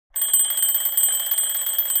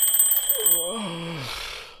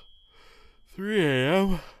3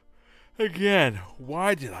 a.m. Again,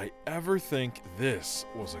 why did I ever think this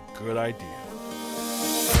was a good idea?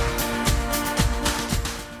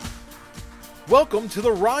 Welcome to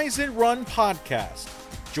the Rise and Run podcast.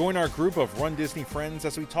 Join our group of Run Disney friends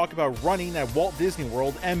as we talk about running at Walt Disney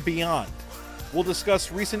World and beyond. We'll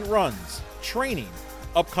discuss recent runs, training,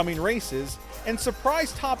 upcoming races, and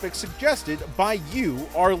surprise topics suggested by you,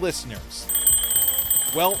 our listeners.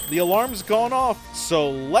 Well, the alarm's gone off,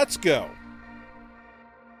 so let's go.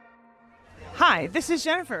 Hi, this is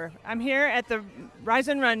Jennifer. I'm here at the Rise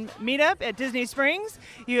and Run meetup at Disney Springs.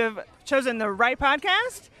 You have chosen the right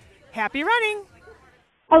podcast. Happy running!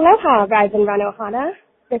 Aloha, Rise and Run Ohana.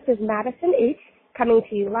 This is Madison H. coming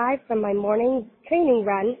to you live from my morning training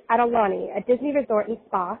run at Aulani, a Disney resort and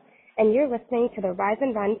spa, and you're listening to the Rise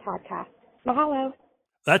and Run podcast. Mahalo.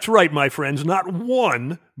 That's right, my friends. Not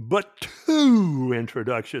one, but two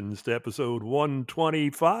introductions to episode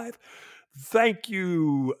 125. Thank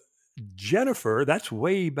you, Jennifer. That's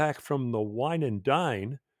way back from the Wine and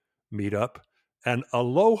Dine meetup. And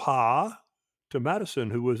aloha to Madison,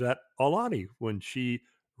 who was at Aulani when she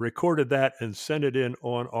recorded that and sent it in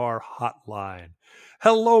on our hotline.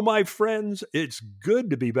 Hello, my friends. It's good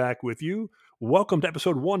to be back with you. Welcome to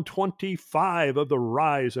episode 125 of the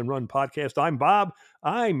Rise and Run podcast. I'm Bob.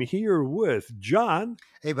 I'm here with John.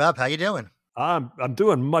 Hey, Bob. How you doing? I'm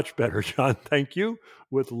doing much better, John. Thank you.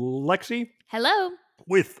 With Lexi. Hello.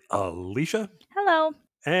 With Alicia. Hello.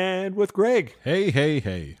 And with Greg.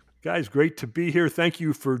 Hey. Guys, great to be here. Thank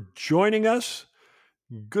you for joining us.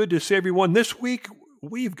 Good to see everyone. This week,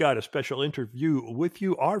 we've got a special interview with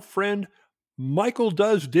you. Our friend, Michael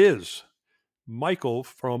Does Diz. Michael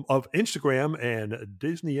of Instagram and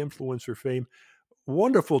Disney influencer fame.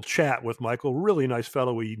 Wonderful chat with Michael. Really nice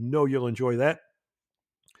fellow. We know you'll enjoy that.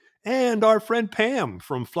 And our friend Pam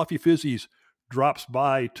from Fluffy Fizzies drops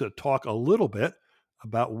by to talk a little bit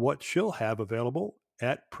about what she'll have available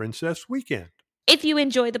at Princess Weekend. If you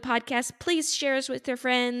enjoy the podcast, please share us with your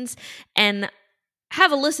friends and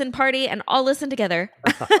have a listen party and all listen together.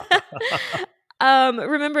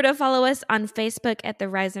 Remember to follow us on Facebook at the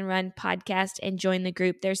Rise and Run podcast and join the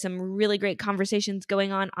group. There's some really great conversations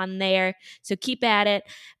going on there, so keep at it.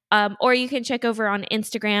 Or you can check over on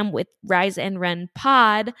Instagram with Rise and Run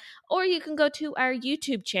Pod, or you can go to our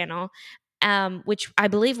YouTube channel, which I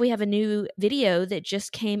believe we have a new video that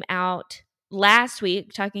just came out last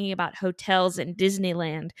week talking about hotels in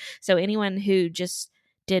Disneyland. So anyone who just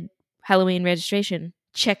did Halloween registration,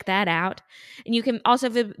 check that out. And you can also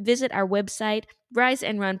visit our website,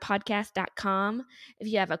 riseandrunpodcast.com. If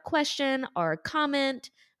you have a question or a comment,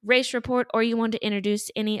 race report, or you want to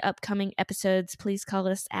introduce any upcoming episodes, please call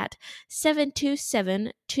us at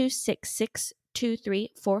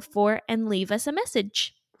 727-266-2344 and leave us a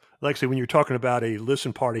message. Lexi, when you're talking about a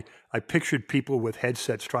listen party, I pictured people with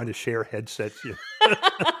headsets trying to share headsets.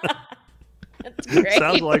 That's great.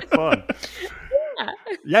 Sounds like fun.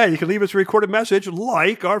 Yeah, you can leave us a recorded message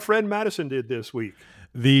like our friend Madison did this week.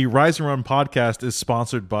 The Rise and Run podcast is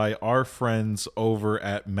sponsored by our friends over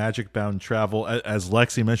at Magic Bound Travel. As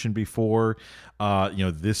Lexi mentioned before,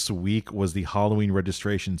 this week was the Halloween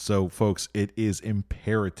registration. So, folks, it is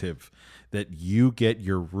imperative that you get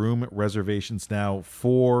your room reservations now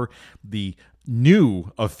for the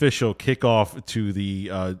new official kickoff to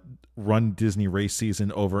the Run Disney race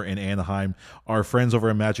season over in Anaheim. Our friends over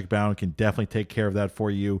at Magic Bound can definitely take care of that for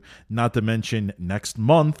you. Not to mention next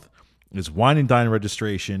month is Wine and Dine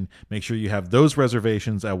registration. Make sure you have those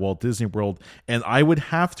reservations at Walt Disney World. And I would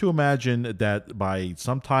have to imagine that by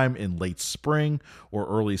sometime in late spring or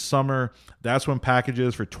early summer, that's when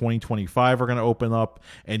packages for 2025 are going to open up,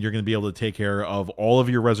 and you're going to be able to take care of all of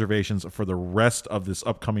your reservations for the rest of this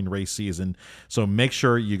upcoming race season. So make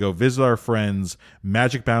sure you go visit our friends,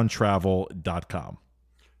 magicboundtravel.com.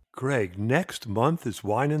 Greg, next month is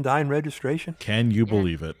Wine and Dine registration? Can you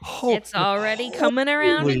believe it? It's already coming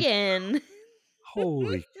around again.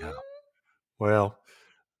 Holy cow. Well,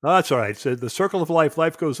 that's all right. So the circle of life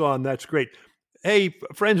goes on. That's great. Hey,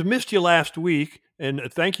 friends, missed you last week. And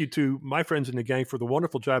thank you to my friends in the gang for the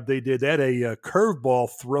wonderful job they did. They had a curveball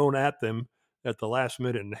thrown at them at the last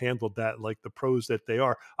minute and handled that like the pros that they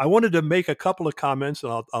are. I wanted to make a couple of comments,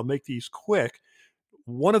 and I'll make these quick.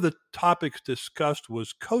 One of the topics discussed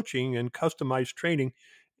was coaching and customized training.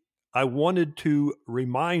 I wanted to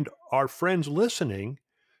remind our friends listening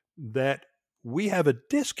that we have a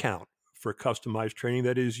discount for customized training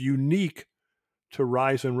that is unique to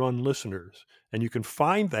Rise and Run listeners. And you can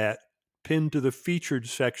find that pinned to the featured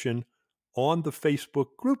section on the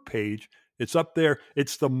Facebook group page. It's up there.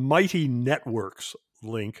 It's the Mighty Networks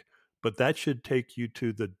link, but that should take you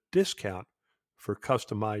to the discount for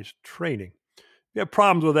customized training. you have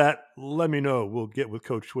problems with that, let me know. We'll get with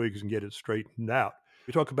Coach Twiggs and get it straightened out.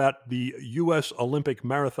 We talk about the U.S. Olympic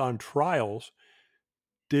Marathon Trials.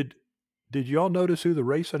 Did y'all notice who the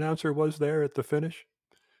race announcer was there at the finish?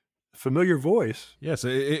 Familiar voice. Yes,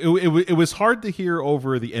 it was hard to hear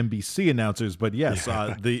over the NBC announcers, but yes,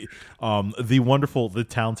 the wonderful, the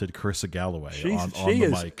talented Carissa Galloway on the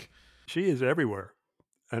mic. She is everywhere,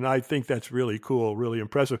 and I think that's really cool, really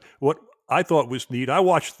impressive. What I thought was neat, I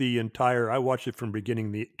watched it from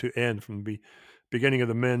beginning to end, from the beginning of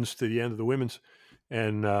the men's to the end of the women's,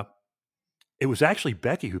 and it was actually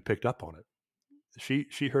Becky who picked up on it.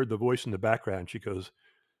 She heard the voice in the background. She goes,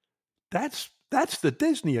 That's the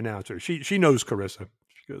Disney announcer. She knows Carissa.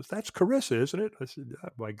 She goes, that's Carissa, isn't it? I said,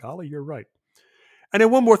 by golly, you're right. And then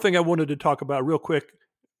one more thing I wanted to talk about real quick.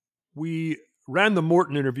 We ran the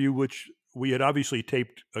Morton interview, which we had obviously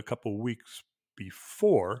taped a couple weeks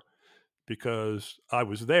before because I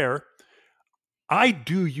was there. I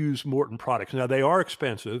do use Morton products. Now, they are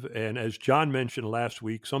expensive, and as John mentioned last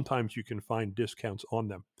week, sometimes you can find discounts on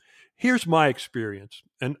them. Here's my experience,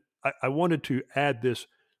 and I wanted to add this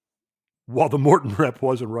while the Morton rep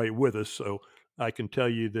wasn't right with us, so I can tell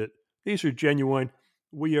you that these are genuine.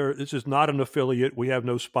 This is not an affiliate. We have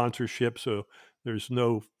no sponsorship, so there's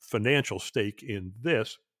no financial stake in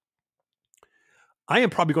this. I am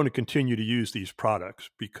probably going to continue to use these products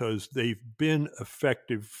because they've been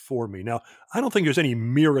effective for me. Now, I don't think there's any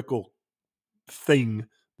miracle thing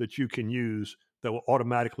that you can use that will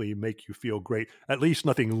automatically make you feel great, at least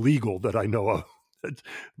nothing legal that I know of. That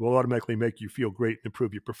will automatically make you feel great and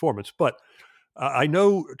improve your performance. But I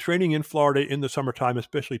know training in Florida in the summertime,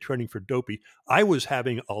 especially training for Dopey, I was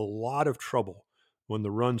having a lot of trouble when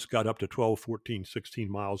the runs got up to 12, 14,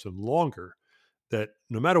 16 miles and longer, that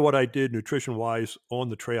no matter what I did nutrition-wise on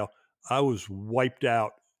the trail, I was wiped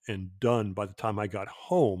out and done by the time I got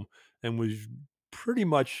home and was pretty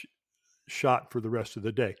much shot for the rest of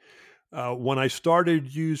the day. When I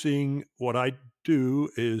started using, what I do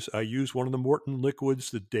is I use one of the Morton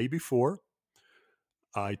liquids the day before.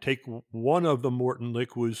 I take one of the Morton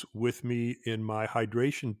liquids with me in my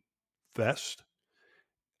hydration vest.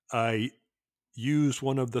 I use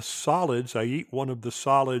one of the solids. I eat one of the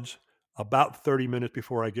solids about 30 minutes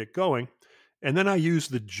before I get going. And then I use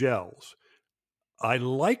the gels. I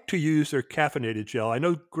like to use their caffeinated gel. I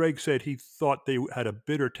know Greg said he thought they had a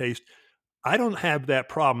bitter taste. I don't have that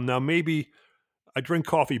problem. Now, maybe I drink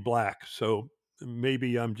coffee black, so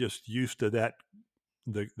maybe I'm just used to that,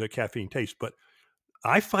 the caffeine taste. But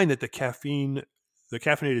I find that the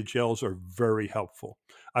caffeinated gels are very helpful.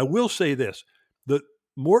 I will say this, the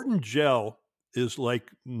Morton gel is like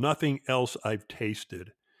nothing else I've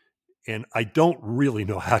tasted, and I don't really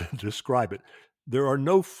know how to describe it. There are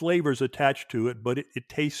no flavors attached to it, but it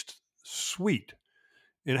tastes sweet.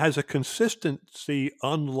 It has a consistency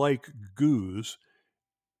unlike Goose.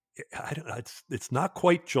 It's not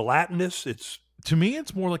quite gelatinous. To me,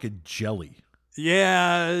 it's more like a jelly.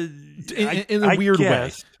 Yeah, in a weird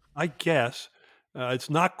way. I guess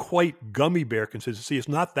it's not quite gummy bear consistency. It's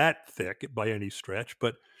not that thick by any stretch,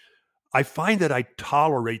 but I find that I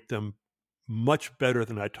tolerate them much better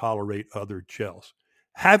than I tolerate other gels.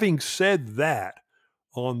 Having said that,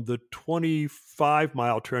 on the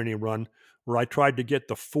 25-mile training run where I tried to get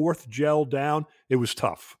the fourth gel down, it was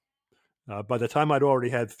tough. By the time I'd already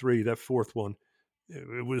had three, that fourth one,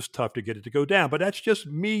 it was tough to get it to go down. But that's just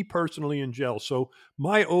me personally in gel. So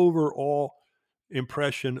my overall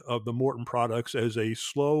impression of the Morton products as a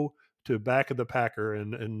slow to back of the packer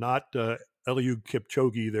and not Eliud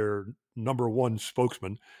Kipchoge, their number one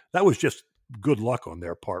spokesman, that was just good luck on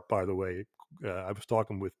their part, by the way. I was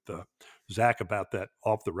talking with Zach about that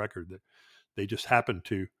off the record, that they just happened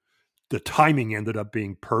to, the timing ended up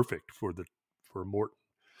being perfect for Morton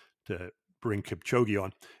to bring Kipchoge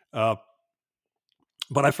on.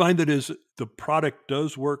 But I find that the product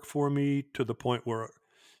does work for me to the point where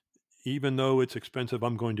even though it's expensive,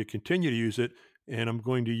 I'm going to continue to use it, and I'm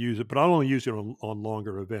going to use it, but I'll only use it on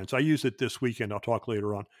longer events. I used it this weekend. I'll talk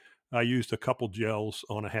later on. I used a couple gels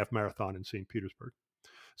on a half marathon in St. Petersburg.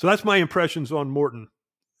 So that's my impressions on Morton,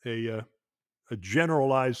 a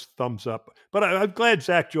generalized thumbs up. But I'm glad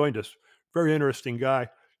Zach joined us. Very interesting guy.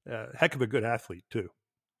 Heck of a good athlete, too.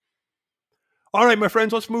 All right, my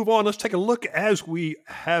friends, let's move on. Let's take a look, as we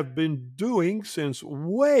have been doing since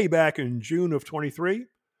way back in June of 23,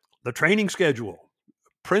 the training schedule.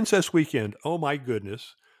 Princess Weekend, oh my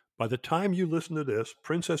goodness. By the time you listen to this,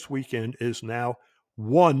 Princess Weekend is now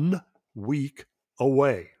 1 week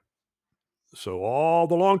away. So all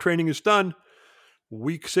the long training is done.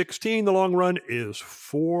 Week 16, the long run, is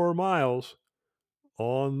 4 miles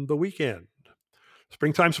on the weekend.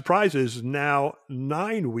 Springtime Surprise is now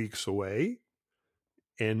 9 weeks away.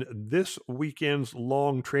 And this weekend's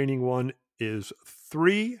long training one is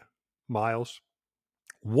 3 miles,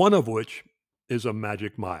 one of which is a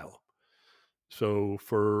magic mile. So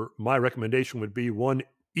for my recommendation would be 1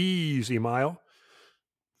 easy mile,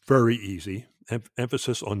 very easy,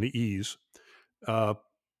 emphasis on the ease.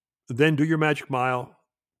 Then do your magic mile,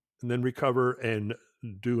 and then recover and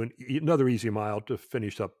do another easy mile to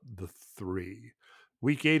finish up the 3.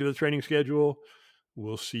 Week 8 of the training schedule.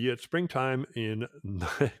 We'll see you at springtime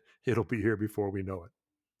it'll be here before we know it.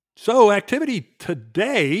 So activity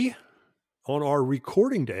today on our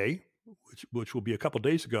recording day, which will be a couple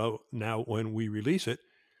days ago now when we release it,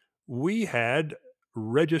 we had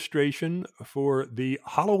registration for the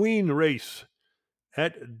Halloween race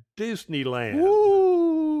at Disneyland.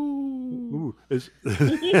 Ooh,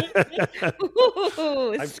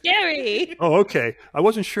 scary. Oh, okay. I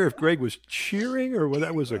wasn't sure if Greg was cheering or whether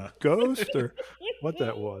that was a ghost or what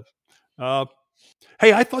that was.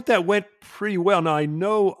 Hey, I thought that went pretty well. Now I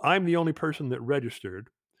know I'm the only person that registered,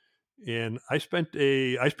 and I spent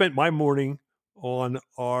my morning on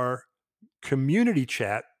our community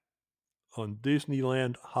chat on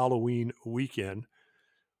Disneyland Halloween weekend.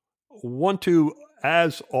 Want to,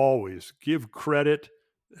 as always, give credit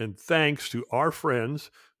and thanks to our friends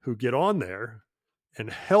who get on there and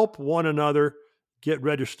help one another get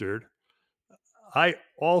registered. I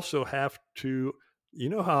also have to, you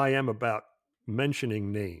know how I am about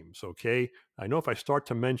mentioning names, okay? I know if I start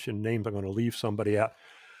to mention names, I'm going to leave somebody out.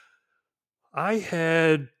 I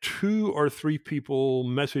had 2 or 3 people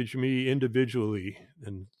message me individually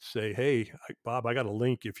and say, hey, Bob, I got a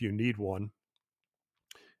link if you need one.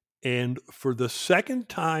 And for the second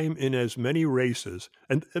time in as many races,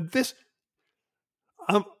 and this,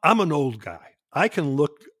 I'm an old guy. I can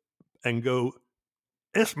look and go,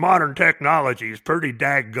 this modern technology is pretty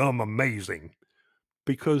daggum amazing.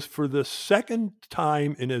 Because for the second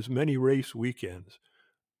time in as many race weekends,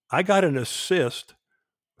 I got an assist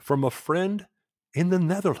from a friend in the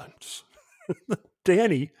Netherlands.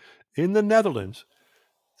 Danny in the Netherlands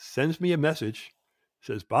sends me a message,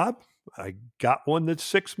 says, Bob, I got one that's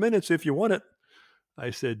 6 minutes if you want it. I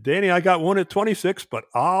said, Danny, I got one at 26, but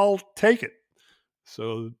I'll take it.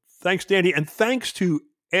 So thanks, Danny. And thanks to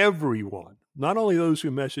everyone, not only those who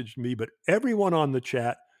messaged me, but everyone on the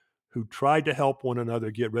chat who tried to help one another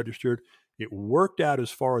get registered. It worked out as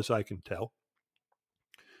far as I can tell.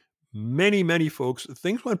 Many, many folks,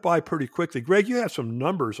 things went by pretty quickly. Greg, you have some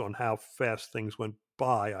numbers on how fast things went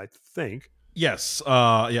by, I think. Yes.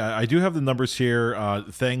 Yeah, I do have the numbers here.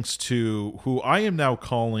 Thanks to who I am now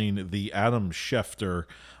calling the Adam Schefter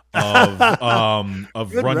of Run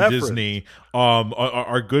reference. Disney.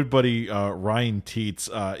 Our good buddy Ryan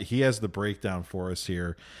Teets. He has the breakdown for us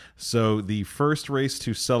here. So the first race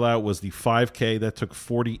to sell out was the 5K. That took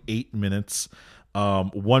 48 minutes.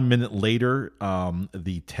 1 minute later,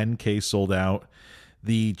 the 10K sold out.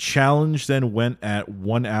 The challenge then went at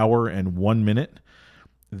 1 hour and 1 minute.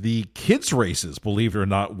 The kids races, believe it or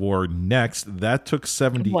not, were next. That took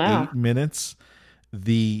 78 minutes.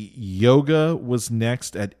 The yoga was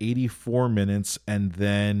next at 84 minutes. And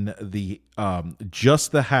then the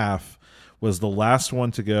just the half was the last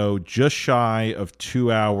one to go, just shy of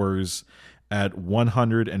 2 hours at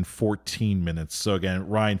 114 minutes. So again,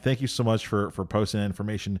 Ryan, thank you so much for posting that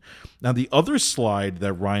information. Now, the other slide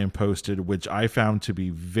that Ryan posted, which I found to be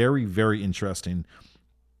very, very interesting,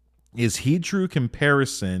 is he drew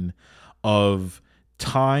comparison of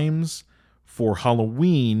times for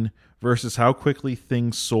Halloween versus how quickly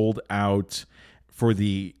things sold out for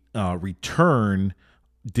the return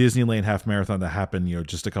Disneyland Half Marathon that happened,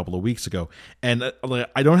 just a couple of weeks ago. And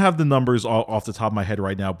I don't have the numbers off the top of my head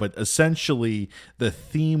right now, but essentially the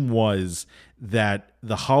theme was that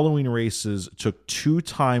the Halloween races took 2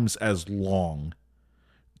 times as long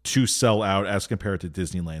to sell out as compared to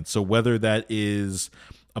Disneyland. So whether that is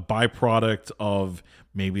a byproduct of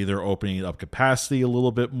maybe they're opening up capacity a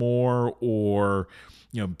little bit more, or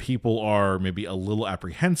people are maybe a little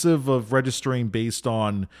apprehensive of registering based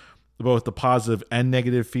on both the positive and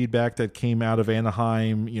negative feedback that came out of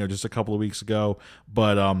Anaheim, just a couple of weeks ago.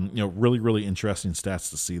 But really, really interesting stats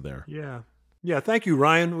to see there. Yeah. Thank you,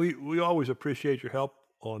 Ryan. We always appreciate your help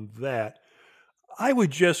on that.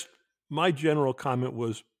 My general comment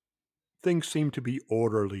was things seem to be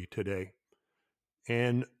orderly today.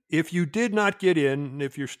 And if you did not get in,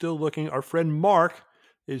 if you're still looking, our friend Mark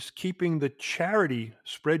is keeping the charity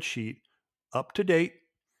spreadsheet up to date.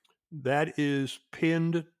 That is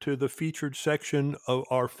pinned to the featured section of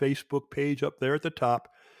our Facebook page up there at the top.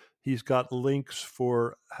 He's got links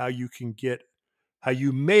for how you can get how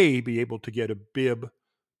you may be able to get a bib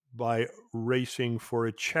by racing for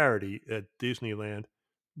a charity at Disneyland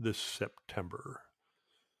this September.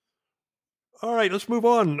 All right, let's move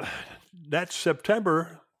on. That's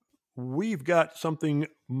September. We've got something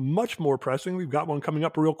much more pressing. We've got one coming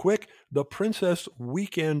up real quick. The Princess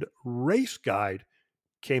Weekend Race Guide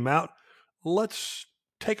came out. Let's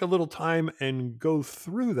take a little time and go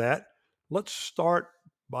through that. Let's start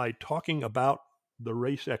by talking about the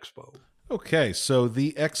Race Expo. Okay, so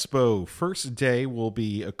the expo first day will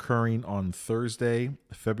be occurring on Thursday,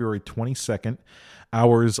 February 22nd.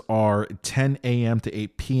 Hours are 10 a.m. to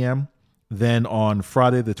 8 p.m. Then on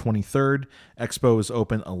Friday the 23rd, expo is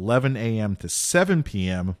open 11 a.m. to 7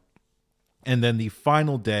 p.m. And then the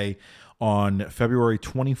final day on February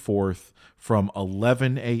 24th from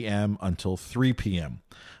 11 a.m. until 3 p.m.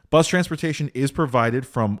 Bus transportation is provided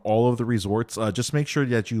from all of the resorts. Just make sure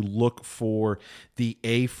that you look for the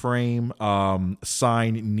A-frame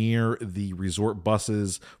sign near the resort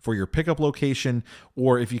buses for your pickup location.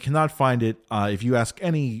 Or if you cannot find it, if you ask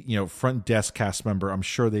any front desk cast member, I'm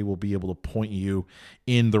sure they will be able to point you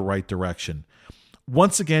in the right direction.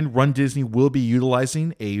 Once again, Run Disney will be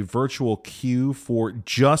utilizing a virtual queue for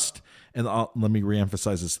just, and let me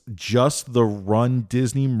reemphasize this, just the Run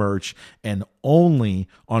Disney merch, and only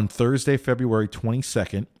on Thursday, February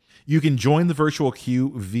 22nd. You can join the virtual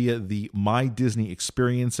queue via the My Disney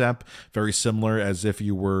Experience app, very similar as if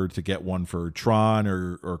you were to get one for Tron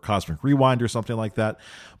or Cosmic Rewind or something like that.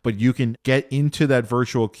 But you can get into that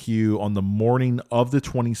virtual queue on the morning of the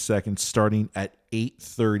 22nd starting at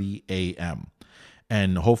 8:30 a.m.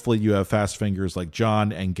 And hopefully you have fast fingers like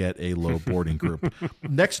John and get a low boarding group.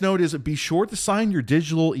 Next note is be sure to sign your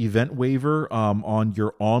digital event waiver on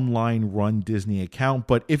your online Run Disney account.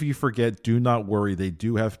 But if you forget, do not worry. They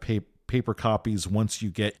do have paper copies once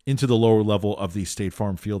you get into the lower level of the State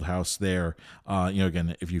Farm Fieldhouse there.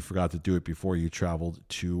 Again, if you forgot to do it before you traveled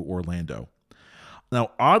to Orlando.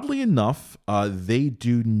 Now, oddly enough, they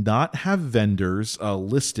do not have vendors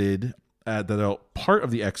listed that are part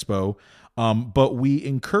of the expo. But we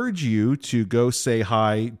encourage you to go say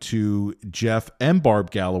hi to Jeff and Barb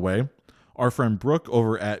Galloway, our friend Brooke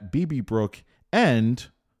over at BB Brooke, and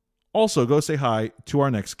also go say hi to our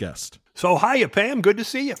next guest. So, hiya, Pam. Good to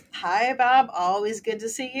see you. Hi, Bob. Always good to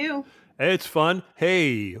see you. It's fun.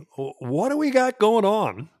 Hey, what do we got going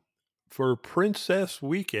on for Princess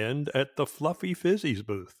Weekend at the Fluffy Fizzies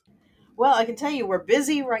booth? Well, I can tell you we're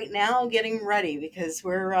busy right now getting ready because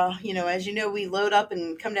we're, as you know, we load up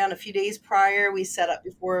and come down a few days prior. We set up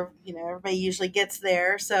before, everybody usually gets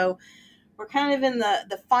there. So we're kind of in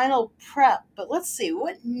the final prep. But let's see,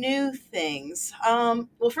 what new things?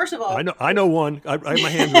 Well, first of all, I know one. I have my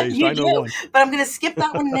hand raised. I know one. But I'm going to skip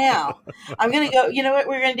that one now. I'm going to go, you know what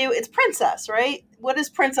we're going to do? It's Princess, right? What is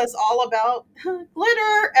Princess all about?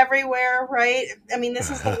 Glitter everywhere, right? I mean, this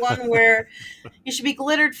is the one where you should be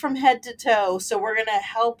glittered from head to toe. So we're going to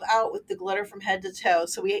help out with the glitter from head to toe.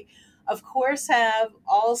 So we, of course, have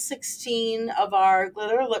all 16 of our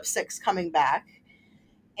glitter lipsticks coming back.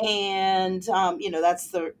 And,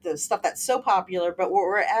 that's the stuff that's so popular. But what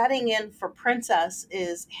we're adding in for Princess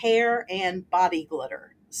is hair and body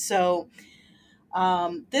glitter. So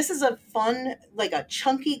this is a fun, like a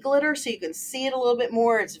chunky glitter, so you can see it a little bit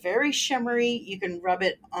more. It's very shimmery. You can rub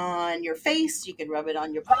it on your face. You can rub it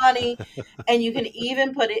on your body. And you can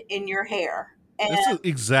even put it in your hair. And this is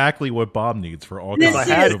exactly what Bob needs for all kinds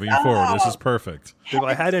of moving forward. This is perfect. If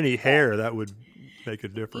I had any hair, that would make a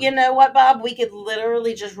difference. You know what, Bob? We could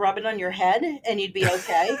literally just rub it on your head and you'd be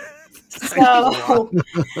okay. So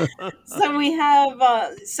we have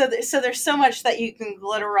so there's so much that you can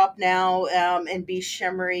glitter up now and be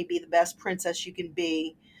shimmery, be the best princess you can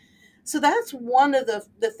be. So that's one of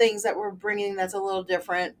the things that we're bringing that's a little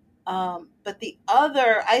different. But the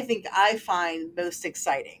other, I think I find most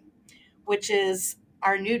exciting, which is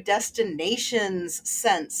our new destinations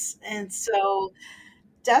sense. And so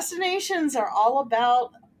destinations are all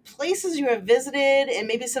about places you have visited and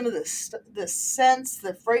maybe some of the scents,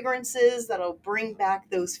 the fragrances that'll bring back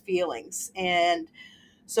those feelings. And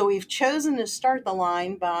so we've chosen to start the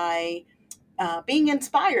line by being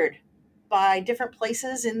inspired by different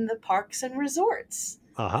places in the parks and resorts.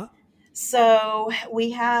 Uh-huh. So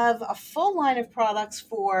we have a full line of products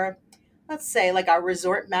for, let's say, like our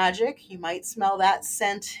Resort Magic. You might smell that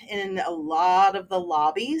scent in a lot of the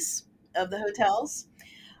lobbies of the hotels.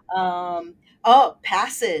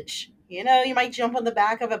 Passage. You might jump on the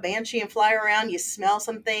back of a Banshee and fly around. You smell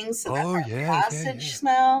some things. So that's our passage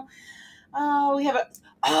smell. We have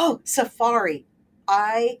Safari.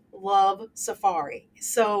 I love Safari.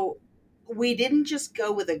 So we didn't just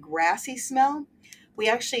go with a grassy smell. we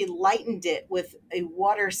actually lightened it with a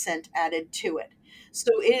water scent added to it. So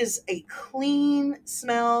it is a clean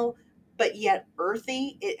smell, but yet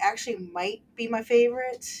earthy. It actually might be my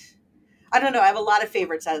favorite. I don't know. I have a lot of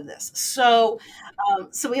favorites out of this. So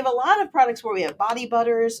we have a lot of products where we have body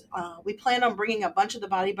butters. We plan on bringing a bunch of the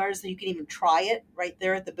body butters so you can even try it right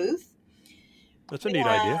there at the booth. That's a neat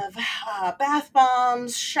idea. We have bath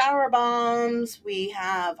bombs, shower bombs. We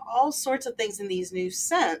have all sorts of things in these new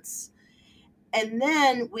scents. And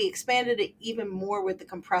then we expanded it even more with the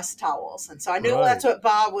compressed towels. And so I know that's what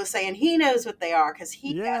Bob was saying. He knows what they are because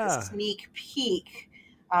he got a sneak peek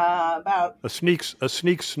about a sneak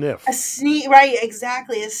sniff. A sneak, right?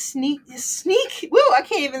 Exactly. A sneak. Woo! I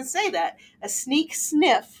can't even say that. A sneak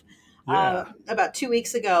sniff. About 2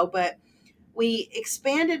 weeks ago, but we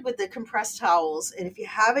expanded with the compressed towels, and if you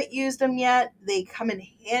haven't used them yet, they come in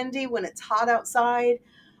handy when it's hot outside.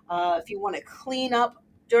 If you want to clean up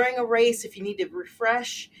during a race, if you need to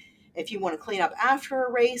refresh, if you want to clean up after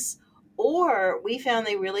a race, or we found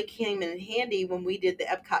they really came in handy when we did the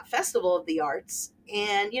Epcot Festival of the Arts.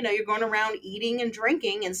 And, you're going around eating and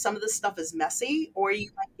drinking, and some of the stuff is messy, or you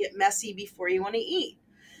might get messy before you want to eat.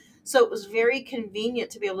 So it was very convenient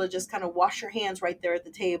to be able to just kind of wash your hands right there at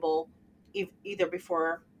the table, either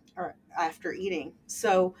before or after eating.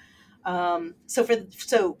 So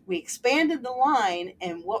we expanded the line,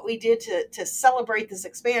 and what we did to celebrate this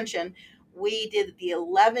expansion, we did the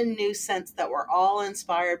 11 new scents that were all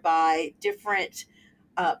inspired by different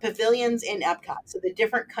pavilions in Epcot. So the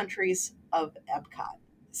different countries of Epcot.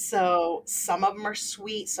 So some of them are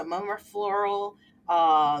sweet, some of them are floral,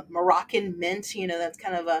 Moroccan mint, that's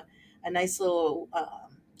kind of a nice little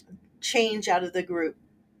change out of the group.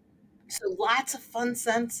 So lots of fun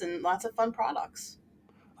scents and lots of fun products.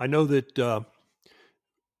 I know that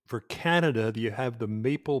for Canada, you have the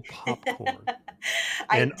maple popcorn.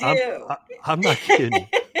 I do. I'm not kidding.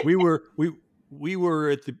 We were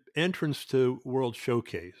at the entrance to World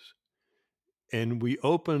Showcase, and we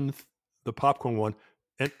opened the popcorn one,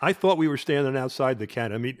 and I thought we were standing outside the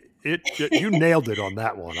can. I mean, you nailed it on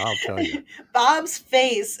that one, I'll tell you. Bob's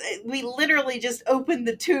face, we literally just opened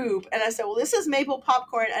the tube, and I said, well, this is maple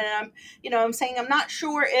popcorn, and I'm saying, I'm not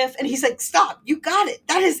sure if, and he's like, stop, you got it.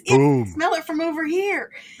 That is Boom. it. Smell it from over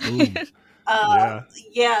here.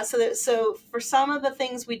 So for some of the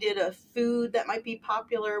things, we did a food that might be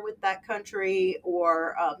popular with that country,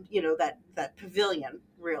 or, that pavilion,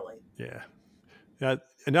 really. Yeah.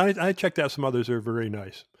 And I checked out some others that are very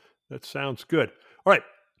nice. That sounds good. All right.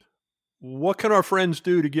 What can our friends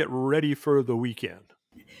do to get ready for the weekend?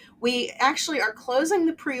 We actually are closing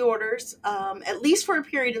the pre-orders, at least for a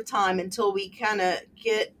period of time, until we kind of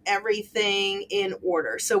get everything in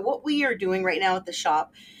order. So what we are doing right now at the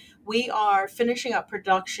shop, we are finishing up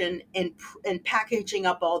production and packaging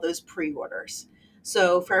up all those pre-orders.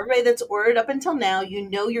 So for everybody that's ordered up until now,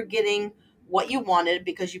 you're getting what you wanted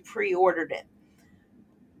because you pre-ordered it.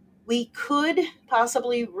 We could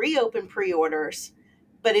possibly reopen pre-orders,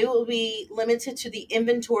 but it will be limited to the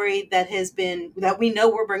inventory that we know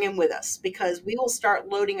we're bringing with us, because we will start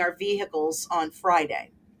loading our vehicles on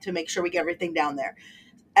Friday to make sure we get everything down there.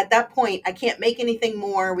 At that point, I can't make anything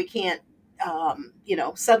more. We can't,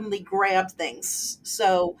 suddenly grab things.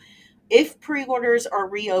 So if pre-orders are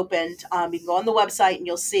reopened, you can go on the website and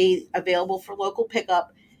you'll see available for local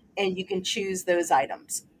pickup, and you can choose those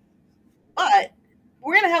items. But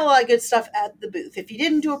we're going to have a lot of good stuff at the booth. If you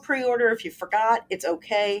didn't do a pre-order, if you forgot, it's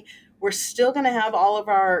okay. We're still going to have all of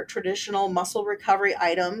our traditional muscle recovery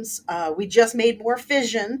items. We just made more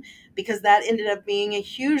Fission because that ended up being a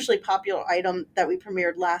hugely popular item that we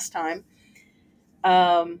premiered last time.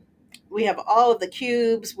 We have all of the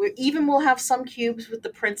cubes. We'll have some cubes with the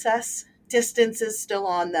princess distances still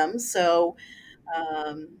on them. So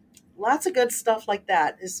lots of good stuff like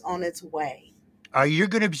that is on its way. Are you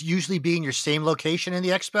going to usually be in your same location in the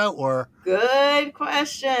expo, or? Good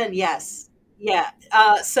question. Yes. Yeah.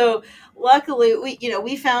 So luckily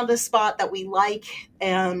we found a spot that we like,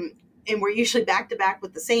 and we're usually back to back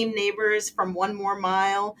with the same neighbors from one more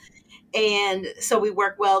mile. And so we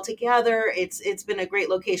work well together. It's been a great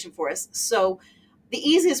location for us. So the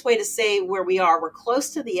easiest way to say where we are, we're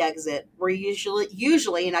close to the exit. We're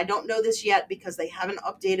usually, and I don't know this yet because they haven't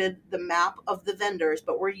updated the map of the vendors,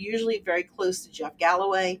 but we're usually very close to Jeff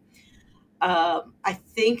Galloway. I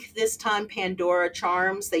think this time Pandora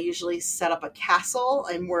Charms, they usually set up a castle,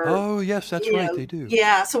 and we're... Oh, yes, that's right, they do.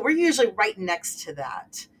 Yeah, so we're usually right next to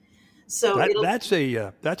that. So that's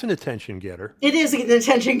an attention getter. It is an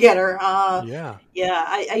attention getter. Yeah.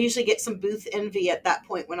 I usually get some booth envy at that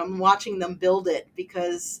point when I'm watching them build it,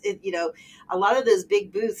 because a lot of those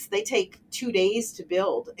big booths, they take 2 days to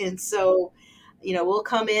build, and so we'll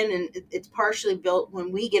come in and it's partially built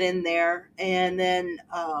when we get in there, and then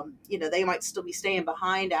they might still be staying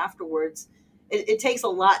behind afterwards. It takes a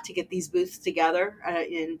lot to get these booths together,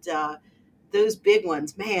 and those big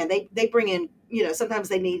ones, man, they bring in, sometimes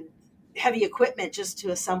they need heavy equipment just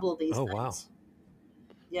to assemble these things. Wow.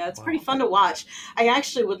 Yeah, it's pretty fun to watch. I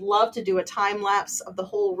actually would love to do a time lapse of the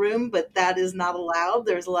whole room, but that is not allowed.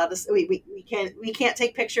 There's a lot of we can't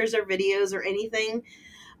take pictures or videos or anything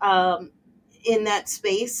in that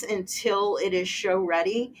space until it is show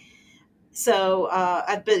ready. So,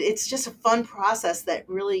 but it's just a fun process that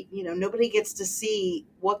really, nobody gets to see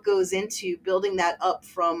what goes into building that up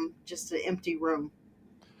from just an empty room.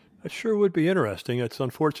 That sure would be interesting. It's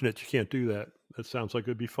unfortunate you can't do that. That sounds like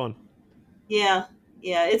it'd be fun. Yeah.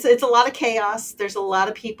 It's a lot of chaos. There's a lot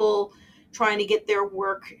of people trying to get their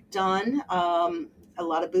work done. A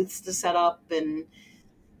lot of booths to set up, and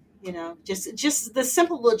just the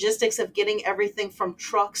simple logistics of getting everything from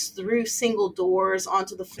trucks through single doors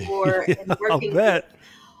onto the floor and working with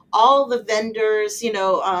all the vendors.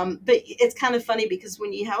 But it's kind of funny because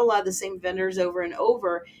when you have a lot of the same vendors over and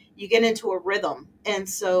over, you get into a rhythm. And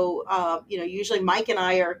so, usually Mike and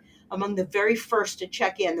I are among the very first to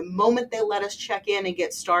check in. The moment they let us check in and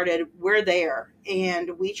get started, we're there.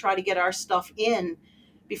 And we try to get our stuff in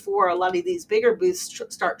before a lot of these bigger booths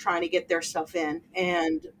start trying to get their stuff in.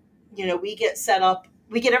 And, we get set up,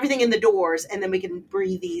 we get everything in the doors, and then we can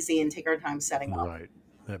breathe easy and take our time setting up. Right.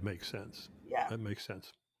 That makes sense. Yeah. That makes sense.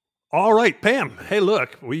 All right, Pam. Hey,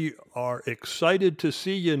 look, we are excited to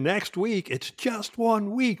see you next week. It's just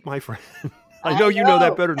 1 week, my friend. I know you know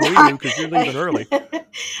that better than we do because you're leaving early.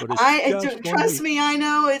 Trust me, I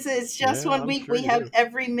know. It's just 1 week. Sure we have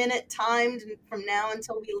every minute timed from now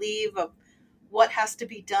until we leave of what has to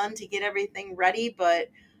be done to get everything ready. But,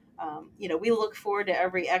 we look forward to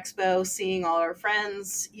every expo, seeing all our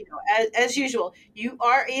friends. As usual, you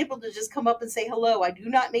are able to just come up and say hello. I do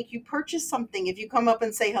not make you purchase something. If you come up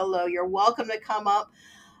and say hello, you're welcome to come up.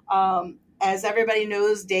 As everybody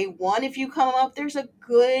knows, day one, if you come up, there's a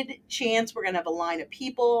good chance we're going to have a line of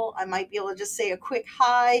people. I might be able to just say a quick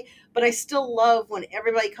hi, but I still love when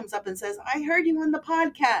everybody comes up and says, I heard you on the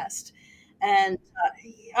podcast. And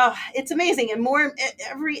it's amazing. And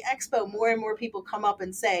every expo, more and more people come up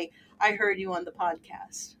and say, I heard you on the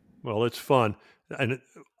podcast. Well, it's fun. And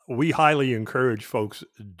we highly encourage folks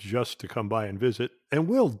just to come by and visit. And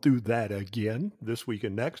we'll do that again this week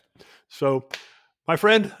and next. So, my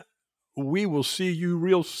friend, we will see you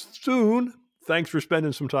real soon. Thanks for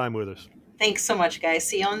spending some time with us. Thanks so much, guys.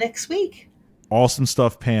 See y'all next week. Awesome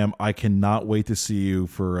stuff, Pam. I cannot wait to see you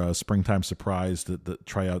for a springtime surprise to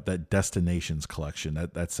try out that Destinations collection.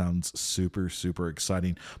 That sounds super, super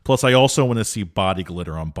exciting. Plus, I also want to see body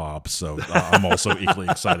glitter on Bob, so I'm also equally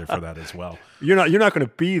excited for that as well. You're not going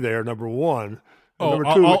to be there, number one. Oh,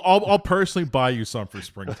 number two, I'll personally buy you some for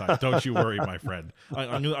springtime. Don't you worry, my friend.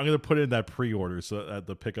 I'm gonna put in that pre-order so at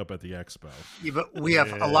the pickup at the expo. Yeah, but we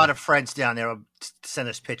have a lot of friends down there who send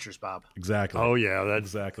us pictures, Bob. Exactly. Oh yeah, that's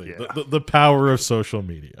exactly yeah. The power of social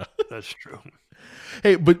media. That's true.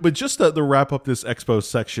 Hey, but just to wrap up this expo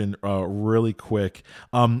section really quick,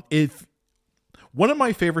 if one of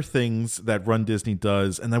my favorite things that Run Disney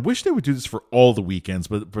does, and I wish they would do this for all the weekends,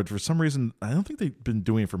 but for some reason, I don't think they've been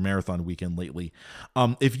doing it for Marathon Weekend lately.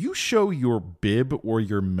 If you show your bib or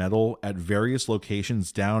your medal at various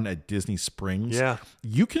locations down at Disney Springs,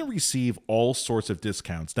 you can receive all sorts of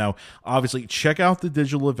discounts. Now, obviously, check out the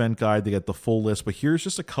digital event guide to get the full list, but here's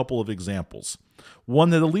just a couple of examples. One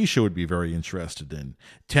that Alicia would be very interested in,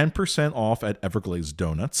 10% off at Everglades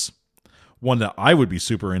Donuts. One that I would be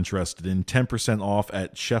super interested in, 10% off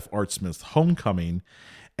at Chef Art Smith's Homecoming.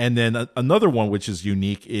 And then another one, which is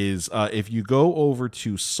unique, is if you go over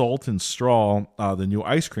to Salt and Straw, the new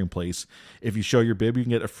ice cream place, if you show your bib, you can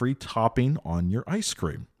get a free topping on your ice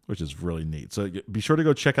cream, which is really neat. So be sure to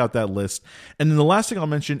go check out that list. And then the last thing I'll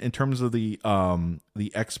mention in terms of the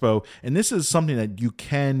expo, and this is something that you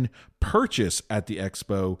can purchase at the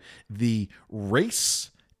expo, the Race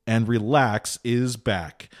and Relax is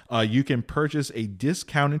back. You can purchase a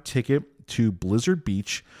discounted ticket to Blizzard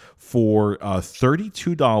Beach for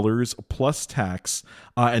 $32 plus tax,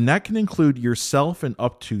 and that can include yourself and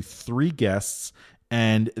up to 3 guests,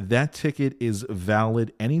 and that ticket is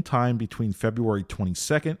valid anytime between February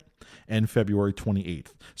 22nd and February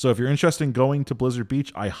 28th. So if you're interested in going to Blizzard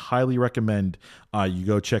Beach, I highly recommend you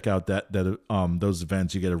go check out those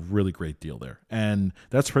events. You get a really great deal there. And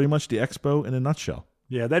that's pretty much the expo in a nutshell.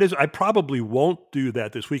 Yeah, that is. I probably won't do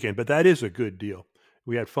that this weekend, but that is a good deal.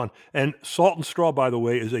 We had fun. And Salt and Straw, by the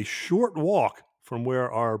way, is a short walk from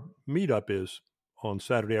where our meetup is on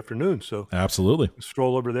Saturday afternoon. So absolutely,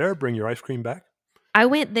 stroll over there, bring your ice cream back. I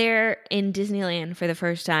went there in Disneyland for the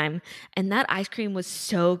first time, and that ice cream was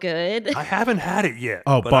so good. I haven't had it yet.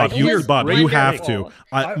 Oh, but Bob, I hear Bob, great you have things. to.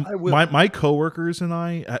 I will. My coworkers and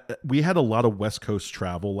I, we had a lot of West Coast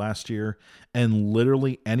travel last year, and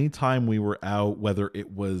literally anytime we were out, whether it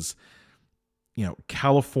was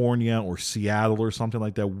California or Seattle or something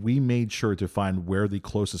like that, we made sure to find where the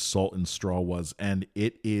closest Salt and Straw was, and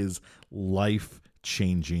it is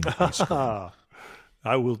life-changing ice cream.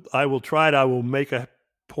 I will try it. I will make a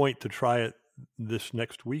point to try it this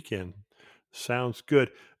next weekend. Sounds good.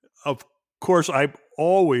 Of course, I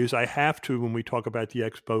have to, when we talk about the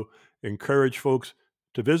expo, encourage folks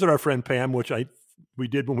to visit our friend Pam, which we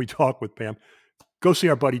did when we talked with Pam. Go see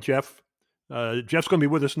our buddy Jeff. Jeff's going to be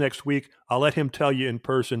with us next week. I'll let him tell you in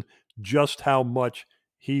person just how much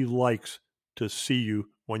he likes to see you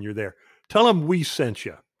when you're there. Tell him we sent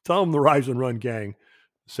you. Tell him the Rise and Run gang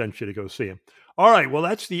sent you to go see him. All right, well,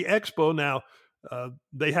 that's the expo. Now,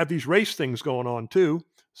 they have these race things going on too.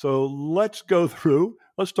 So let's go through.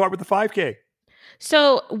 Let's start with the 5K.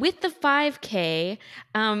 So with the 5K,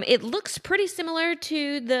 it looks pretty similar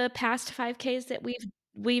to the past 5Ks that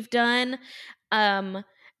we've done.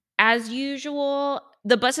 As usual,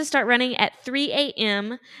 the buses start running at 3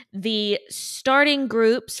 a.m. The starting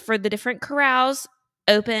groups for the different corrals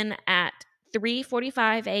open at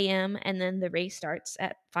 3:45 a.m. and then the race starts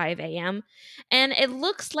at 5 a.m. And it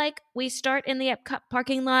looks like we start in the Epcot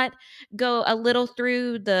parking lot, go a little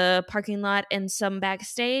through the parking lot and some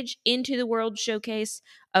backstage into the World Showcase,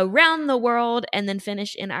 around the world, and then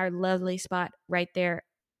finish in our lovely spot right there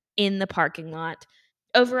in the parking lot.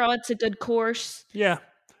 Overall, it's a good course. Yeah,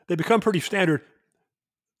 they become pretty standard.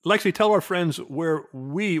 Lexi, tell our friends where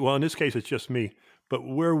well, in this case, it's just me, but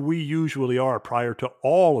where we usually are prior to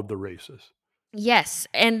all of the races. Yes,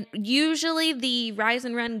 and usually the Rise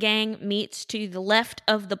and Run gang meets to the left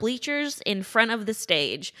of the bleachers in front of the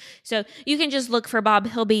stage. So you can just look for Bob.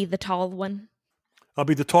 He'll be the tall one. I'll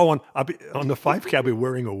be the tall one. I'll be on the 5K. I'll be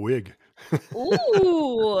wearing a wig.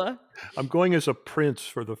 Ooh. I'm going as a prince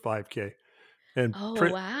for the 5K. And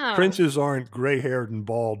wow. princes aren't gray-haired and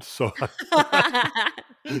bald, so,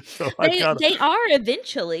 they are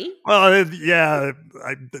eventually. Well, yeah,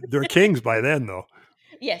 they're kings by then, though.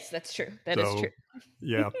 Yes, that's true. That is true.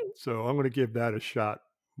 Yeah, so I'm going to give that a shot.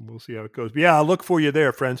 We'll see how it goes. But yeah, I'll look for you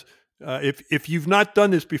there, friends. If you've not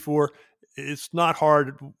done this before, it's not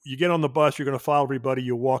hard. You get on the bus, you're going to follow everybody,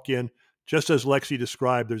 you walk in. Just as Lexi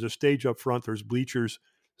described, there's a stage up front, there's bleachers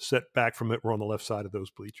set back from it. We're on the left side of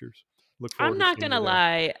those bleachers. I'm not going to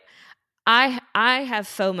lie. I have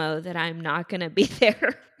FOMO that I'm not going to be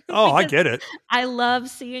there. Oh, I get it. I love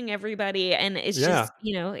seeing everybody, and it's just,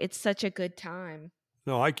 it's such a good time.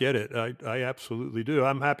 No, I get it. I absolutely do.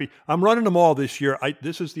 I'm happy. I'm running them all this year.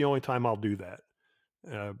 This is the only time I'll do that.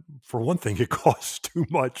 For one thing, it costs too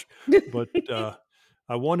much, but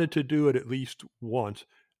I wanted to do it at least once.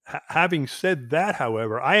 Having said that,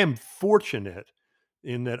 however, I am fortunate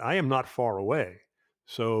in that I am not far away.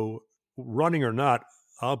 So running or not,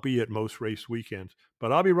 I'll be at most race weekends.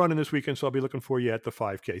 But I'll be running this weekend, so I'll be looking for you at the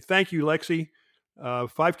 5K. Thank you, Lexi.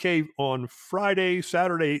 5K on Friday.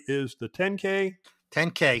 Saturday is the 10K.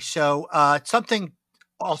 10K. So something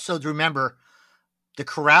also to remember, the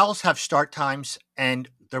corrals have start times and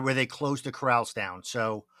they're where they close the corrals down.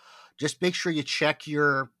 So just make sure you check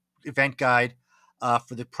your event guide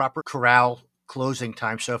for the proper corral closing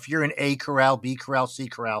time. So if you're in A corral, B corral, C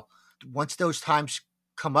corral, once those times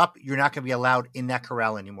come up, you're not going to be allowed in that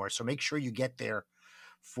corral anymore. So make sure you get there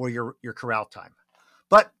for your corral time.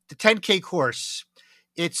 But the 10K course,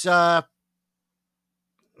 it's not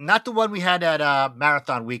the one we had at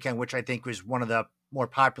Marathon Weekend, which I think was one of the more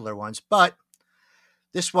popular ones. But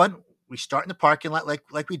this one, we start in the parking lot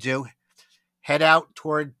like we do, head out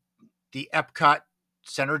toward the Epcot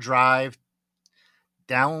Center Drive,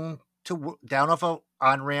 down off a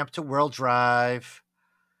on-ramp to World Drive,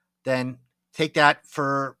 then take that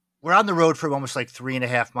we're on the road for almost like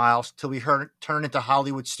 3.5 miles till we turn into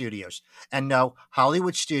Hollywood Studios. And no,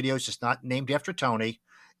 Hollywood Studios is not named after Tony.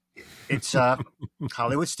 It's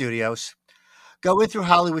Hollywood Studios. Go in through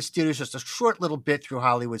Hollywood Studios, just a short little bit through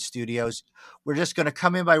Hollywood Studios. We're just going to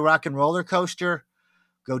come in by Rock and Roller Coaster,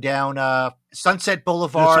 go down Sunset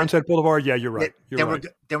Boulevard. Yeah, Sunset Boulevard, yeah, you're right. Then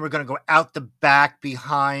we're going to go out the back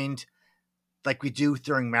behind, like we do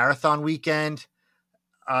during Marathon Weekend.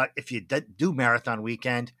 If you do Marathon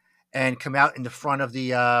Weekend, and come out in the front of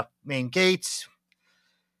the main gates,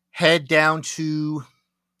 head down to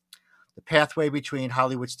the pathway between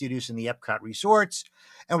Hollywood Studios and the Epcot Resorts,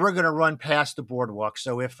 and we're going to run past the boardwalk.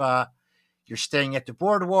 So if you're staying at the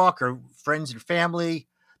boardwalk or friends and family,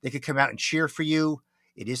 they could come out and cheer for you.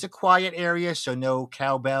 It is a quiet area, so no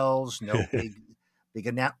cowbells, no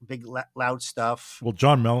big loud stuff. Well,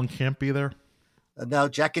 John Mellon can't be there. No,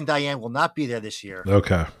 Jack and Diane will not be there this year.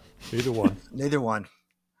 Okay. Neither one.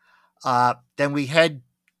 Then we head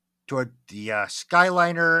toward the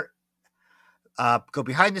Skyliner, go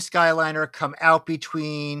behind the Skyliner, come out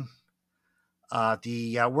between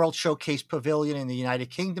the World Showcase Pavilion and the United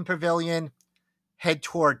Kingdom Pavilion, head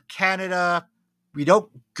toward Canada. We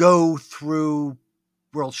don't go through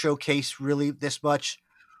World Showcase really this much.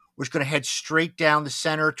 We're just going to head straight down the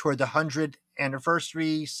center toward the 100th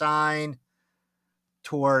anniversary sign,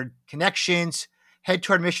 toward Connections, head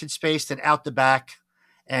toward Mission Space, then out the back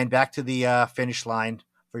and back to the finish line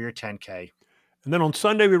for your 10K. And then on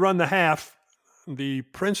Sunday, we run the half. The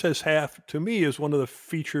Princess Half, to me, is one of the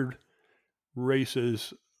featured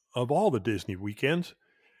races of all the Disney weekends.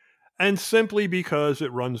 And simply because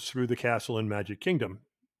it runs through the castle in Magic Kingdom.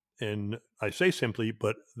 And I say simply,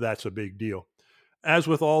 but that's a big deal. As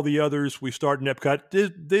with all the others, we start in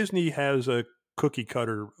Epcot. Disney has a cookie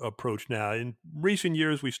cutter approach now. In recent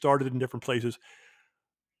years, we started in different places.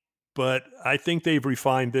 But I think they've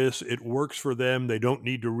refined this. It works for them. They don't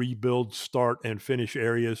need to rebuild start and finish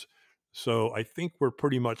areas. So I think we're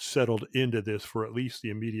pretty much settled into this for at least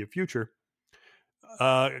the immediate future.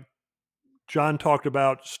 John talked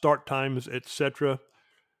about start times, etc.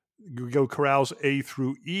 You go corrals A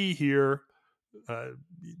through E here.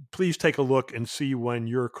 Please take a look and see when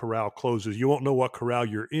your corral closes. You won't know what corral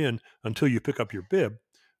you're in until you pick up your bib,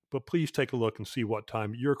 but please take a look and see what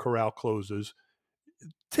time your corral closes.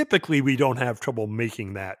 Typically, we don't have trouble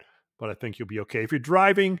making that, but I think you'll be okay. If you're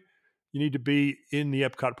driving, you need to be in the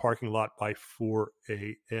Epcot parking lot by 4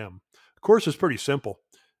 a.m. The course is pretty simple.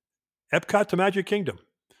 Epcot to Magic Kingdom.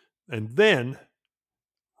 And then,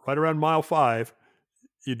 right around mile 5,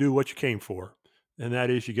 you do what you came for. And that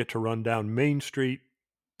is you get to run down Main Street,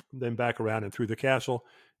 then back around and through the castle.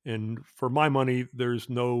 And for my money, there's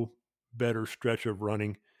no better stretch of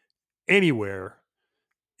running anywhere,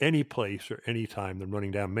 any place or any time than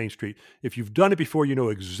running down Main Street. If you've done it before, you know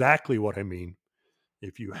exactly what I mean.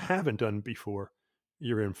 If you haven't done it before,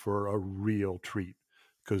 you're in for a real treat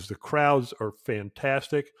because the crowds are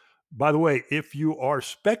fantastic. By the way, if you are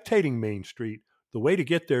spectating Main Street, the way to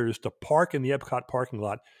get there is to park in the Epcot parking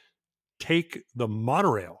lot, take the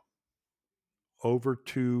monorail over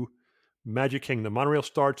to Magic Kingdom. The monorail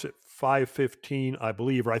starts at 5:15, I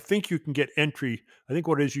believe, or I think you can get entry. I think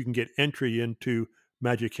what it is, you can get entry into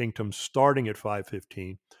Magic Kingdom starting at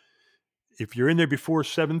 5:15. If you're in there before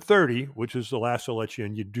 7:30, which is the last they'll let you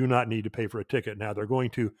in, you do not need to pay for a ticket. Now, they're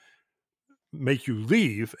going to make you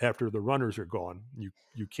leave after the runners are gone.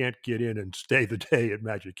 You can't get in and stay the day at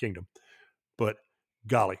Magic Kingdom. But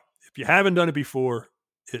golly, if you haven't done it before,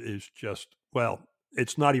 it is just, well,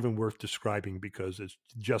 it's not even worth describing because it's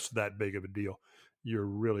just that big of a deal. You're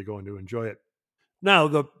really going to enjoy it. Now,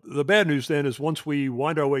 the bad news then is once we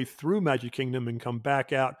wind our way through Magic Kingdom and come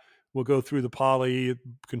back out, we'll go through the Poly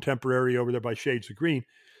Contemporary over there by Shades of Green.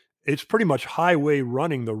 It's pretty much highway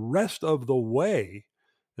running the rest of the way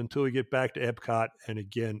until we get back to Epcot. And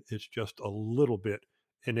again, it's just a little bit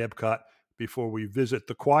in Epcot before we visit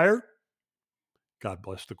the choir. God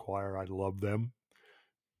bless the choir. I love them.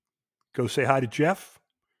 Go say hi to Jeff,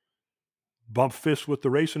 bump fists with the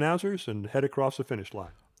race announcers, and head across the finish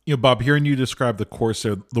line. You know, Bob, hearing you describe the course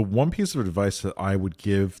there, the one piece of advice that I would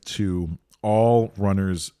give to all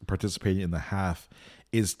runners participating in the half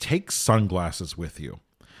is take sunglasses with you.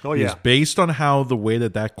 Oh, yeah. Because based on how the way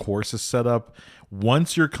that course is set up,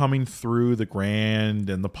 once you're coming through the Grand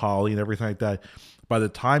and the Poly and everything like that, by the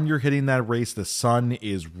time you're hitting that race, the sun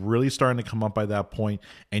is really starting to come up by that point,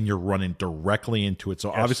 and you're running directly into it.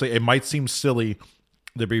 So obviously, it might seem silly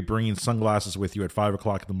to be bringing sunglasses with you at 5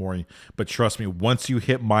 o'clock in the morning, but trust me, once you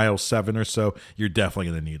hit mile 7 or so, you're definitely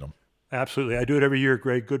going to need them. Absolutely. I do it every year,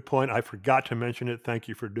 Greg. Good point. I forgot to mention it. Thank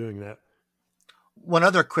you for doing that. One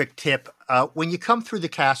other quick tip. When you come through the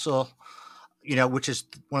castle, which is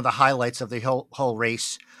one of the highlights of the whole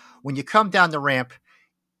race, when you come down the ramp,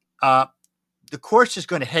 the course is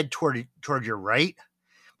going to head toward your right.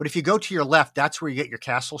 But if you go to your left, that's where you get your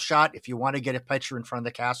castle shot. If you want to get a picture in front of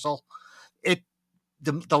the castle,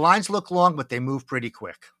 the lines look long, but they move pretty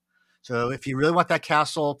quick. So if you really want that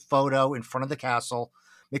castle photo in front of the castle,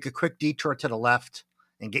 make a quick detour to the left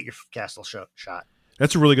and get your castle shot.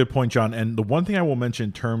 That's a really good point, John. And the one thing I will mention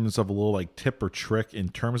in terms of a little like tip or trick in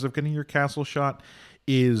terms of getting your castle shot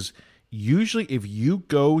is usually if you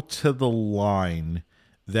go to the line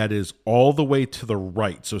that is all the way to the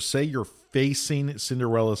right, so say you're facing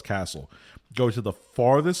Cinderella's castle, go to the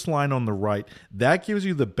farthest line on the right, that gives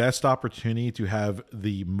you the best opportunity to have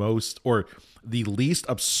the most, or the least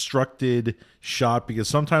obstructed shot, because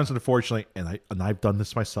sometimes, unfortunately, and I've done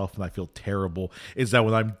this myself and I feel terrible, is that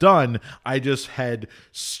when I'm done, I just head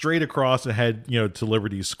straight across and head, to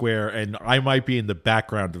Liberty Square, and I might be in the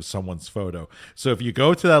background of someone's photo. So if you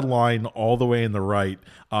go to that line all the way in the right,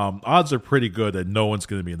 odds are pretty good that no one's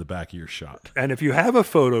going to be in the back of your shot. And if you have a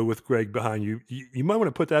photo with Greg behind you, you might want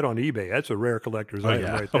to put that on eBay. That's a rare collector's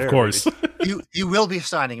item right there. Of course. You will be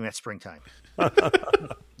signing him at springtime.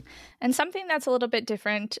 And something that's a little bit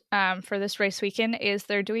different for this race weekend is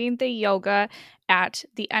they're doing the yoga at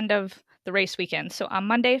the end of the race weekend. So on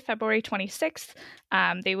Monday, February 26th,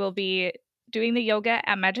 they will be doing the yoga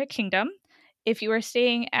at Magic Kingdom. If you are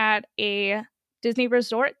staying at a Disney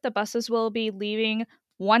resort, the buses will be leaving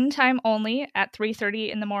one time only at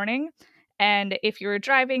 3:30 in the morning. And if you're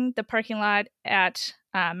driving, the parking lot at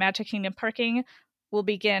Magic Kingdom parking will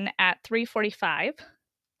begin at 3:45.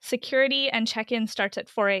 Security and check-in starts at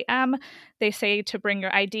 4 a.m. They say to bring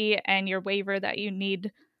your ID and your waiver that you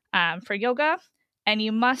need for yoga. And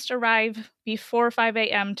you must arrive before 5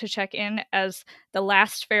 a.m. to check in, as the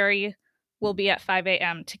last ferry will be at 5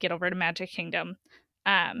 a.m. to get over to Magic Kingdom.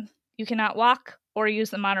 You cannot walk or use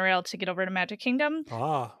the monorail to get over to Magic Kingdom.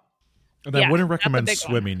 And I wouldn't recommend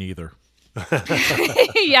swimming either.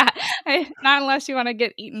 Yeah, not unless you want to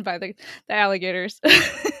get eaten by the alligators.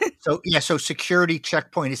 So security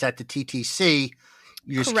checkpoint is at the TTC.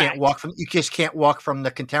 You just can't walk from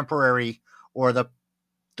the Contemporary or the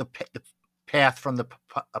path from the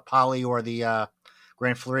Poly or the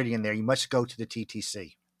Grand Floridian. There, you must go to the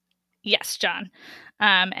TTC. Yes, John.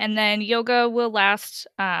 And then yoga will last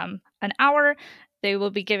an hour. They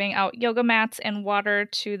will be giving out yoga mats and water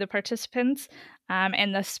to the participants.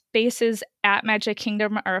 And the spaces at Magic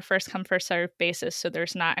Kingdom are a first come, first served basis. So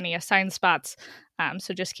there's not any assigned spots.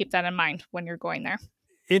 So just keep that in mind when you're going there.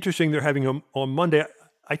 Interesting. They're having them on Monday.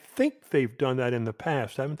 I think they've done that in the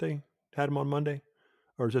past, haven't they? Had them on Monday?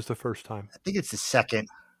 Or is this the first time? I think it's the second.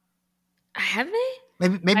 Have they?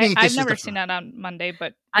 Maybe I've never seen that on Monday,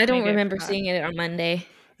 but I don't remember seeing it on Monday.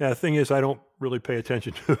 Yeah, the thing is, I don't really pay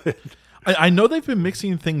attention to it. I know they've been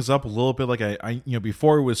mixing things up a little bit. Like I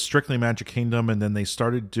before it was strictly Magic Kingdom, and then they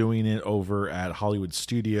started doing it over at Hollywood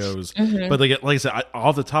Studios. Mm-hmm. But like I said,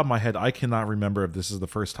 off the top of my head, I cannot remember if this is the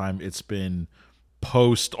first time it's been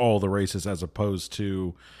post all the races as opposed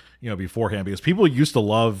to beforehand. Because people used to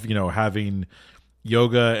love having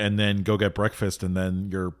yoga and then go get breakfast, and then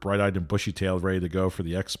you're bright-eyed and bushy-tailed, ready to go for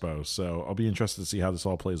the expo. So I'll be interested to see how this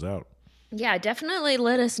all plays out. Yeah, definitely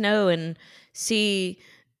let us know and see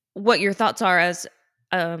what your thoughts are as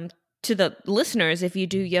to the listeners. If you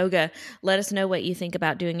do yoga, let us know what you think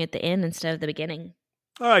about doing it at the end instead of the beginning.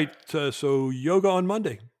 All right, so yoga on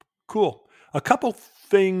Monday. Cool. A couple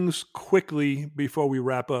things quickly before we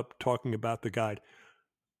wrap up talking about the guide.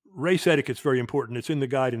 Race etiquette is very important. It's in the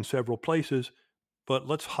guide in several places, but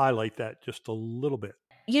let's highlight that just a little bit.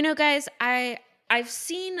 Guys, I've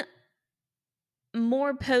seen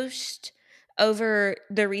more posts over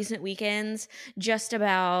the recent weekends just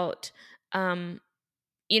about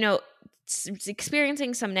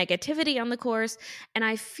experiencing some negativity on the course, and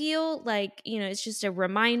I feel like it's just a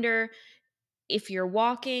reminder: if you're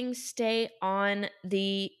walking, stay on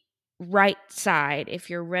the right side. If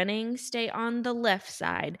you're running, stay on the left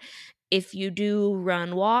side. If you do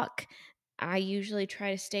run walk, I usually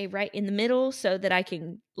try to stay right in the middle so that I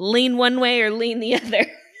can lean one way or lean the other.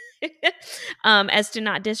 As to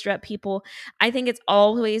not disrupt people. I think it's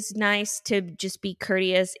always nice to just be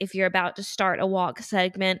courteous. If you're about to start a walk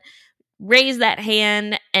segment, raise that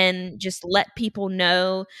hand and just let people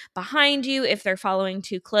know behind you if they're following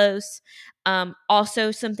too close.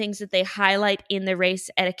 Also, some things that they highlight in the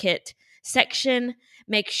race etiquette section: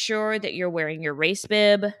 make sure that you're wearing your race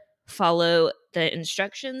bib, follow the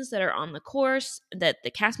instructions that are on the course that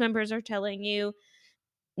the cast members are telling you.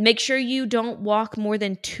 Make sure you don't walk more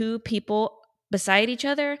than 2 people beside each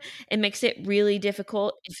other. It makes it really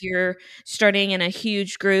difficult if you're starting in a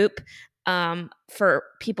huge group for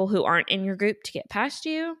people who aren't in your group to get past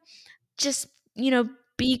you. Just,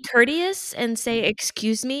 be courteous and say,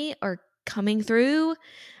 "Excuse me," or "coming through."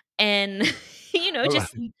 And,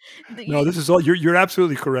 just... No, this is all, you're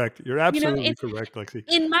absolutely correct. You're absolutely correct, Lexi.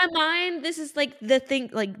 In my mind, this is like the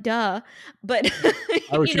thing, like, duh. But,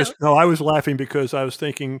 I was laughing because I was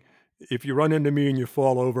thinking, if you run into me and you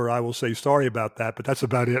fall over, I will say sorry about that, but that's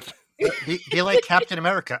about it. Be like Captain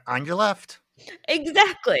America, on your left.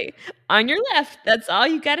 Exactly. On your left. That's all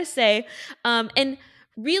you got to say. And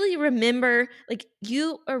really remember, like,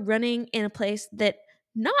 you are running in a place that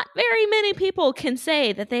not very many people can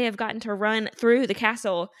say that they have gotten to run through the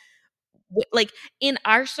castle like in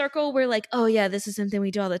our circle, we're like, oh yeah, this is something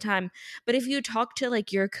we do all the time. But if you talk to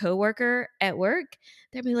like your coworker at work,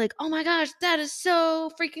 they'll be like, oh my gosh, that is so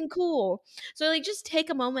freaking cool. So like just take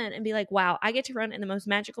a moment and be like, wow, I get to run in the most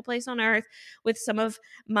magical place on earth with some of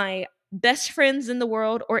my best friends in the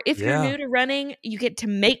world. Or if you're new to running, you get to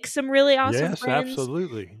make some really awesome friends.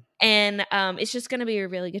 Absolutely. And it's just going to be a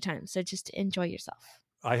really good time. So just enjoy yourself.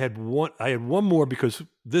 I had one more because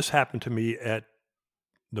this happened to me at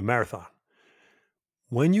the marathon.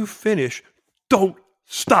 When you finish, don't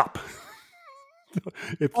stop.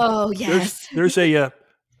 Yes. There's a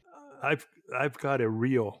I've got a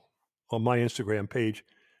reel on my Instagram page.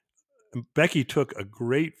 Becky took a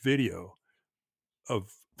great video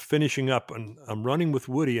of finishing up, and I'm running with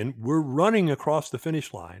Woody, and we're running across the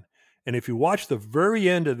finish line. And if you watch the very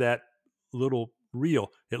end of that little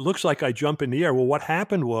reel, it looks like I jump in the air. Well, what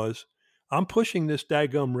happened was I'm pushing this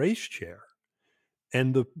daggum race chair,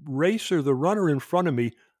 and the racer, the runner in front of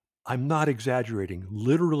me, I'm not exaggerating,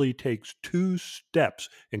 literally takes 2 steps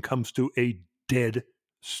and comes to a dead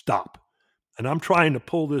stop. And I'm trying to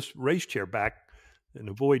pull this race chair back and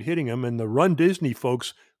avoid hitting him. And the Run Disney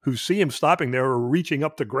folks who see him stopping there are reaching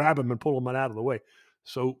up to grab him and pull him out of the way.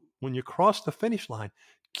 So when you cross the finish line,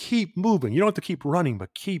 keep moving. You don't have to keep running,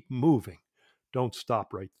 but keep moving. Don't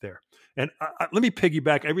stop right there. And let me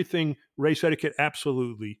piggyback everything, race etiquette,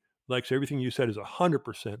 absolutely. Lex, everything you said is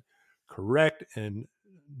 100% correct, and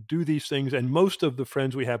do these things. And most of the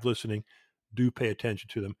friends we have listening do pay attention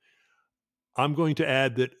to them. I'm going to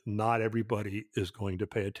add that not everybody is going to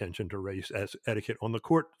pay attention to race etiquette on the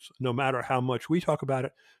courts, no matter how much we talk about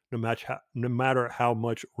it, no matter how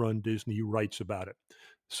much Run Disney writes about it.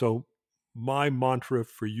 So my mantra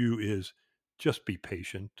for you is just be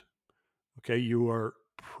patient. Okay, you are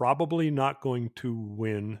probably not going to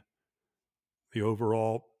win the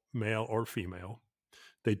overall male or female.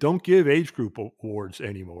 They don't give age group awards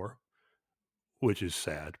anymore, which is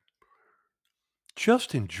sad.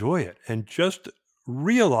 Just enjoy it and just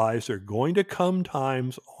realize there are going to come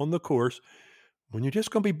times on the course when you're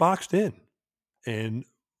just going to be boxed in, and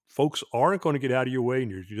folks aren't going to get out of your way,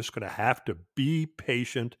 and you're just going to have to be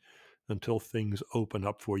patient until things open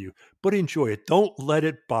up for you. But enjoy it. Don't let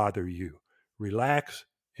it bother you. Relax,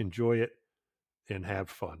 enjoy it, and have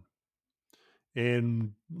fun.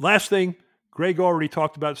 And last thing, Greg already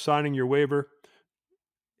talked about signing your waiver.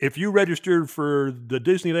 If you registered for the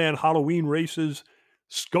Disneyland Halloween races,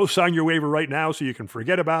 go sign your waiver right now so you can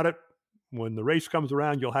forget about it. When the race comes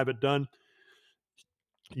around, you'll have it done.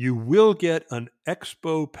 You will get an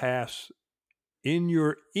Expo Pass in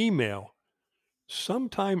your email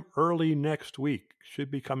sometime early next week. Should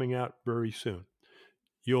be coming out very soon.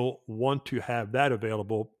 You'll want to have that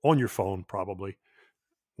available on your phone probably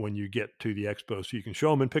when you get to the expo so you can show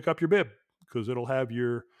them and pick up your bib, because it'll have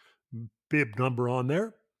your bib number on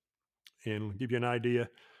there and give you an idea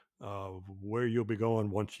of where you'll be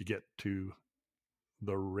going once you get to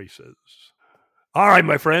the races. All right,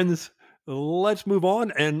 my friends, let's move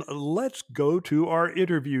on and let's go to our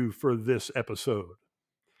interview for this episode.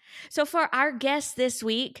 So for our guest this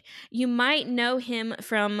week, you might know him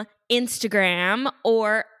from Instagram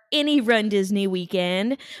or any Run Disney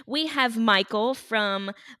weekend. We have Michael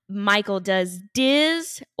from Michael Does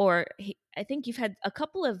Diz, or I think you've had a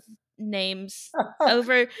couple of names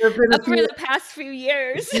over the past few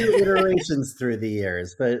years. A few iterations through the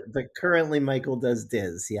years, but currently Michael Does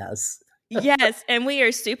Diz, yes. Yes, and we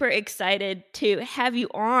are super excited to have you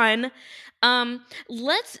on.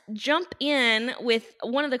 Let's jump in with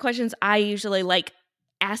one of the questions I usually like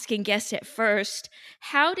asking guests at first.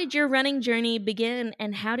 How did your running journey begin,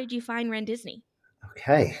 and how did you find Run Disney?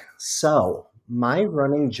 Okay, so my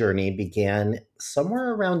running journey began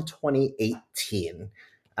somewhere around 2018.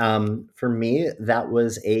 For me, that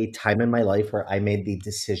was a time in my life where I made the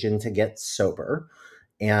decision to get sober.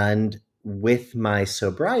 And with my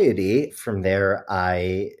sobriety, from there,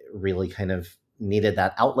 I really kind of needed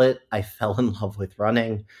that outlet. I fell in love with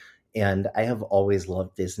running, and I have always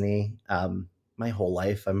loved Disney my whole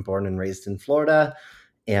life. I'm born and raised in Florida,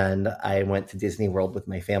 and I went to Disney World with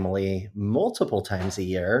my family multiple times a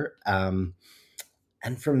year. And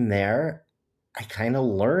from there, I kind of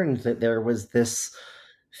learned that there was this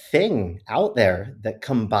thing out there that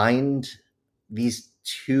combined these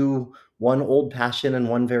two, one old passion and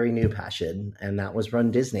one very new passion, and that was Run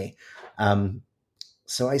Disney.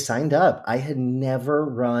 So I signed up. I had never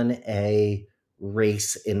run a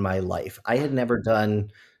race in my life. I had never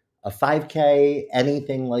done a 5K,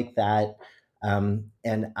 anything like that.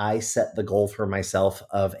 And I set the goal for myself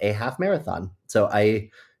of a half marathon. So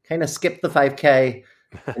I kind of skipped the 5K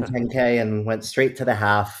and 10K and went straight to the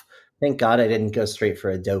half. Thank God I didn't go straight for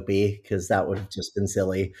a dopey because that would have just been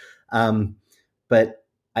silly. But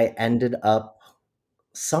I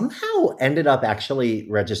somehow ended up actually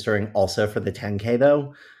registering also for the 10K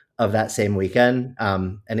though of that same weekend.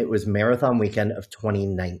 And it was marathon weekend of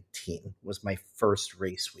 2019 was my first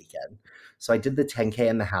race weekend. So I did the 10K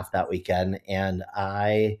and the half that weekend, and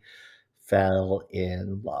I fell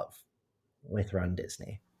in love with Run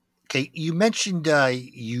Disney. Okay, you mentioned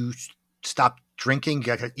you stopped drinking,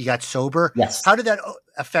 you got sober. Yes. How did that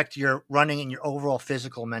affect your running and your overall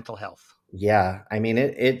physical mental health? Yeah, I mean,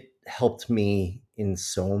 it helped me in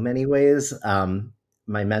so many ways.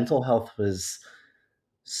 My mental health was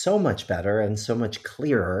so much better and so much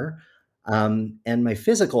clearer. And my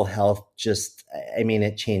physical health just, I mean,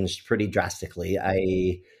 it changed pretty drastically.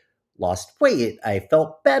 I lost weight. I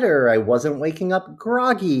felt better. I wasn't waking up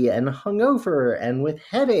groggy and hungover and with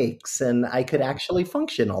headaches, and I could actually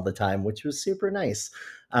function all the time, which was super nice.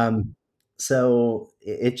 So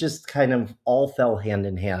it just kind of all fell hand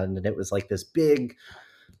in hand, and it was like this big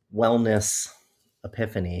wellness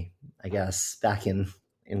epiphany, I guess, back in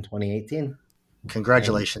 2018.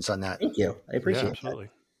 Congratulations on that. Thank you. I appreciate Yeah, absolutely.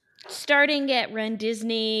 Starting at Run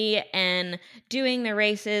Disney and doing the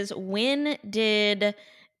races, when did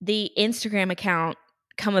the Instagram account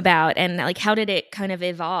come about, and like how did it kind of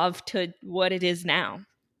evolve to what it is now?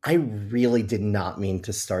 I really did not mean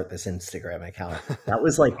to start this Instagram account. That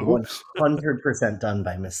was like 100% done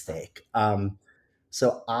by mistake.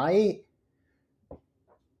 So I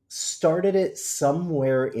started it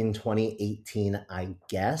somewhere in 2018, I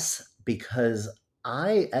guess, because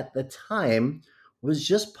I, at the time, was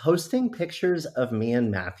just posting pictures of me and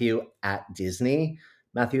Matthew at Disney.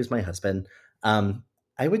 Matthew is my husband.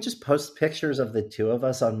 I would just post pictures of the two of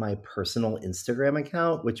us on my personal Instagram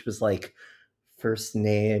account, which was like first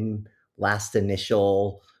name, last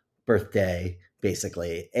initial, birthday,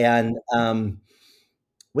 basically. And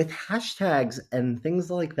with hashtags and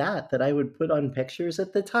things like that I would put on pictures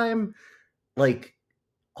at the time, like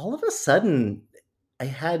all of a sudden I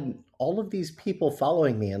had all of these people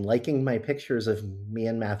following me and liking my pictures of me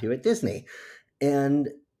and Matthew at Disney. And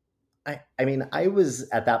I mean, I was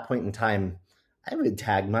at that point in time, I would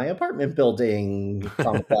tag my apartment building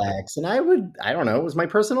complex and I don't know, it was my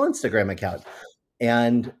personal Instagram account.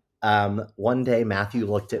 And one day Matthew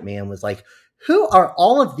looked at me and was like, who are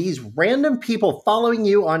all of these random people following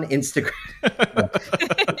you on Instagram? I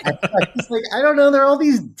was like, I don't know. They're all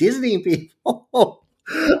these Disney people.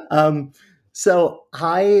 So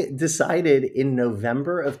I decided in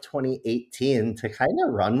November of 2018 to kind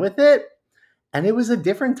of run with it. And it was a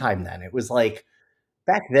different time then. It was like,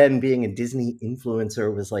 back then being a Disney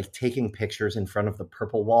influencer was like taking pictures in front of the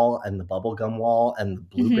purple wall and the bubblegum wall and the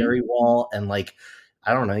blueberry wall. And like,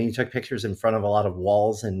 I don't know, you took pictures in front of a lot of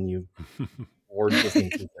walls and you wore Disney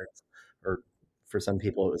t-shirts, or for some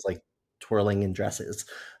people it was like twirling in dresses.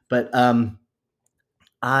 But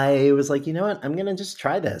I was like, you know what, I'm going to just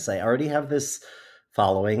try this. I already have this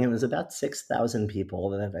following. It was about 6,000 people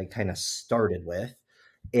that I kind of started with.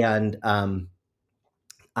 And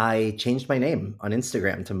I changed my name on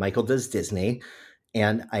Instagram to Michael Does Disney,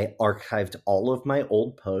 and I archived all of my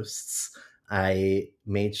old posts. I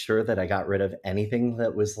made sure that I got rid of anything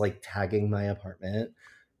that was like tagging my apartment,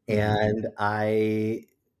 and I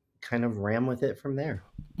kind of ran with it from there.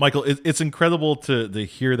 Michael, it's incredible to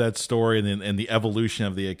hear that story and the evolution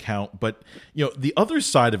of the account. But, you know, the other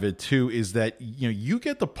side of it, too, is that, you know, you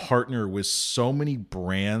get to partner with so many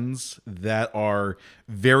brands that are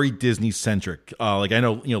very Disney centric. Like I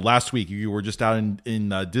know, you know, last week you were just out in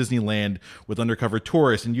Disneyland with Undercover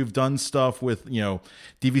Tourist, and you've done stuff with, you know,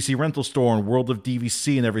 DVC Rental Store and World of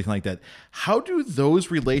DVC and everything like that. How do those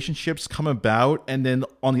relationships come about? And then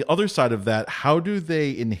on the other side of that, how do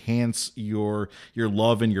they enhance your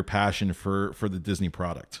love and your passion for the Disney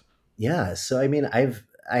product? Yeah. So, I mean,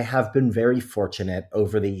 I have been very fortunate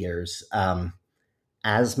over the years.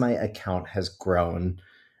 As my account has grown,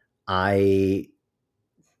 I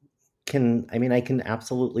can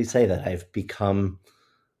absolutely say that I've become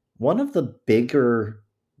one of the bigger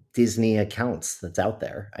Disney accounts that's out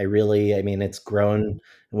there. It's grown.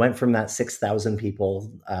 It went from that 6,000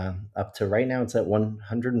 people up to right now it's at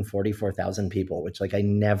 144,000 people, which like I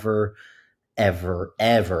never,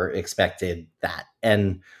 ever expected that.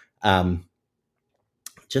 And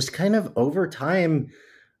just kind of over time,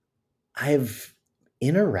 I've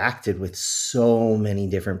interacted with so many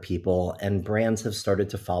different people, and brands have started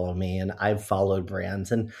to follow me, and I've followed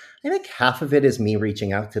brands. And I think half of it is me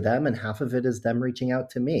reaching out to them and half of it is them reaching out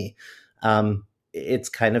to me. It's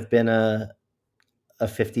kind of been a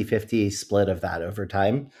 50-50 split of that over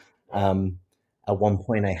time. At one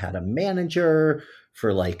point I had a manager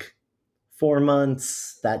for like 4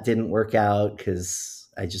 months. That didn't work out because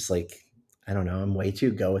I just like, I don't know, I'm way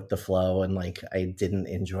too go with the flow. And like, I didn't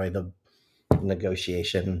enjoy the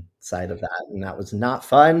negotiation side of that. And that was not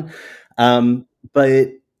fun. But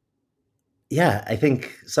yeah, I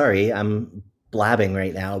think, sorry, I'm blabbing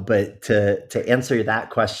right now, but to answer that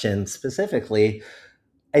question specifically,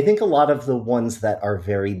 I think a lot of the ones that are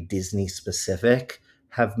very Disney specific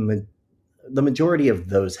have the majority of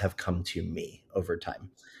those have come to me over time.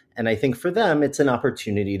 And I think for them, it's an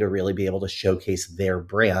opportunity to really be able to showcase their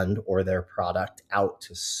brand or their product out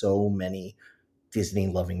to so many Disney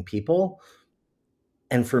loving people.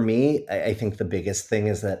 And for me, I think the biggest thing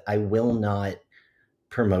is that I will not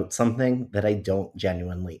promote something that I don't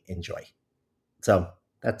genuinely enjoy. So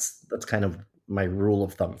that's kind of my rule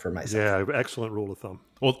of thumb for myself. Yeah, excellent rule of thumb.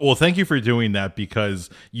 Well, thank you for doing that,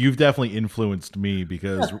 because you've definitely influenced me,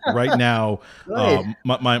 because right now,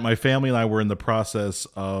 my family and I were in the process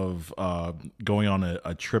of going on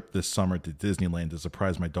a trip this summer to Disneyland to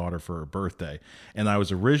surprise my daughter for her birthday. And I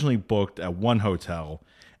was originally booked at one hotel.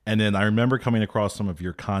 And then I remember coming across some of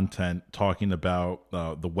your content talking about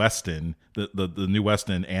the Westin, the new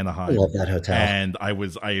Westin in Anaheim. I love that hotel. And I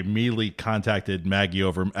immediately contacted Maggie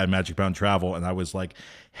over at Magic Bound Travel, and I was like,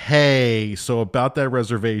 "Hey, so about that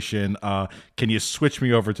reservation, can you switch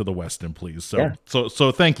me over to the Westin, please?" So, Yeah.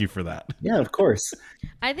 so thank you for that. Yeah, of course.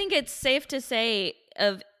 I think it's safe to say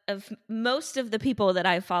of most of the people that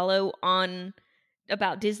I follow on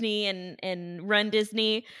about Disney and Run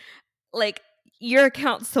Disney, like, your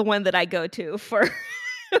account's the one that I go to for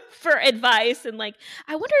for advice, and like,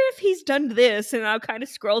 I wonder if he's done this, and I'll kind of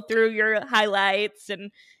scroll through your highlights,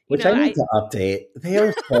 and which I need to update. They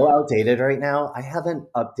are so outdated right now. I haven't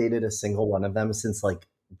updated a single one of them since like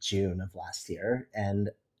June of last year, and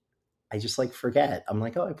I just like forget. I'm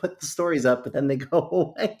like, oh, I put the stories up, but then they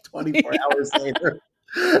go away 24 hours later.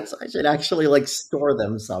 So I should actually like store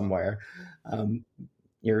them somewhere.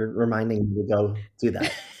 You're reminding me to go do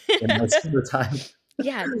that in my spare time.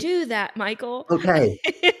 Yeah, do that, Michael. Okay.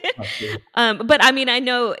 But I mean, I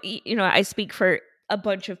know, I speak for a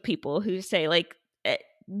bunch of people who say like,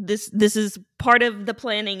 this is part of the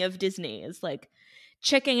planning of Disney, is like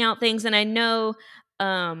checking out things. And I know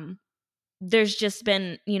there's just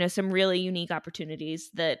been, some really unique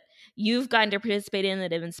opportunities that you've gotten to participate in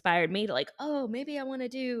that have inspired me to like, oh, maybe I want to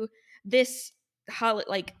do this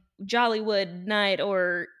like Jollywood night,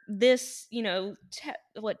 or this,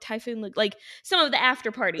 Typhoon look like, some of the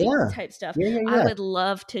after party type stuff. Yeah. I would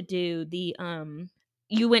love to do the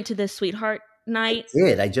you went to the Sweetheart night. I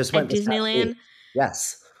did. I just went at Disneyland.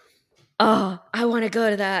 Yes. Oh, I want to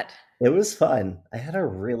go to that. It was fun. I had a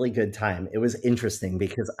really good time. It was interesting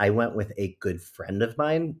because I went with a good friend of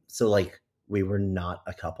mine. So like, we were not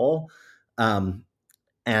a couple. And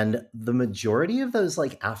the majority of those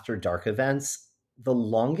like after dark events, the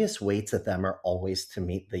longest waits at them are always to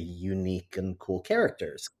meet the unique and cool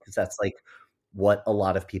characters, because that's like what a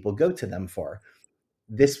lot of people go to them for.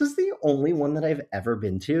 This was the only one that I've ever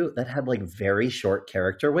been to that had like very short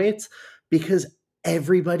character waits, because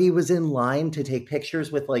everybody was in line to take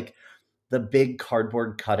pictures with like the big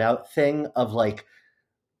cardboard cutout thing of like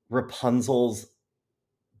Rapunzel's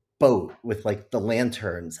boat with like the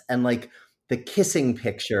lanterns, and like the kissing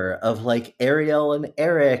picture of like Ariel and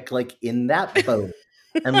Eric like in that boat,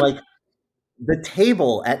 and like the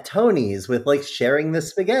table at Tony's with like sharing the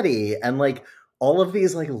spaghetti, and like all of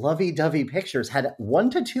these like lovey-dovey pictures had 1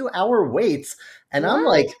 to 2 hour waits, and I'm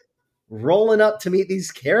like rolling up to meet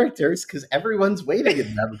these characters because everyone's waiting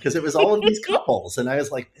in them, because it was all of these couples, and I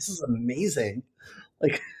was like, this is amazing.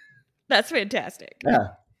 Like, that's fantastic. Yeah.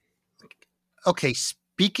 Okay,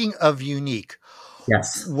 speaking of unique,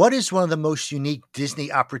 yes, what is one of the most unique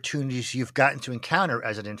Disney opportunities you've gotten to encounter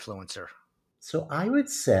as an influencer? So I would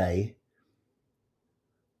say,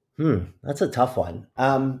 that's a tough one.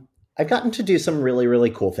 I've gotten to do some really,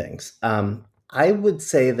 really cool things. I would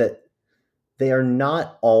say that they are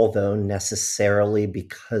not all, though, necessarily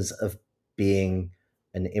because of being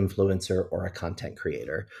an influencer or a content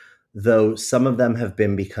creator, though some of them have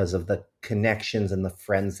been because of the connections and the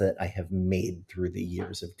friends that I have made through the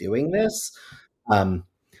years of doing this.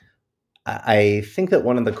 I think that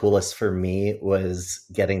one of the coolest for me was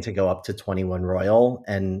getting to go up to 21 Royal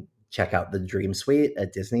and check out the Dream Suite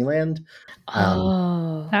at Disneyland.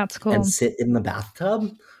 That's cool. And sit in the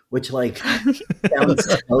bathtub, which like sounds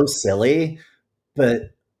so silly,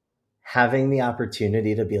 but having the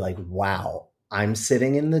opportunity to be like, wow, I'm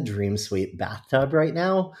sitting in the Dream Suite bathtub right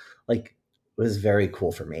now, like, was very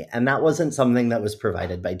cool for me. And that wasn't something that was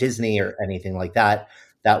provided by Disney or anything like that.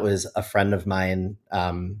 That was a friend of mine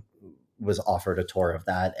was offered a tour of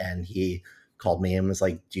that, and he called me and was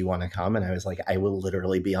like, do you want to come? And I was like, I will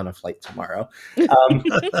literally be on a flight tomorrow.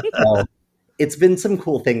 So it's been some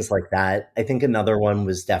cool things like that. I think another one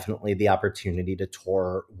was definitely the opportunity to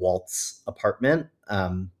tour Walt's apartment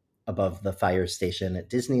above the fire station at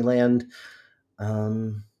Disneyland.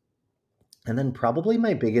 And then probably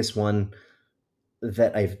my biggest one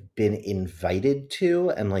that I've been invited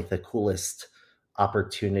to, and like the coolest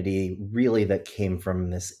opportunity really that came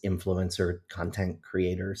from this influencer content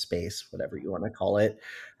creator space, whatever you want to call it,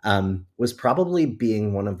 was probably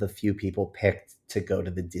being one of the few people picked to go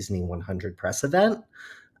to the Disney 100 press event,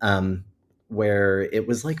 where it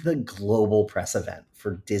was like the global press event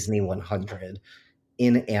for Disney 100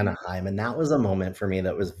 in Anaheim. And that was a moment for me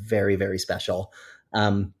that was very, very special.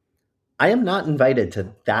 I am not invited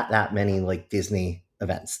to that many like Disney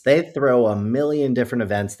events. They throw a million different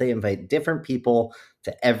events. They invite different people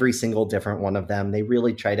to every single different one of them. They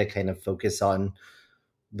really try to kind of focus on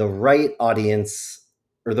the right audience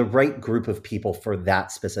or the right group of people for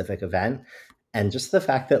that specific event. And just the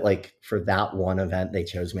fact that like for that one event, they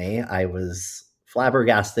chose me, I was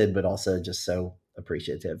flabbergasted, but also just so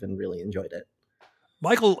appreciative and really enjoyed it.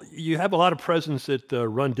 Michael, you have a lot of presence at the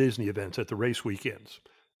Run Disney events at the race weekends.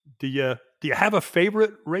 Do you have a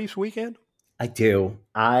favorite race weekend? I do.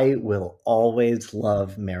 I will always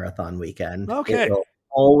love Marathon Weekend. Okay. It will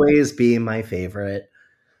always be my favorite.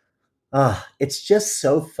 It's just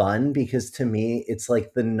so fun because to me, it's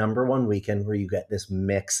like the number one weekend where you get this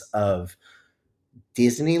mix of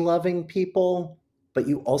Disney loving people, but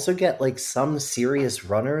you also get like some serious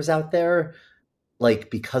runners out there,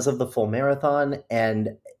 like because of the full marathon.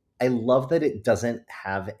 And I love that it doesn't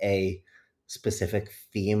have a specific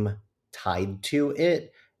theme tied to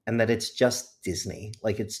it, and that it's just Disney.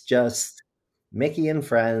 Like it's just Mickey and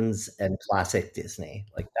Friends and classic Disney.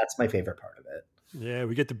 Like that's my favorite part of it. Yeah,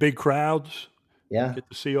 we get the big crowds. Yeah. Get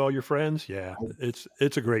to see all your friends. Yeah,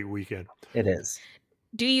 it's a great weekend. It is.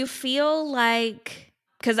 Do you feel like,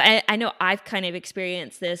 because I know I've kind of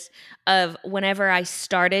experienced this of whenever I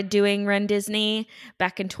started doing Run Disney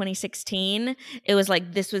back in 2016, it was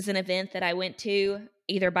like this was an event that I went to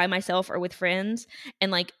either by myself or with friends.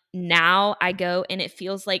 And like now I go and it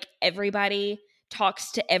feels like everybody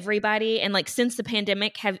talks to everybody. And like since the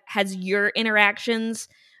pandemic, has your interactions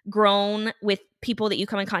grown with people that you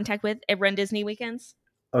come in contact with at Run Disney weekends?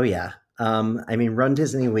 Oh yeah. I mean, Run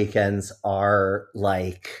Disney weekends are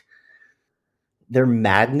like, they're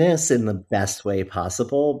madness in the best way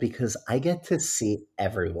possible because I get to see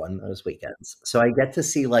everyone those weekends. So I get to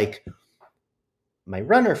see like my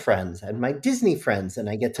runner friends and my Disney friends, and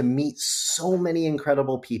I get to meet so many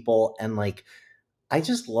incredible people. And like, I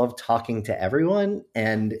just love talking to everyone.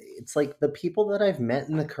 And it's like the people that I've met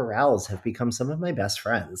in the corrals have become some of my best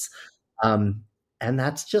friends. And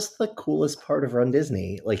that's just the coolest part of Run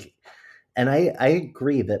Disney. Like, and I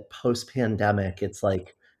agree that post-pandemic, it's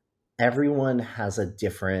like everyone has a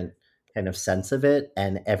different kind of sense of it,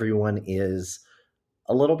 and everyone is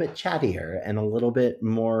a little bit chattier and a little bit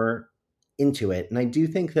more into it. And I do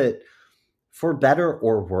think that for better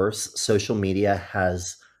or worse, social media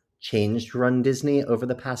has changed Run Disney over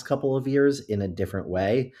the past couple of years in a different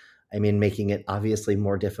way. I mean, making it obviously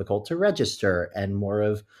more difficult to register and more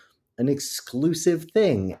of an exclusive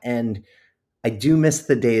thing. And I do miss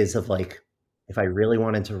the days of like, if I really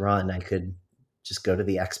wanted to run, I could just go to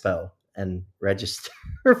the expo and register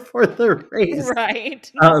for the race.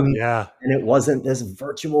 Right. Yeah. And it wasn't this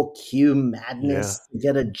virtual queue madness to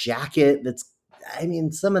get a jacket. I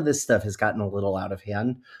mean, some of this stuff has gotten a little out of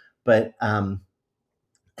hand, but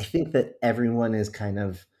I think that everyone is kind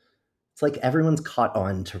of, it's like everyone's caught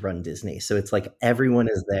on to Run Disney. So it's like everyone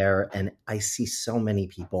is there, and I see so many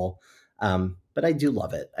people. But I do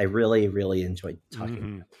love it. I really, really enjoyed talking to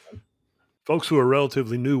them. Folks who are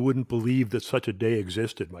relatively new wouldn't believe that such a day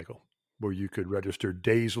existed, Michael, where you could register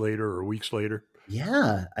days later or weeks later.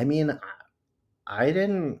 Yeah. I mean, I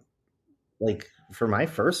didn't like for my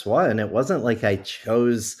first one, it wasn't like I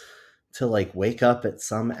chose to like wake up at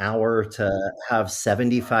some hour to have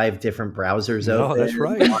 75 different browsers open. That's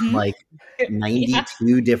right. On like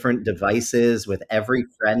 92 different devices with every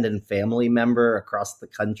friend and family member across the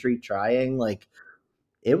country trying. Like,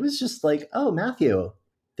 it was just like, oh, Matthew,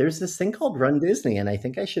 there's this thing called Run Disney, and I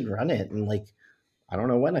think I should run it. And like, I don't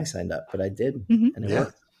know when I signed up, but I did. And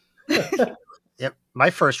it worked. Yep. My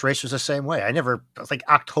first race was the same way. I was like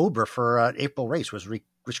October for an April race was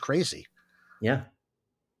crazy. Yeah.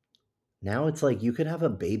 Now it's like you could have a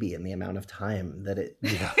baby in the amount of time that it.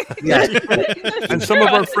 Yeah. And some of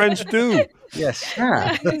our friends do. Yes.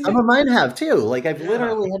 Yeah. Some of mine have too. Like I've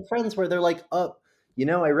literally had friends where they're like, oh,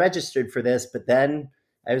 I registered for this, but then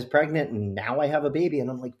I was pregnant and now I have a baby. And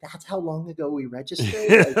I'm like, that's how long ago we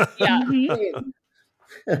registered? Like,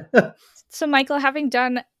 Yeah. So, Michael, having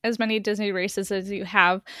done as many Disney races as you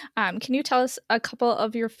have, can you tell us a couple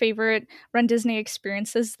of your favorite Run Disney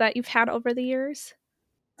experiences that you've had over the years?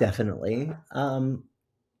 Definitely.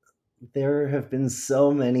 There have been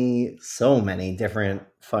so many different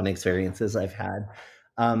fun experiences I've had.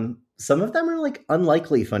 Some of them are like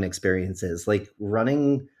unlikely fun experiences, like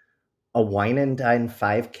running a wine and dine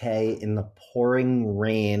 5K in the pouring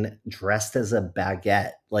rain dressed as a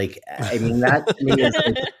baguette. Like, I mean, that to me is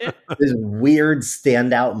like this weird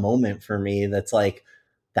standout moment for me. That's like,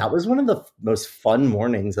 that was one of the most fun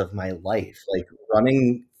mornings of my life, like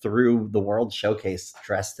running through the World Showcase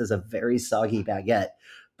dressed as a very soggy baguette.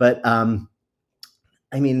 But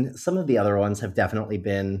I mean, some of the other ones have definitely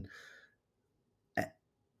been,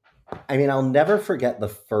 I mean, I'll never forget the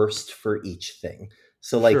first for each thing.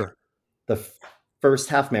 So like Sure. the first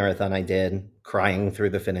half marathon I did, crying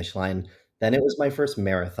through the finish line. Then it was my first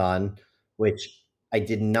marathon, which I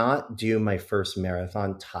did not do my first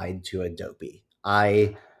marathon tied to a dopey.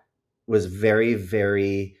 I was very,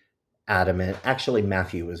 very adamant. Actually,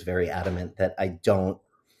 Matthew was very adamant that I don't.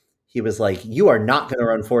 He was like, you are not going to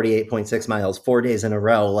run 48.6 miles 4 days in a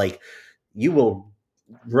row. Like, you will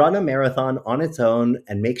run a marathon on its own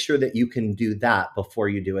and make sure that you can do that before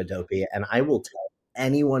you do a dopey. And I will tell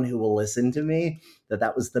anyone who will listen to me that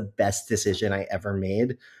that was the best decision I ever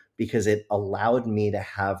made, because it allowed me to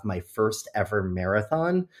have my first ever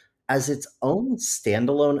marathon as its own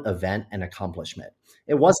standalone event and accomplishment.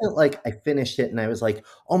 It wasn't like I finished it and I was like,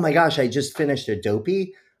 oh my gosh, I just finished a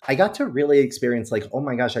dopey. I got to really experience like, oh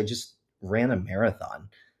my gosh, I just ran a marathon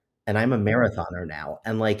and I'm a marathoner now.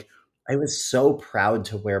 And like, I was so proud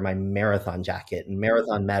to wear my marathon jacket and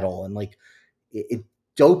marathon medal. And like,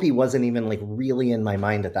 dopey wasn't even like really in my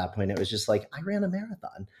mind at that point. It was just like, I ran a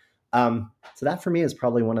marathon. So that for me is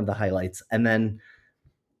probably one of the highlights. And then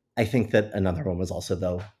I think that another one was also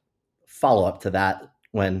the follow up to that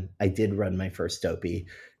when I did run my first dopey,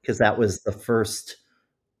 because that was the first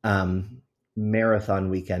marathon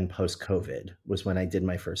weekend post-COVID was when I did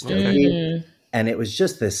my first dopey. And it was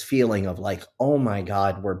just this feeling of like, oh my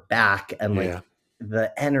God, we're back. And like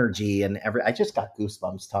the energy and I just got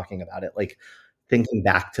goosebumps talking about it. Like thinking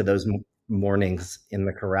back to those mornings in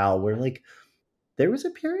the corral where like, there was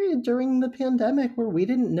a period during the pandemic where we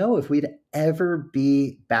didn't know if we'd ever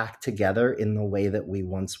be back together in the way that we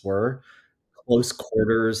once were, close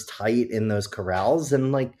quarters, tight in those corrals.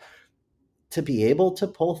 And like, to be able to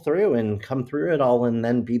pull through and come through it all and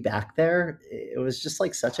then be back there, it was just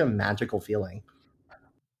like such a magical feeling.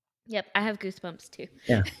 Yep, I have goosebumps too.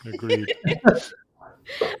 Yeah, agreed.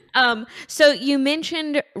 So you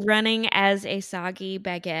mentioned running as a soggy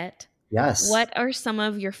baguette. Yes. What are some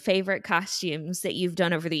of your favorite costumes that you've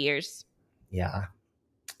done over the years? Yeah.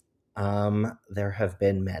 There have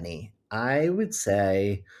been many. I would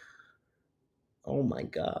say, oh my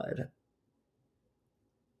God.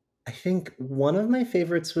 I think one of my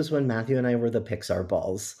favorites was when Matthew and I were the Pixar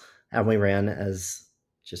balls and we ran as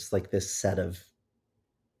just like this set of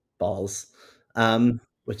balls,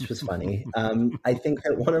 which was funny. I think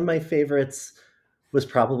that one of my favorites was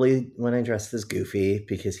probably when I dressed as Goofy,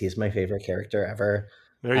 because he's my favorite character ever.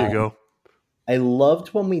 There you go. I loved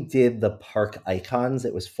when we did the park icons.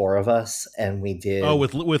 It was 4 of us and we did. Oh,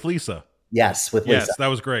 with Lisa. Yes, with Lisa. Yes, that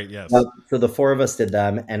was great. Yes. So the 4 of us did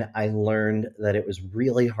them, and I learned that it was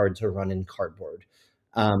really hard to run in cardboard,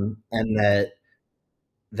 and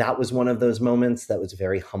that was one of those moments that was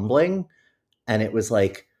very humbling. And it was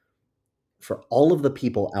like, for all of the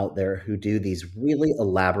people out there who do these really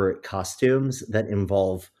elaborate costumes that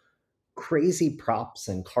involve crazy props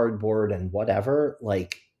and cardboard and whatever,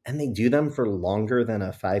 like, and they do them for longer than a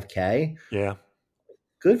 5K. Yeah.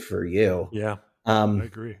 Good for you. Yeah. I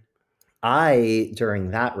agree.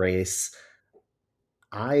 During that race,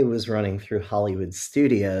 I was running through Hollywood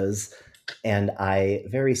Studios and I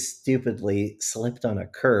very stupidly slipped on a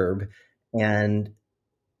curb and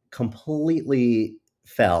completely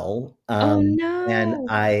fell. Oh no. And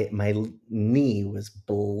my knee was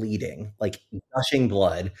bleeding, like gushing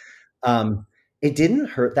blood. It didn't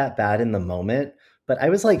hurt that bad in the moment, but I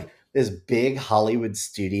was like this big Hollywood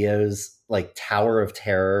Studios, like Tower of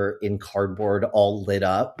Terror in cardboard, all lit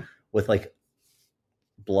up with like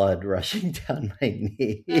blood rushing down my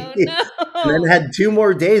knee. Oh no. And then had 2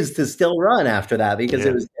 more days to still run after that because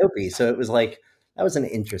it was dopey. So it was like, that was an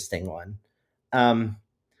interesting one.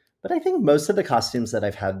 But I think most of the costumes that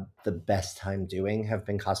I've had the best time doing have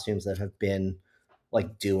been costumes that have been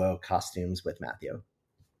like duo costumes with Matthew.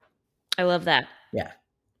 I love that. Yeah.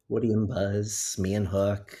 Woody and Buzz, me and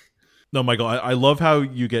Hook. No, Michael, I love how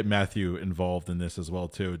you get Matthew involved in this as well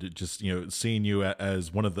too. Just seeing you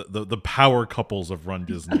as one of the power couples of Run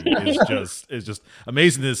Disney is just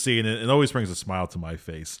amazing to see, and it always brings a smile to my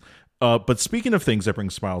face. But speaking of things that bring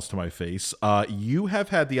smiles to my face, you have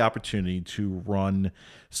had the opportunity to run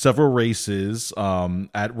several races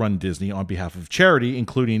at Run Disney on behalf of charity,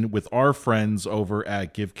 including with our friends over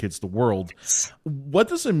at Give Kids the World. What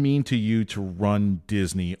does it mean to you to run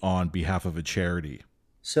Disney on behalf of a charity?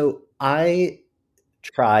 So I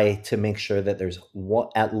try to make sure that there's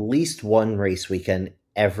at least one race weekend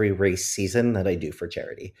every race season that I do for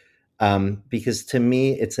charity. Because to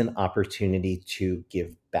me, it's an opportunity to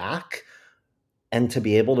give back and to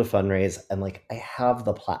be able to fundraise. And like, I have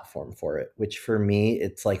the platform for it, which for me,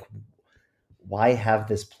 it's like, why have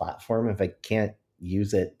this platform if I can't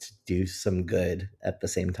use it to do some good at the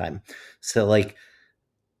same time? So like,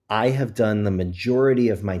 I have done the majority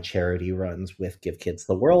of my charity runs with Give Kids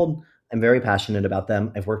the World. I'm very passionate about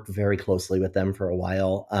them. I've worked very closely with them for a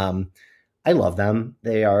while. I love them.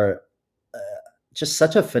 They are just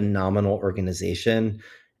such a phenomenal organization,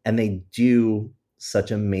 and they do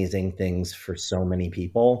such amazing things for so many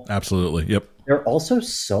people. Absolutely. Yep. They're also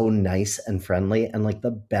so nice and friendly and like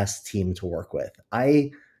the best team to work with.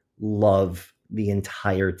 I love the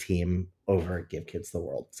entire team over at Give Kids the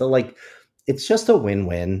World. So like, it's just a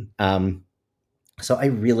win-win. So I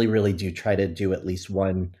really, really do try to do at least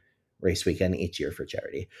one race weekend each year for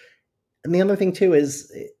charity. And the other thing too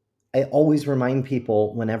is I always remind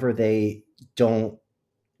people whenever they don't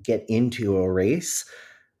get into a race,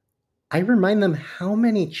 I remind them how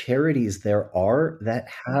many charities there are that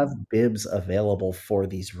have bibs available for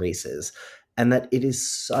these races, and that it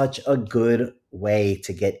is such a good way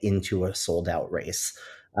to get into a sold out race.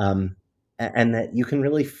 And that you can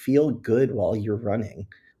really feel good while you're running.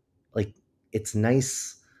 Like, it's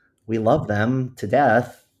nice. We love them to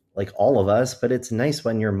death, like all of us, but it's nice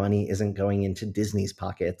when your money isn't going into Disney's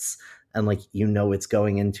pockets and like, it's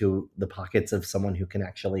going into the pockets of someone who can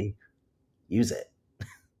actually use it.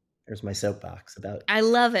 There's my soapbox about I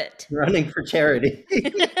love it. Running for charity.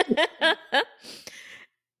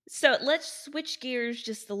 So let's switch gears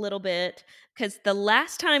just a little bit, because the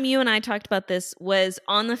last time you and I talked about this was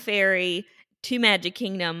on the ferry to Magic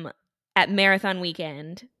Kingdom at Marathon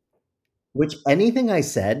Weekend. Which anything I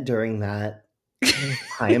said during that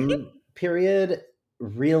time period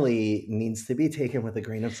really needs to be taken with a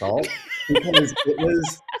grain of salt, because it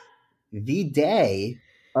was the day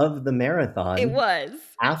of the marathon. It was.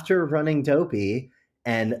 After running Dopey,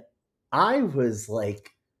 and I was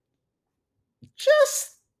like just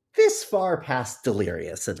this far past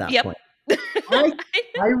delirious at that point.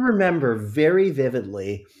 I remember very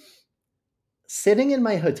vividly sitting in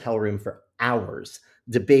my hotel room for hours,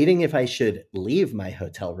 debating if I should leave my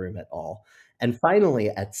hotel room at all. And finally,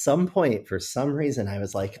 at some point, for some reason, I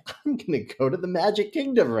was like, I'm going to go to the Magic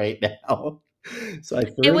Kingdom right now. So I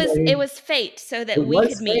threw it was fate so that we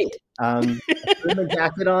could meet. I threw my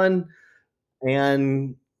jacket on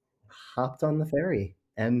and hopped on the ferry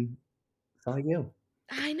and saw you.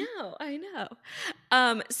 I know.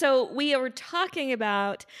 So we were talking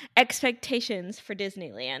about expectations for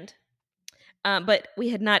Disneyland, but we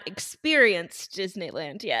had not experienced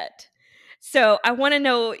Disneyland yet. So I want to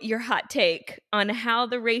know your hot take on how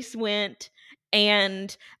the race went,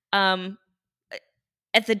 and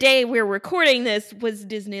at the day we're recording this was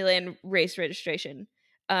Disneyland race registration,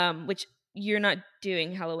 which you're not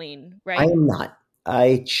doing Halloween, right? I am not.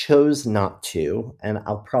 I chose not to, and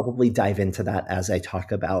I'll probably dive into that as I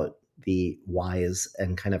talk about the whys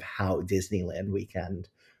and kind of how Disneyland weekend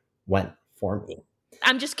went for me.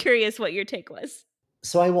 I'm just curious what your take was.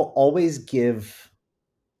 So I will always give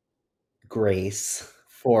grace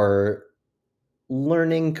for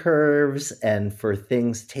learning curves and for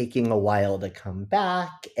things taking a while to come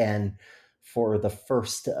back and for the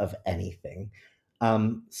first of anything.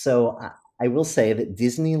 So I will say that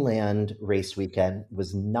Disneyland race weekend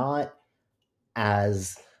was not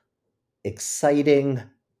as exciting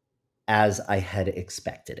as I had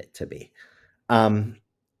expected it to be.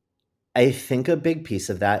 I think a big piece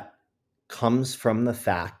of that comes from the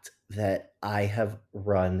fact that I have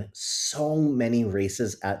run so many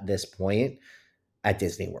races at this point at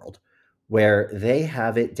Disney World, where they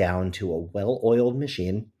have it down to a well-oiled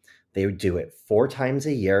machine. They do it 4 times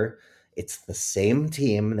a year. It's the same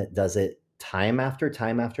team that does it time after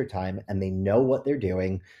time after time, and they know what they're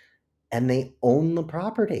doing, and they own the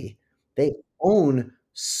property. They own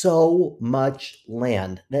so much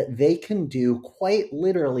land that they can do quite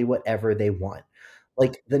literally whatever they want.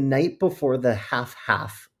 Like the night before the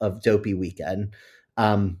half of Dopey weekend,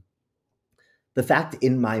 the fact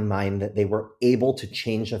in my mind that they were able to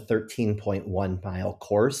change a 13.1 mile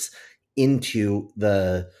course into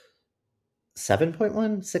the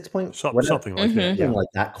 7.1, 6 point, whatever, something like that. something like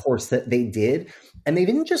that course that they did. And they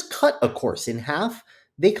didn't just cut a course in half.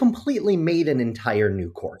 They completely made an entire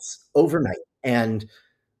new course overnight and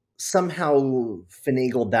somehow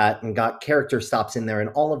finagled that and got character stops in there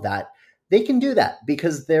and all of that. They can do that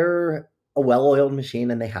because they're a well-oiled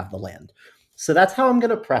machine and they have the land. So that's how I'm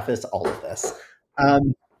going to preface all of this.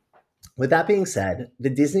 With that being said,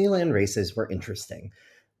 the Disneyland races were interesting.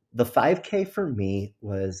 The 5K for me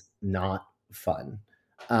was not fun.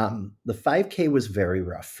 The 5K was very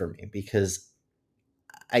rough for me because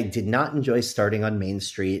I did not enjoy starting on Main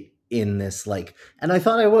Street in this, like, and I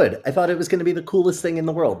thought I would. I thought it was going to be the coolest thing in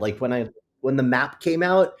the world. Like when the map came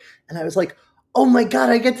out and I was like, oh my God,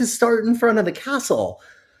 I get to start in front of the castle.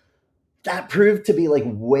 That proved to be like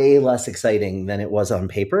way less exciting than it was on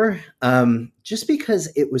paper, just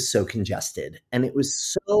because it was so congested and it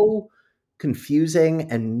was so confusing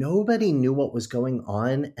and nobody knew what was going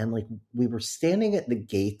on. And like we were standing at the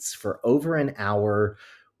gates for over an hour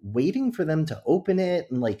waiting for them to open it.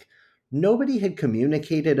 And like nobody had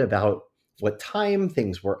communicated about what time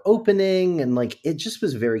things were opening. And like it just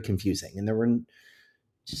was very confusing. And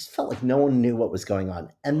just felt like no one knew what was going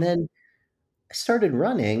on. And then I started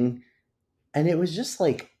running. And it was just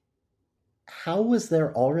like, how was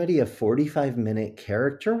there already a 45-minute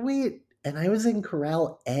character wait? And I was in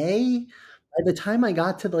Corral A. By the time I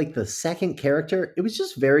got to like the second character, it was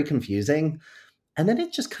just very confusing. And then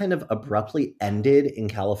it just kind of abruptly ended in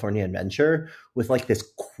California Adventure with like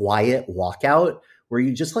this quiet walkout where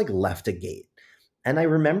you just like left a gate. And I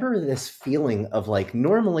remember this feeling of like,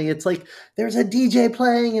 normally it's like, there's a DJ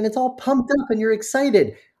playing and it's all pumped up and you're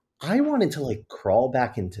excited. I wanted to like crawl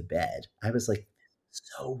back into bed. I was like,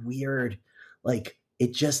 so weird. Like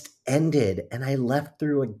it just ended and I left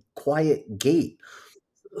through a quiet gate.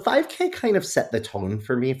 The 5K kind of set the tone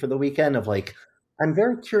for me for the weekend of like, I'm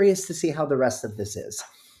very curious to see how the rest of this is.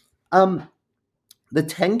 The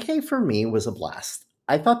 10K for me was a blast.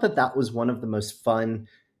 I thought that was one of the most fun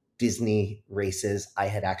Disney races I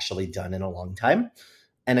had actually done in a long time.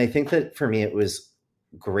 And I think that for me, it was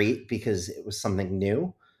great because it was something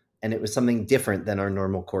new. And it was something different than our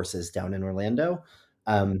normal courses down in Orlando.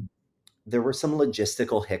 There were some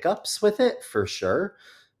logistical hiccups with it for sure.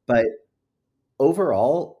 But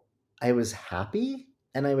overall, I was happy.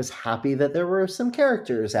 And I was happy that there were some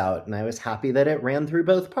characters out. And I was happy that it ran through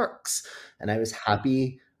both parks. And I was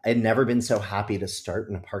happy. I had never been so happy to start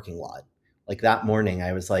in a parking lot. Like that morning,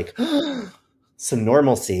 I was like, some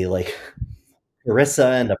normalcy, like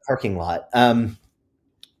Carissa and a parking lot.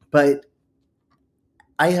 But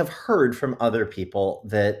I have heard from other people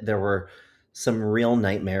that there were some real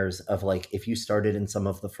nightmares of like, if you started in some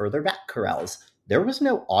of the further back corrals, there was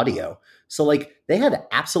no audio. So like they had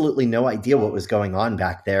absolutely no idea what was going on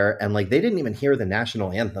back there. And like, they didn't even hear the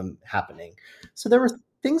national anthem happening. So there were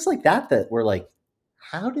things like that were like,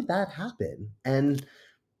 how did that happen? And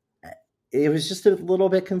it was just a little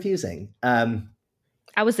bit confusing. I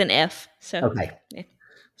was an F. So okay. Yeah.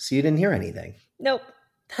 So you didn't hear anything? Nope.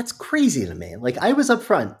 That's crazy to me. Like I was up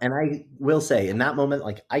front and I will say in that moment,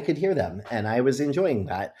 like I could hear them and I was enjoying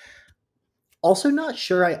that. Also not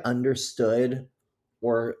sure I understood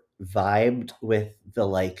or vibed with the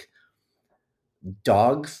like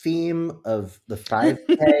dog theme of the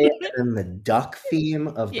 5K and the duck theme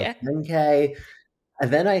of the 10K. And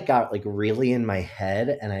then I got like really in my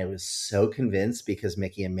head and I was so convinced because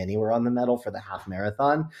Mickey and Minnie were on the medal for the half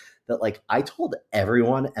marathon that like I told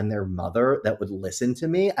everyone and their mother that would listen to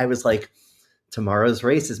me. I was like, tomorrow's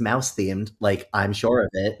race is mouse themed. Like I'm sure of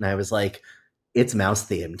it. And I was like, it's mouse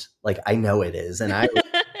themed. Like I know it is. And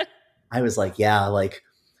I was like, yeah, like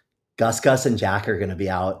Gus and Jack are going to be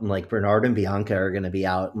out and like Bernard and Bianca are going to be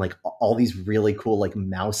out and like all these really cool like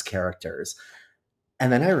mouse characters.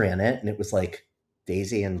 And then I ran it and it was like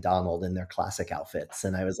Daisy and Donald in their classic outfits.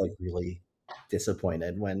 And I was like really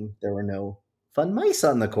disappointed when there were no fun mice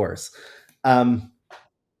on the course.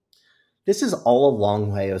 This is all a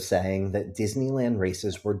long way of saying that Disneyland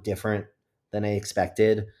races were different than I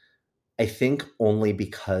expected. I think only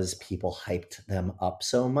because people hyped them up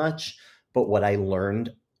so much. But what I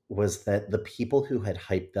learned was that the people who had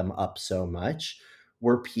hyped them up so much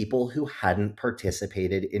were people who hadn't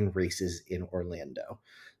participated in races in Orlando.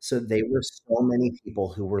 So they were so many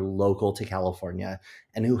people who were local to California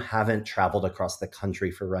and who haven't traveled across the country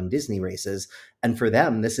for Run Disney races. And for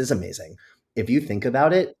them, this is amazing. If you think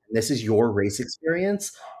about it, this is your race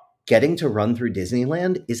experience. Getting to run through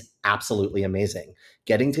Disneyland is absolutely amazing.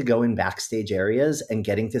 Getting to go in backstage areas and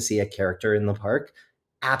getting to see a character in the park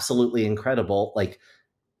absolutely incredible. Like,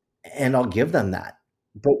 and I'll give them that.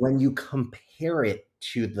 But when you compare it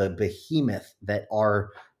to the behemoth that are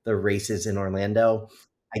the races in Orlando,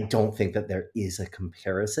 I don't think that there is a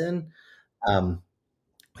comparison.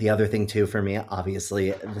 The other thing too, for me,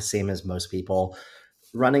 obviously the same as most people,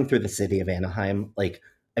 running through the city of Anaheim, like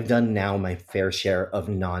I've done now my fair share of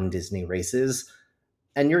non-Disney races.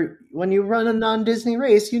 And when you run a non-Disney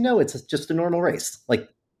race, it's just a normal race. Like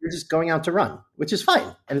you're just going out to run, which is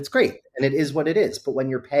fine. And it's great. And it is what it is. But when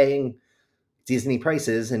you're paying Disney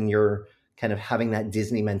prices and you're kind of having that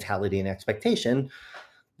Disney mentality and expectation,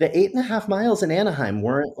 the 8.5 miles in Anaheim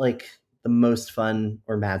weren't like the most fun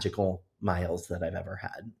or magical miles that I've ever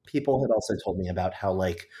had. People had also told me about how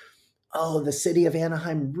like, oh, the city of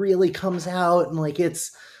Anaheim really comes out and like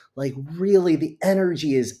it's like really the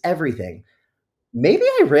energy is everything. Maybe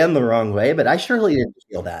I ran the wrong way, but I surely didn't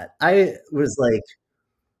feel that. I was like,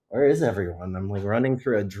 where is everyone? I'm like running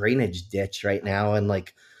through a drainage ditch right now, and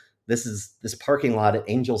like this parking lot at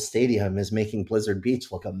Angel Stadium is making Blizzard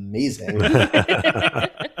Beach look amazing.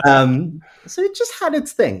 So it just had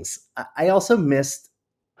its things. I also missed,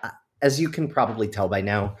 as you can probably tell by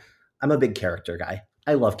now, I'm a big character guy.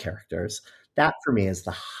 I love characters. That for me is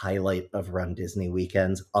the highlight of Run Disney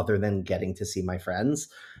weekends, other than getting to see my friends,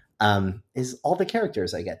 is all the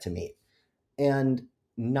characters I get to meet. And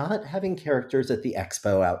not having characters at the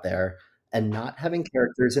expo out there, and not having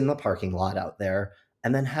characters in the parking lot out there,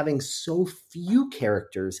 and then having so few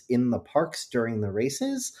characters in the parks during the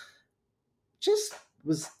races just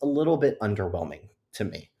was a little bit underwhelming to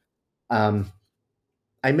me.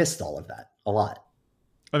 I missed all of that a lot.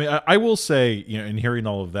 I mean, I will say, in hearing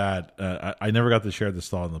all of that, I never got to share this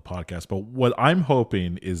thought on the podcast, but what I'm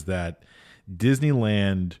hoping is that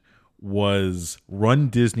Disneyland was Run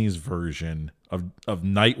Disney's version of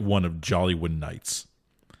night one of Jollywood Nights.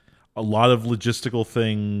 A lot of logistical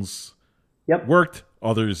things worked,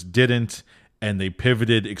 others didn't, and they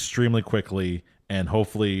pivoted extremely quickly, and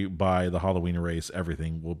hopefully by the Halloween race,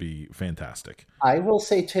 everything will be fantastic. I will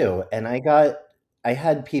say too, and I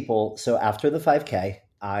had people, so after the 5K,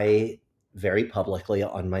 I very publicly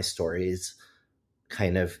on my stories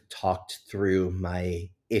kind of talked through my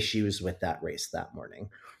issues with that race that morning.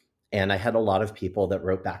 And I had a lot of people that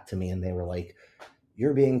wrote back to me and they were like,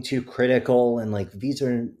 you're being too critical, and like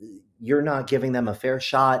you're not giving them a fair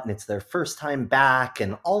shot, and it's their first time back,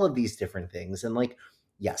 and all of these different things. And like,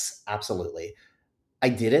 yes, absolutely. I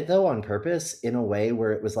did it though on purpose in a way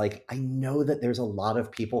where it was like, I know that there's a lot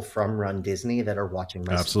of people from Run Disney that are watching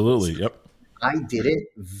my Absolutely. stories. Yep. I did it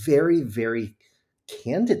very, very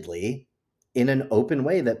candidly in an open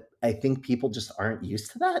way that I think people just aren't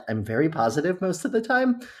used to that. I'm very positive most of the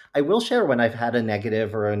time. I will share when I've had a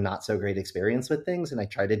negative or a not so great experience with things, and I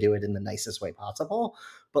try to do it in the nicest way possible.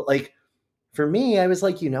 But like for me, I was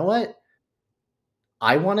like, you know what?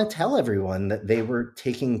 I want to tell everyone that they were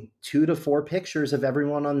taking 2 to 4 pictures of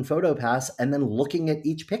everyone on PhotoPass and then looking at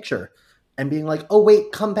each picture and being like, oh,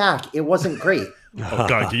 wait, come back. It wasn't great. Oh,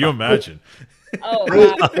 God, can you imagine? Oh,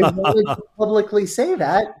 wow. I wanted to publicly say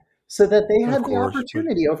that so that they had the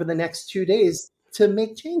opportunity over the next 2 days to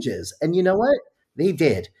make changes. And you know what? They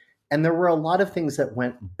did. And there were a lot of things that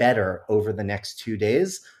went better over the next 2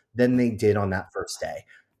 days than they did on that first day.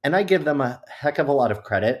 And I give them a heck of a lot of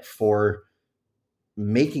credit for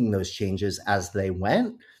making those changes as they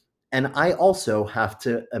went. And I also have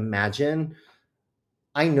to imagine,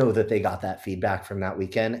 I know that they got that feedback from that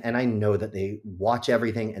weekend, and I know that they watch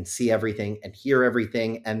everything and see everything and hear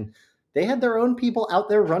everything, and they had their own people out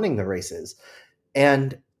there running the races.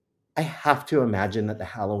 And I have to imagine that the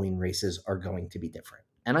Halloween races are going to be different.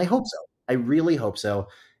 And I hope so. I really hope so.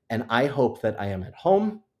 And I hope that I am at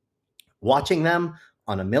home watching them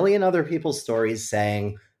on a million other people's stories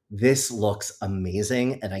saying, this looks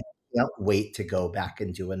amazing, and I can't wait to go back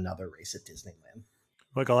and do another race at Disneyland.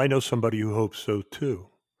 Michael, I know somebody who hopes so too.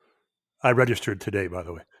 I registered today, by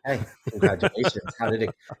the way. Hey, congratulations.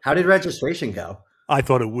 How did registration go? I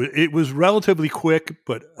thought it was relatively quick,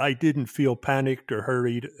 but I didn't feel panicked or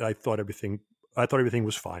hurried. I thought everything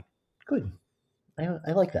was fine. Good.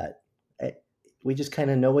 I like that. We just kind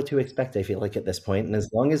of know what to expect, I feel like, at this point. And as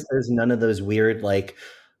long as there's none of those weird, like,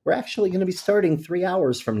 we're actually going to be starting 3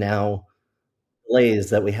 hours from now delays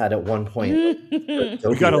that we had at one point.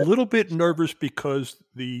 We got a little bit nervous because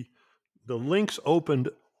the links opened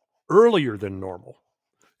earlier than normal.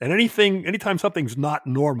 And anytime something's not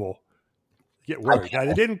normal, you get worried. Now,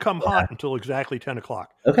 they didn't come hot until exactly 10 o'clock.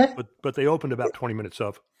 Okay. But they opened about 20 minutes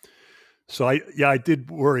of. So I did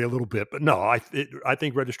worry a little bit, but no, I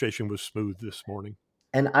think registration was smooth this morning.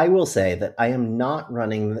 And I will say that I am not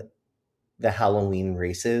running the Halloween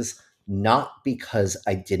races not because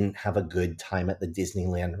I didn't have a good time at the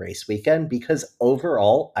Disneyland race weekend, because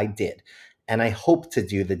overall I did. And I hope to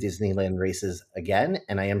do the Disneyland races again.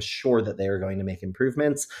 And I am sure that they are going to make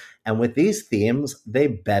improvements. And with these themes, they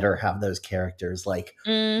better have those characters like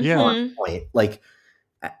on point. Like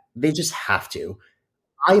they just have to.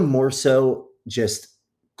 I more so just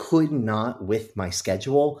could not, with my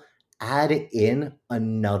schedule, add in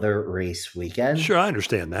another race weekend. Sure, I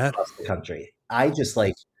understand that. Across the country.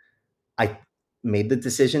 I made the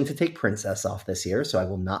decision to take Princess off this year, so I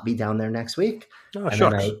will not be down there next week. Oh, and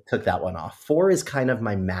shucks. then I took that one off. 4 is kind of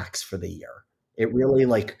my max for the year. It really,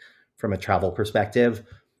 like, from a travel perspective,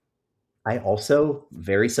 I also,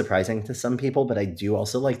 very surprising to some people, but I do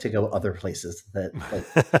also like to go other places that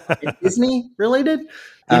like Disney related.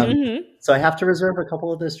 So I have to reserve a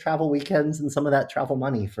couple of those travel weekends and some of that travel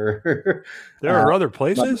money for. There are other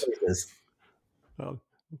places? Other places.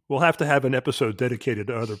 We'll have to have an episode dedicated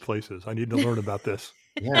to other places. I need to learn about this.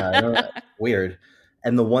 Yeah, I know, weird.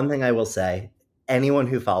 And the one thing I will say, anyone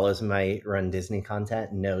who follows my Run Disney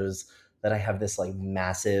content knows that I have this like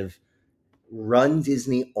massive Run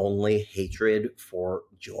Disney only hatred for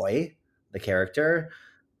Joy, the character.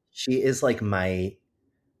 She is like my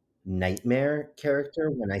nightmare character.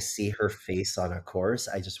 When I see her face on a course,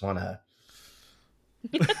 I just want to.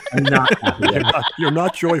 I'm not happy. You're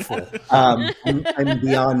not joyful. I'm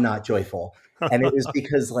beyond not joyful. And it was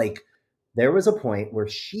because like there was a point where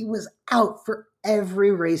she was out for every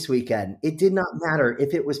race weekend. It did not matter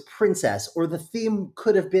if it was Princess or the theme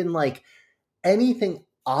could have been like anything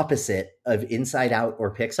opposite of Inside Out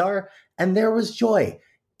or Pixar. And there was Joy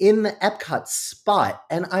in the Epcot spot.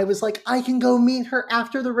 And I was like, I can go meet her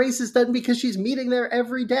after the race is done because she's meeting there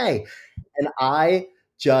every day. And I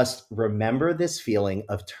just remember this feeling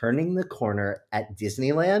of turning the corner at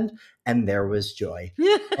Disneyland and there was Joy.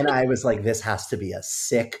 And I was like, this has to be a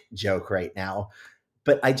sick joke right now.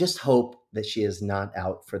 But I just hope that she is not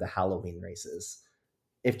out for the Halloween races.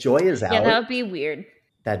 If Joy is out, that would be weird.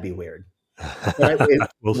 That'd be weird. But it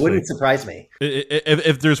wouldn't surprise me.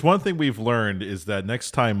 If there's one thing we've learned is that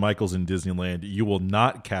next time Michael's in Disneyland, you will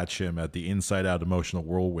not catch him at the Inside Out emotional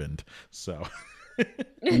whirlwind. So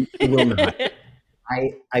you will not.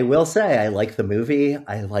 I will say I like the movie.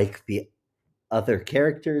 I like the other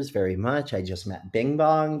characters very much. I just met Bing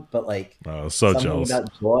Bong, but like so jealous about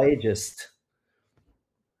Joy. Just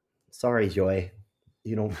sorry, Joy,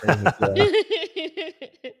 you don't bring me joy.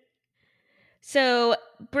 So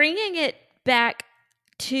bringing it back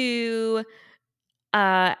to,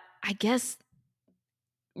 I guess,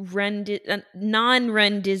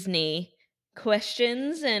 non-Run Disney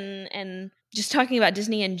questions and just talking about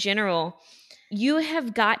Disney in general. You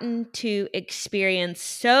have gotten to experience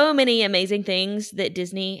so many amazing things that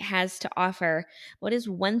Disney has to offer. What is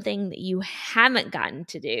one thing that you haven't gotten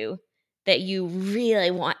to do that you really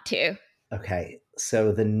want to? Okay,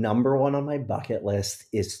 so the number one on my bucket list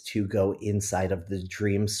is to go inside of the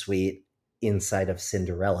Dream Suite inside of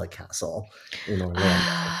Cinderella Castle in Orlando.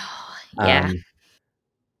 Yeah.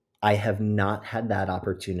 I have not had that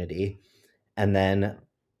opportunity. And then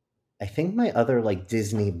I think my other like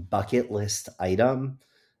Disney bucket list item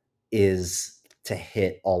is to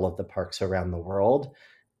hit all of the parks around the world.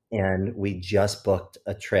 And we just booked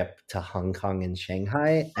a trip to Hong Kong and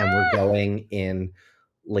Shanghai, and we're going in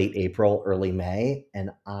late April, early May. And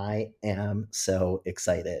I am so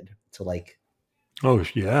excited to like, oh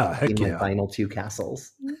yeah, heck see my yeah. final 2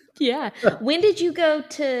 castles. Yeah. When did you go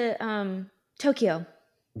to Tokyo?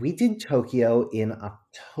 We did Tokyo in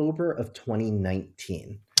October of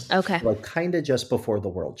 2019. Okay. Like kind of just before the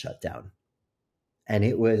world shut down. And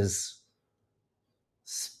it was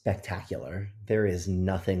spectacular. There is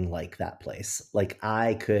nothing like that place. Like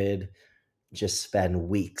I could just spend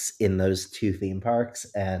weeks in those 2 theme parks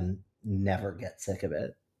and never get sick of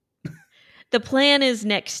it. The plan is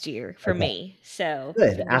next year for me. So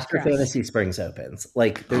good. After Fantasy Springs opens.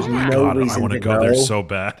 Like there's no God, reason I want to to go there so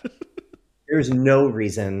bad. There's no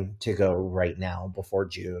reason to go right now before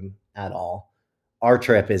June at all. Our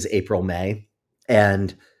trip is April, May,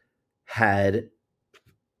 and had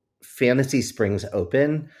Fantasy Springs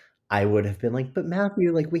open, I would have been like, but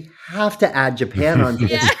Matthew, like we have to add Japan onto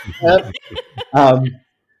this trip.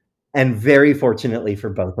 And very fortunately for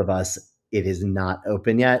both of us, it is not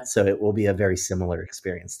open yet. So it will be a very similar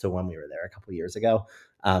experience to when we were there a couple years ago.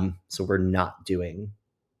 So we're not doing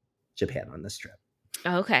Japan on this trip.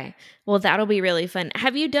 Okay. Well, that'll be really fun.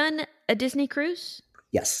 Have you done a Disney cruise?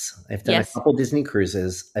 Yes. I've done a couple Disney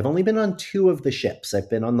cruises. I've only been on 2 of the ships. I've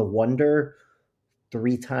been on the Wonder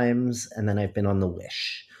 3 times, and then I've been on the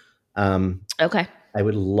Wish. Okay. I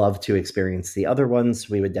would love to experience the other ones.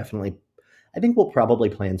 We would definitely, I think we'll probably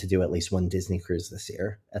plan to do at least one Disney cruise this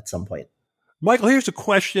year at some point. Michael, here's a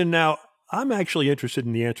question now. I'm actually interested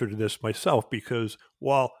in the answer to this myself because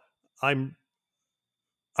while I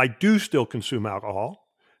do still consume alcohol,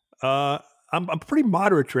 I'm a pretty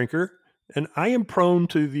moderate drinker, and I am prone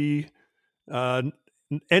to the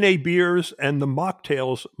NA beers and the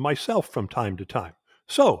mocktails myself from time to time.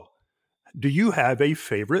 So, do you have a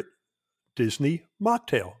favorite Disney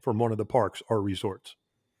mocktail from one of the parks or resorts?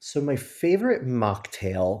 So my favorite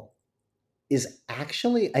mocktail is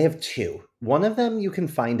actually, I have two. One of them you can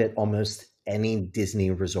find at almost any Disney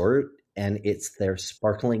resort, and it's their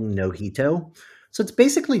sparkling mojito. So it's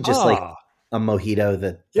basically just like a mojito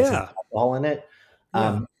that doesn't have alcohol in it.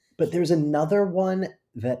 But there's another one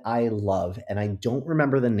that I love, and I don't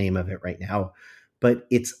remember the name of it right now, but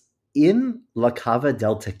it's in La Cava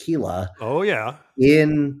del Tequila. Oh, yeah.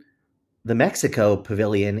 In the Mexico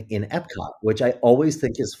Pavilion in Epcot, which I always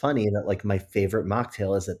think is funny that like my favorite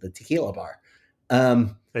mocktail is at the tequila bar.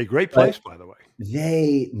 A great place, by the way.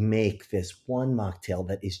 They make this one mocktail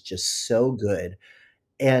that is just so good.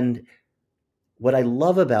 And what I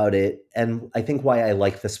love about it, and I think why I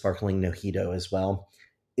like the sparkling mojito as well,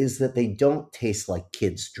 is that they don't taste like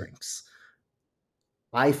kids' drinks.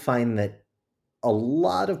 I find that a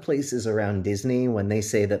lot of places around Disney, when they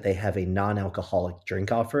say that they have a non-alcoholic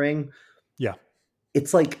drink offering,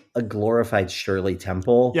 it's like a glorified Shirley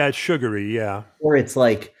Temple. Yeah, it's sugary, yeah. Or it's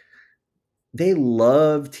like they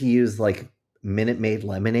love to use like Minute Maid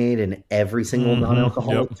lemonade in every single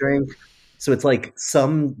non-alcoholic drink. So it's like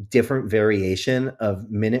some different variation of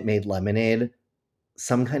Minute Maid lemonade,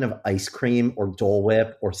 some kind of ice cream or Dole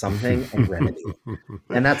Whip or something, and grenadine.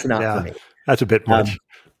 And that's not for me. That's a bit much.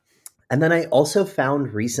 And then I also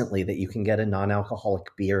found recently that you can get a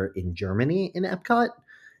non-alcoholic beer in Germany in Epcot.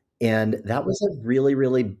 And that was a really,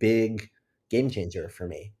 really big game changer for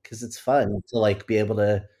me because it's fun to like be able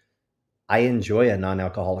to, I enjoy a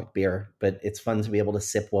non-alcoholic beer, but it's fun to be able to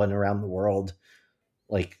sip one around the world.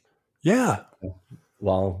 Like,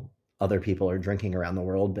 while other people are drinking around the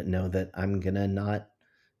world, but know that I'm going to not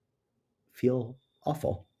feel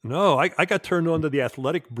awful. No, I got turned on to the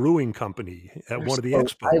Athletic Brewing Company at one of the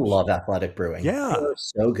expos. I love Athletic Brewing. Yeah. They're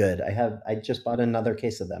so good. I just bought another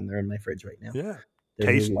case of them. They're in my fridge right now. Yeah.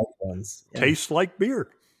 Tastes like ones. Yeah. Tastes like beer.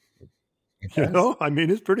 You know, I mean,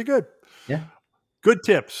 it's pretty good. Yeah. Good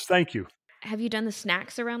tips. Thank you. Have you done the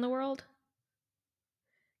snacks around the world?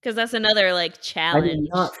 Because that's another like challenge. I mean,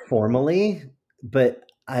 not formally,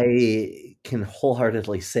 but I can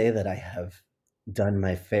wholeheartedly say that I have done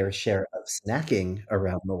my fair share of snacking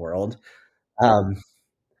around the world.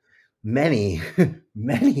 Many,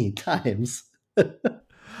 many times.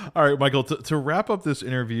 All right, Michael, to wrap up this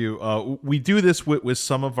interview, we do this with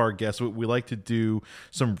some of our guests. We like to do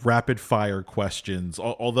some rapid fire questions,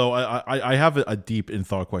 although I have a deep in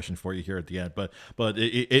thought question for you here at the end. But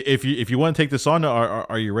if you want to take this on,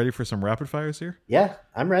 are you ready for some rapid fires here? Yeah,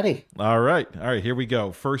 I'm ready. All right, here we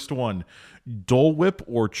go. First one, Dole Whip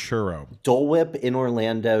or churro? Dole Whip in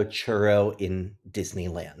Orlando, churro in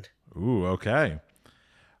Disneyland. Ooh, okay.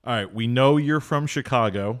 All right, we know you're from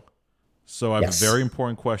Chicago. So I have a very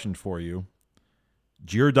important question for you.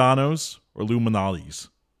 Giordano's or Lou Malnati's?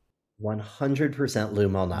 100% Lou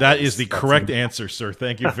Malnati's. That is the correct answer, sir.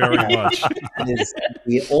 Thank you very much. That is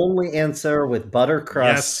the only answer with butter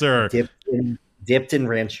crust. Yes, sir. Dipped in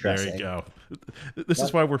ranch dressing. There you go. This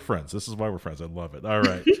is why we're friends. I love it. All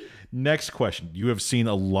right. Next question. You have seen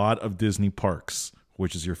a lot of Disney parks.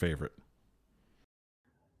 Which is your favorite?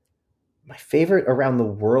 My favorite around the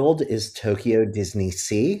world is Tokyo Disney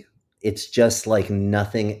Sea. It's just like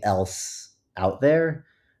nothing else out there.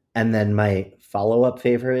 And then my follow-up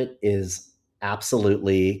favorite is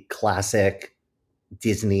absolutely classic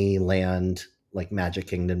Disneyland, like Magic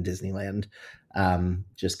Kingdom Disneyland,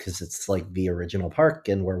 just because it's like the original park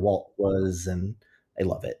and where Walt was, and I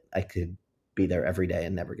love it. I could be there every day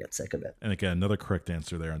and never get sick of it. And again, another correct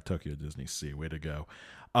answer there on Tokyo Disney Sea. Way to go.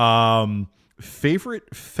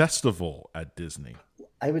 Favorite festival at Disney?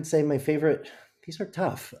 I would say my favorite... These are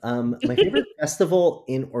tough. My favorite festival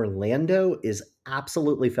in Orlando is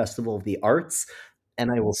absolutely Festival of the Arts.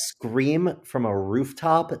 And I will scream from a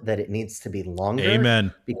rooftop that it needs to be longer.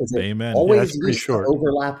 Amen. Because it Amen. always used to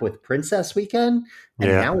overlap with Princess Weekend. And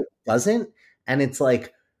now it doesn't. And it's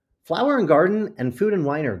like Flower and Garden and Food and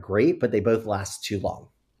Wine are great, but they both last too long.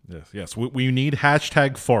 Yes. We need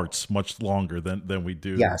farts much longer than we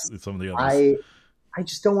do some of the others. I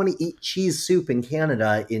just don't want to eat cheese soup in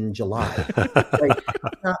Canada in July. Like,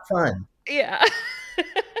 it's not fun. Yeah.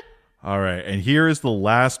 All right. And here is the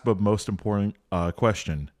last but most important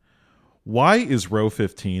question. Why is row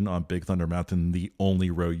 15 on Big Thunder Mountain the only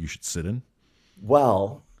row you should sit in?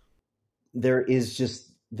 Well,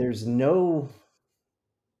 there's no,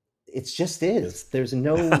 it just is. There's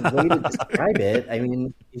no way to describe it. I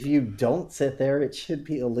mean, if you don't sit there, it should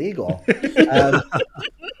be illegal.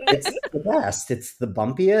 It's the best. It's the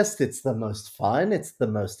bumpiest. It's the most fun. It's the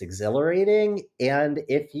most exhilarating. And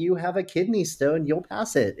if you have a kidney stone, you'll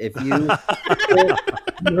pass it if you hit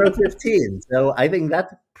 0:15. So I think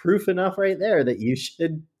that's proof enough right there that you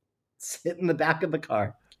should sit in the back of the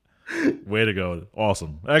car. Way to go.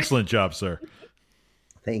 Awesome. Excellent job, sir.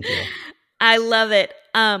 Thank you. I love it.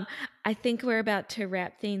 I think we're about to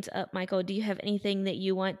wrap things up. Michael, do you have anything that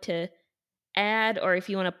you want to add, or if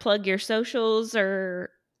you want to plug your socials or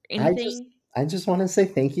anything? I just want to say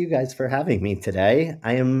thank you guys for having me today.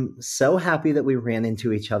 I am so happy that we ran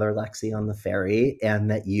into each other, Lexi, on the ferry,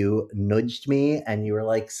 and that you nudged me and you were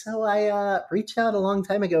like, so I reached out a long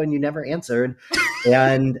time ago and you never answered.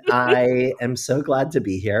 And I am so glad to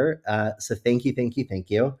be here. So thank you, thank you, thank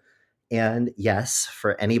you. And yes,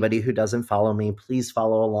 for anybody who doesn't follow me, please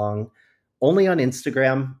follow along. Only on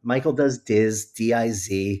Instagram. Michael does Diz,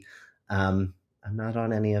 D-I-Z. I'm not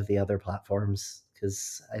on any of the other platforms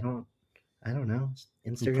because I don't know.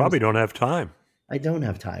 Instagram. You probably don't have time. I don't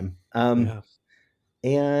have time. Yeah.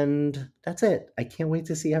 And that's it. I can't wait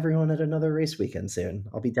to see everyone at another race weekend soon.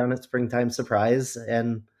 I'll be down at Springtime Surprise,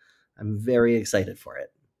 and I'm very excited for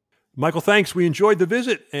it. Michael, thanks. We enjoyed the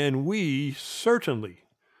visit, and we certainly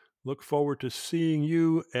look forward to seeing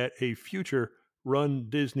you at a future Run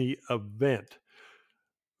Disney event.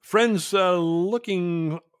 Friends,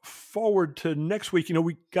 looking forward to next week. You know,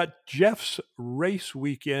 we got Jeff's race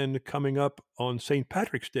weekend coming up on St.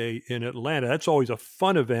 Patrick's Day in Atlanta. That's always a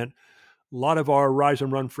fun event. A lot of our Rise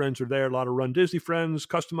and Run friends are there. A lot of Run Disney friends,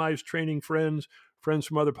 customized training friends, friends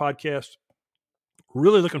from other podcasts.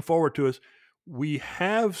 Really looking forward to it. We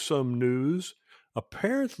have some news.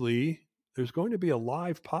 Apparently, there's going to be a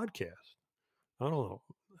live podcast. I don't know.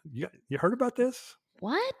 You heard about this?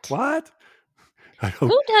 What?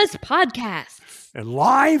 Who does podcasts? And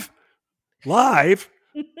live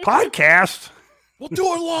podcast. We'll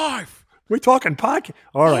do it live. We're talking podcast.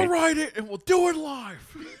 All right. I'll write it and we'll do it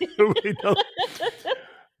live.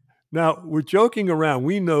 Now, we're joking around.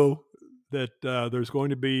 We know that there's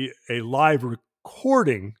going to be a live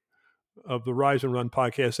recording of the Rise and Run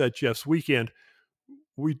podcast at Jeff's weekend.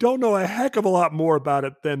 We don't know a heck of a lot more about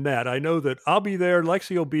it than that. I know that I'll be there,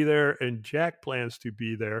 Lexi will be there, and Jack plans to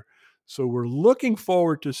be there. So we're looking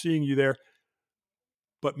forward to seeing you there.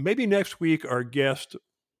 But maybe next week, our guest,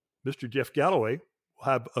 Mr. Jeff Galloway, will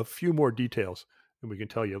have a few more details and we can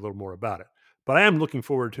tell you a little more about it. But I am looking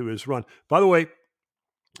forward to his run. By the way,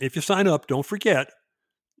 if you sign up, don't forget,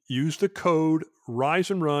 use the code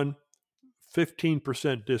Rise and Run,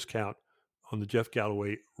 15% discount on the Jeff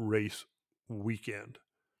Galloway race weekend.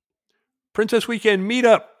 Princess Weekend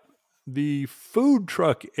Meetup, the food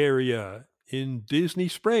truck area in Disney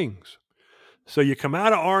Springs. So you come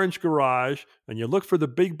out of Orange Garage and you look for the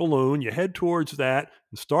big balloon, you head towards that,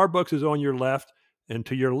 and Starbucks is on your left, and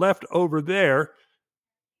to your left over there,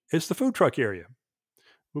 it's the food truck area.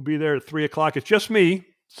 We'll be there at 3 o'clock. It's just me,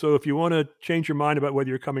 so if you want to change your mind about whether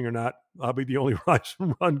you're coming or not, I'll be the only Rise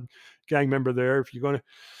and Run gang member there. If you're going to,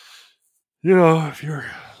 if you're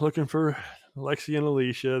looking for Lexi and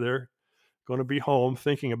Alicia, they're going to be home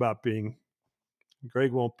thinking about being.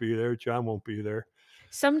 Greg won't be there. John won't be there.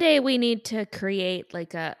 Someday we need to create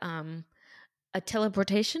like a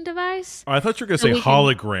teleportation device. Oh, I thought you were going to say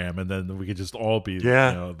hologram, and then we could just all be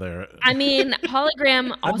there. I mean, hologram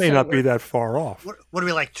that also may not works. be that far off. What are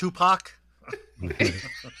we, like Tupac?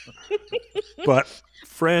 But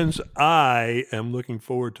friends, I am looking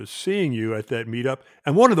forward to seeing you at that meetup.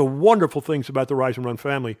 And one of the wonderful things about the Rise and Run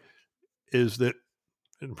family is that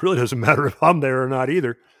it really doesn't matter if I'm there or not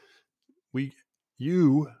either.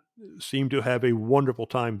 You seem to have a wonderful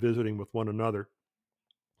time visiting with one another,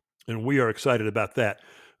 and we are excited about that.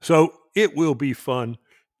 So it will be fun.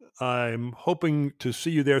 I'm hoping to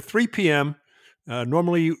see you there 3 p.m.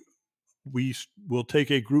 Normally, we will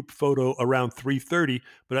take a group photo around 3:30,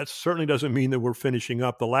 but that certainly doesn't mean that we're finishing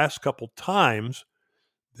up. The last couple times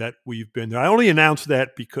that we've been there, I only announce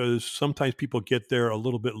that because sometimes people get there a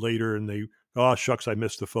little bit later and they, oh, shucks, I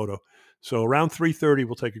missed the photo. So around 3:30,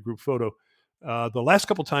 we'll take a group photo. The last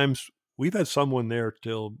couple times, we've had someone there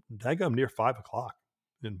till daggum near 5 o'clock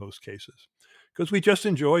in most cases because we just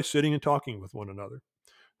enjoy sitting and talking with one another.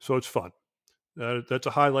 So it's fun. That's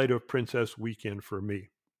a highlight of Princess Weekend for me.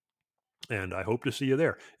 And I hope to see you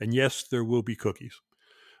there. And yes, there will be cookies.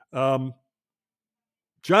 John,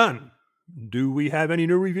 do we have any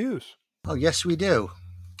new reviews? Oh, yes, we do.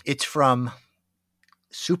 It's from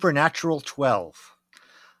Supernatural 12.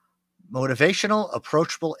 motivational,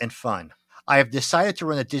 approachable, and fun. I have decided to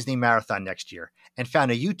run a Disney Marathon next year and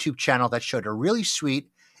found a YouTube channel that showed a really sweet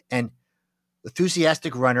and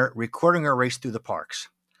enthusiastic runner recording her race through the parks.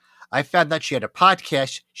 I found that she had a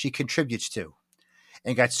podcast she contributes to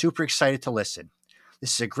and got super excited to listen.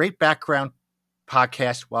 This is a great background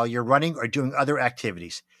podcast while you're running or doing other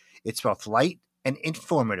activities. It's both light and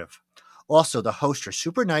informative. Also, the hosts are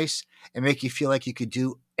super nice and make you feel like you could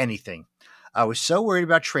do anything. I was so worried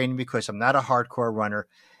about training because I'm not a hardcore runner,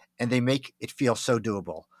 and they make it feel so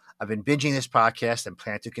doable. I've been binging this podcast and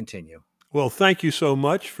plan to continue. Well, thank you so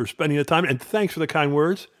much for spending the time, and thanks for the kind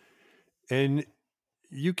words. And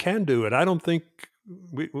you can do it. I don't think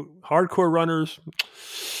hardcore runners,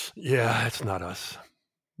 yeah, it's not us.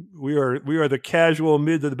 We are the casual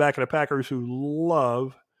mid to the back of the packers who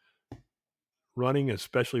love running,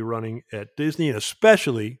 especially running at Disney, and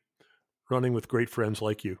especially running with great friends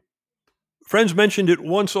like you. Friends mentioned it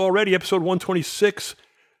once already, episode 126.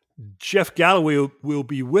 Jeff Galloway will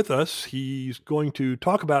be with us. He's going to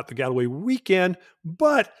talk about the Galloway weekend,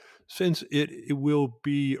 but since it will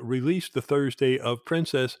be released the Thursday of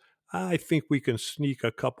Princess, I think we can sneak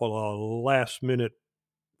a couple of last-minute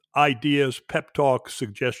ideas, pep talk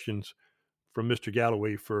suggestions from Mr.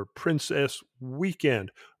 Galloway for Princess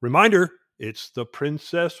weekend. Reminder, it's the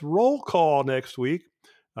Princess roll call next week.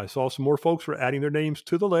 I saw some more folks were adding their names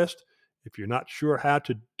to the list. If you're not sure how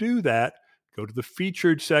to do that, go to the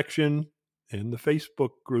featured section in the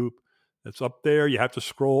Facebook group. That's up there. You have to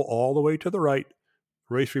scroll all the way to the right.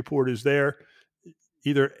 Race report is there.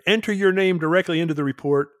 Either enter your name directly into the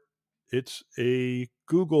report. It's a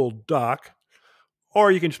Google Doc.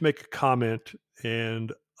 Or you can just make a comment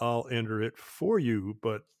and I'll enter it for you.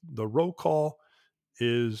 But the roll call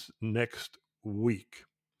is next week.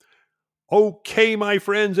 Okay, my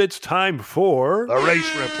friends, it's time for the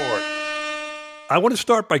race report. I want to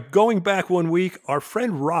start by going back 1 week. Our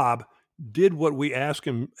friend Rob did what we ask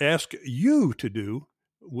you to do,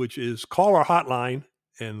 which is call our hotline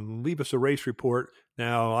and leave us a race report.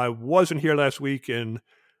 Now, I wasn't here last week, and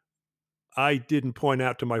I didn't point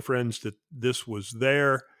out to my friends that this was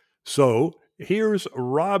there. So here's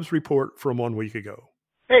Rob's report from 1 week ago.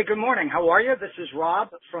 Hey, good morning. How are you? This is Rob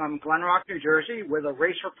from Glen Rock, New Jersey, with a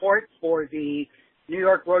race report for the New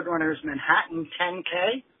York Roadrunners Manhattan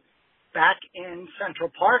 10K. Back in Central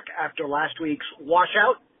Park after last week's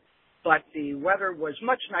washout, but the weather was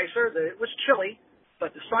much nicer. It was chilly,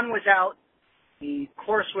 but the sun was out. The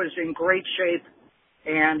course was in great shape,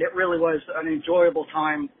 and it really was an enjoyable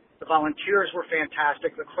time. The volunteers were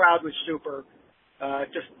fantastic. The crowd was super.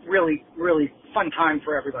 Just really, really fun time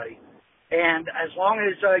for everybody. And as long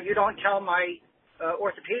as you don't tell my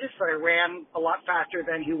orthopedist that I ran a lot faster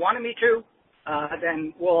than he wanted me to,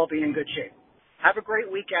 then we'll all be in good shape. Have a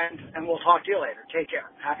great weekend, and we'll talk to you later. Take care.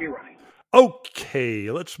 Happy running. Okay,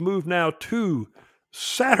 let's move now to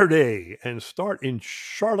Saturday and start in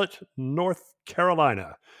Charlotte, North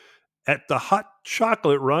Carolina at the Hot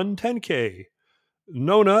Chocolate Run 10K.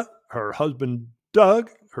 Nona, her husband Doug,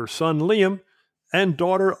 her son Liam, and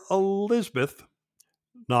daughter Lisbeth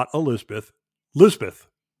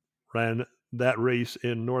ran that race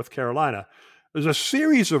in North Carolina. There's a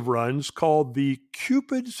series of runs called the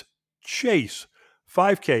Cupid's Chase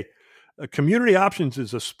 5K. Community Options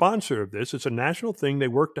is a sponsor of this. It's a national thing. They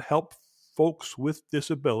work to help folks with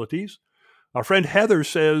disabilities. Our friend Heather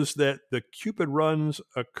says that the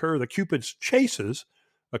Cupid's Chases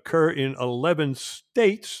occur in 11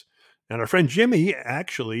 states. And our friend Jimmy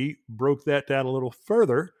actually broke that down a little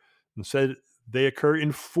further and said they occur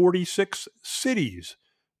in 46 cities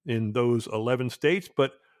in those 11 states.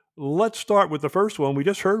 But let's start with the first one. We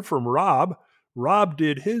just heard from Rob. Rob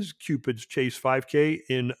did his Cupid's Chase 5K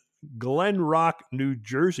in Glen Rock, New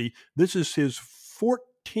Jersey. This is his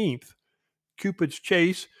 14th Cupid's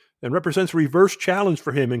Chase and represents a reverse challenge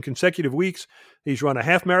for him. In consecutive weeks, he's run a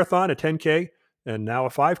half marathon, a 10K, and now a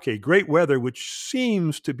 5K. Great weather, which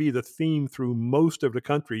seems to be the theme through most of the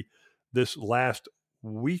country this last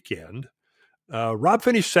weekend. Rob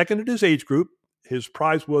finished second in his age group. His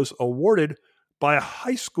prize was awarded by a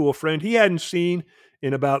high school friend he hadn't seen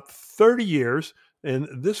in about 30 years, and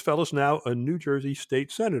this fellow's now a New Jersey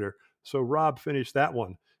state senator. So Rob finished that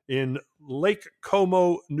one. In Lake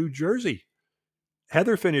Como, New Jersey,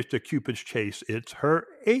 Heather finished a Cupid's Chase. It's her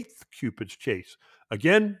 8th Cupid's Chase.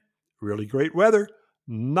 Again, really great weather,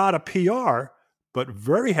 not a PR, but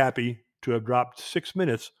very happy to have dropped 6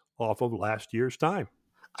 minutes off of last year's time.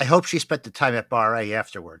 I hope she spent the time at Bar A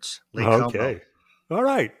afterwards. Lake Okay. Como. All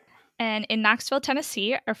right. And in Knoxville,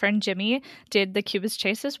 Tennessee, our friend Jimmy did the Cubist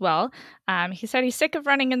Chase as well. He said he's sick of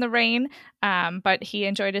running in the rain, but he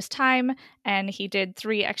enjoyed his time, and he did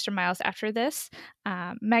 3 extra miles after this.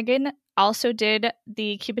 Megan also did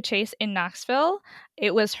the Cubist Chase in Knoxville.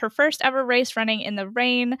 It was her first ever race running in the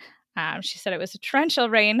rain. She said it was a torrential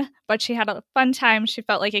rain, but she had a fun time. She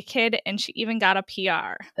felt like a kid, and she even got a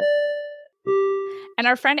PR. And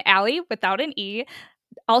our friend Allie, without an E,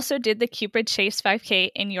 also did the Cupid Chase 5K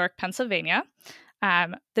in York, Pennsylvania.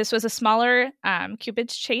 This was a smaller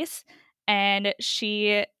Cupid's Chase, and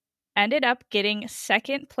she ended up getting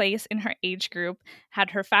 2nd place in her age group,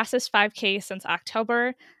 had her fastest 5K since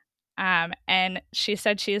October, and she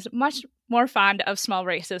said she is much more fond of small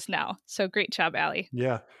races now. So great job, Allie.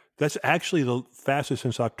 Yeah, that's actually the fastest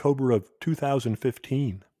since October of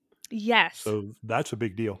 2015. Yes. So that's a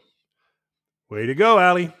big deal. Way to go,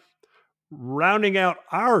 Allie. Rounding out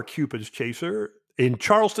our Cupid's Chaser, in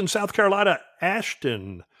Charleston, South Carolina,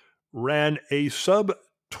 Ashton ran a sub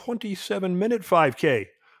 27-minute 5K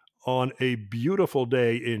on a beautiful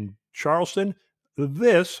day in Charleston.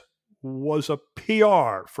 This was a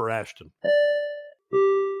PR for Ashton.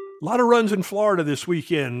 A lot of runs in Florida this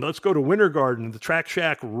weekend. Let's go to Winter Garden, the Track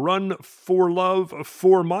Shack Run for Love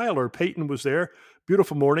 4-miler. Peyton was there.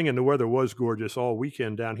 Beautiful morning, and the weather was gorgeous all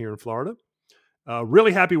weekend down here in Florida.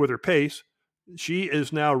 Really happy with her pace. She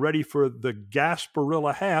is now ready for the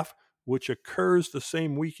Gasparilla Half, which occurs the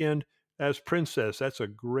same weekend as Princess. That's a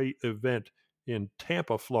great event in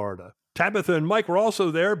Tampa, Florida. Tabitha and Mike were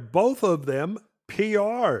also there. Both of them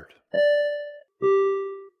PR'd.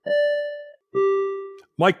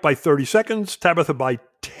 Mike by 30 seconds, Tabitha by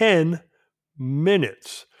 10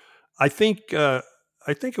 minutes. I think it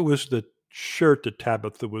was the shirt that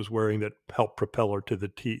Tabitha was wearing that helped propel her to the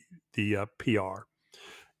PR.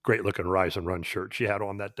 Great looking Rise and Run shirt she had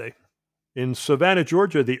on that day. In Savannah,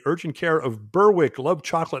 Georgia, the Urgent Care of Berwick Love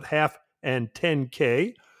Chocolate Half and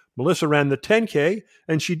 10K. Melissa ran the 10K,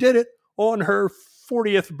 and she did it on her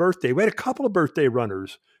 40th birthday. We had a couple of birthday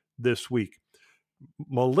runners this week.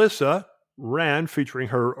 Melissa ran featuring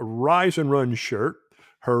her Rise and Run shirt,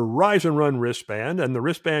 her Rise and Run wristband, and the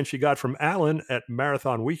wristband she got from Alan at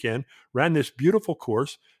Marathon Weekend, ran this beautiful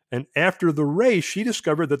course. And after the race, she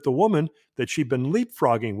discovered that the woman that she'd been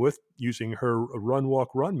leapfrogging with using her run, walk,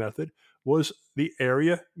 run method was the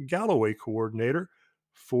area Galloway coordinator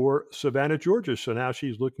for Savannah, Georgia. So now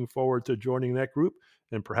she's looking forward to joining that group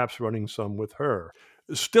and perhaps running some with her.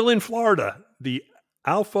 Still in Florida, the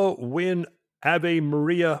Alpha Win Ave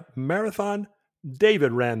Maria Marathon.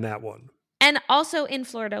 David ran that one. And also in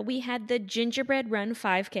Florida, we had the Gingerbread Run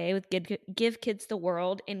 5K with Give Kids the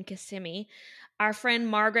World in Kissimmee. Our friend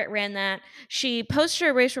Margaret ran that. She posted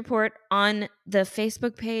her race report on the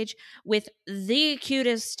Facebook page with the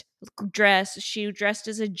cutest dress. She dressed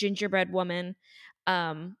as a gingerbread woman.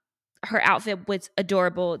 Her outfit was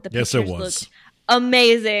adorable. The yes, pictures it was. looked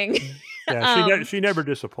amazing. Yeah, she never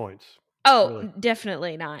disappoints. Oh, really.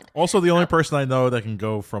 Definitely not. Also, the only person I know that can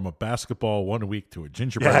go from a basketball one week to a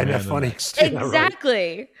gingerbread man that's the funny. next.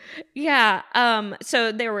 Exactly. Yeah.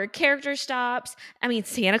 So there were character stops. I mean,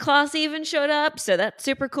 Santa Claus even showed up, so that's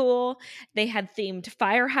super cool. They had themed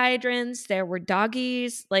fire hydrants. There were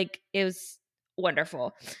doggies. Like, it was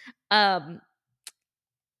wonderful. And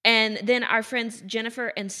then our friends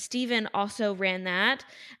Jennifer and Steven also ran that.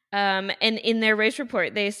 And in their race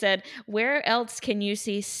report, they said, where else can you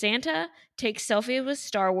see Santa take selfies with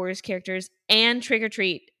Star Wars characters and trick or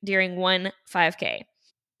treat during one 5K?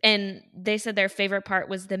 And they said their favorite part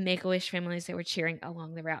was the Make-A-Wish families that were cheering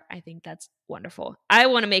along the route. I think that's wonderful. I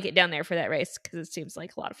want to make it down there for that race because it seems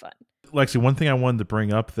like a lot of fun. Lexi, one thing I wanted to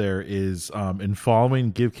bring up there is in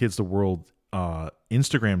following Give Kids the World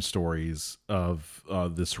Instagram stories of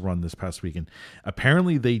this run this past weekend,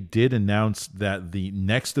 apparently they did announce that the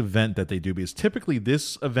next event that they do, because typically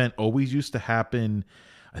this event always used to happen,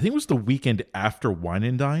 I think it was the weekend after Wine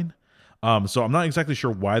and Dine. So I'm not exactly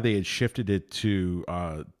sure why they had shifted it to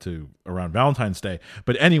around Valentine's Day.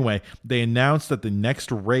 But anyway, they announced that the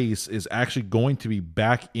next race is actually going to be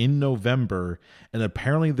back in November, and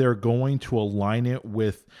apparently they're going to align it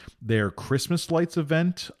with their Christmas lights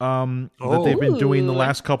event that they've been doing the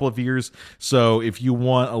last couple of years. So if you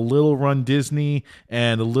want a little Run Disney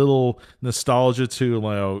and a little nostalgia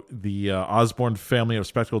to the Osborne family of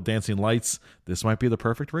spectacle dancing lights, this might be the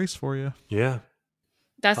perfect race for you. Yeah.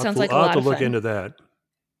 That sounds like a lot I'll have of to look fun. into that.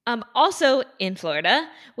 Also in Florida,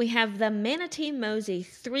 we have the Manatee Mosey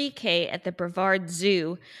 3K at the Brevard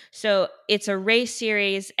Zoo. So it's a race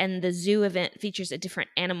series, and the zoo event features a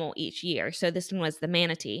different animal each year. So this one was the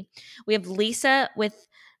manatee. We have Lisa with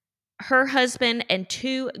her husband and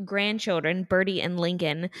 2 grandchildren, Birdie and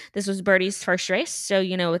Lincoln. This was Birdie's first race, so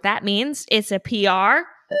you know what that means. It's a PR.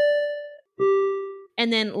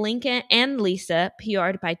 And then Lincoln and Lisa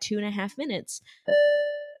PR'd by 2.5 minutes.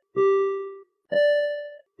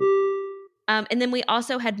 And then we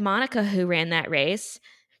also had Monica who ran that race.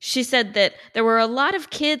 She said that there were a lot of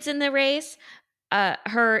kids in the race.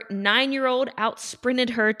 Her 9-year-old out-sprinted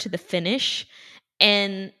her to the finish,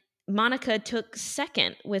 and Monica took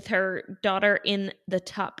second with her daughter in the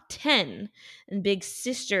top 10, and big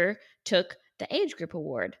sister took the age group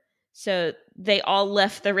award. So they all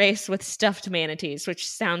left the race with stuffed manatees, which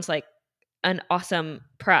sounds like an awesome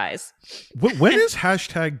prize. When is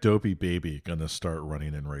 #DopeyBaby going to start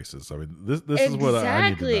running in races? I mean, this is what I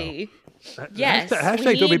need to know. Yes, hashtag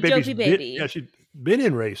we need Dopey Dopey Baby's Baby. she's been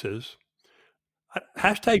in races.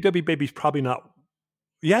 Hashtag Dopey Baby's probably not.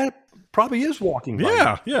 Yeah, probably is walking.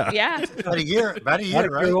 Yeah. About a year, About a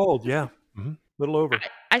right? year old. Yeah, a little over.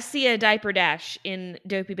 I see a diaper dash in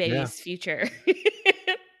Dopey Baby's future.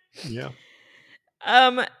 Yeah.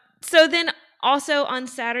 So then also on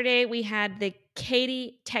Saturday, we had the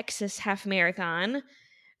Katy, Texas Half Marathon.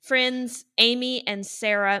 Friends Amy and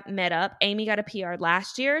Sarah met up. Amy got a PR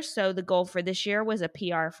last year, so the goal for this year was a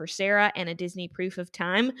PR for Sarah and a Disney proof of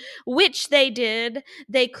time, which they did.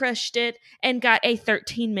 They crushed it and got a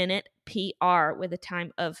 13-minute PR with a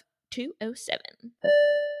time of 2:07.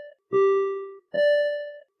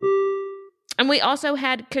 And we also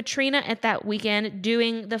had Katrina at that weekend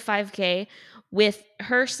doing the 5K with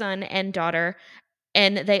her son and daughter,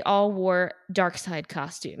 and they all wore dark side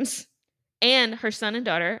costumes. And her son and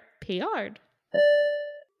daughter PR'd.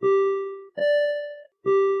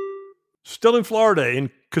 Still in Florida, in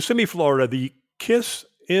Kissimmee, Florida, the Kiss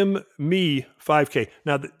Me 5K.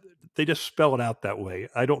 Now, they just spell it out that way.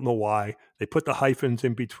 I don't know why. They put the hyphens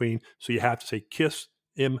in between, so you have to say Kiss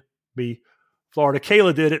Me Florida.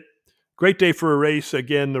 Kayla did it. Great day for a race.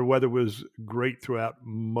 Again, the weather was great throughout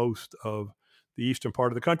most of the eastern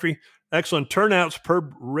part of the country. Excellent turnouts per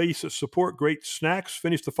race support. Great snacks.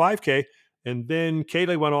 Finished the 5K. And then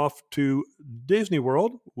Kayla went off to Disney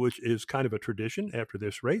World, which is kind of a tradition after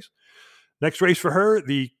this race. Next race for her,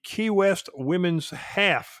 the Key West Women's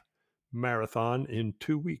Half Marathon in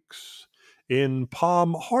 2 weeks. In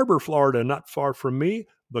Palm Harbor, Florida, not far from me,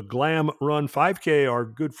 the Glam Run 5K. Our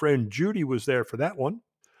good friend Judy was there for that one.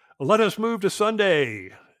 Let us move to Sunday.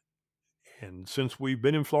 And since we've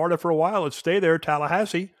been in Florida for a while, let's stay there.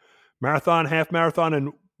 Tallahassee, marathon, half marathon,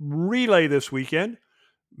 and relay this weekend.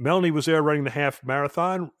 Melanie was there running the half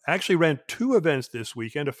marathon. Actually ran 2 events this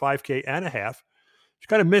weekend, a 5K and a half. She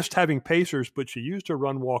kind of missed having pacers, but she used her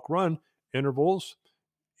run, walk, run intervals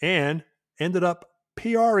and ended up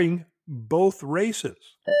PRing both races.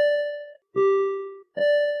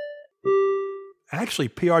 Actually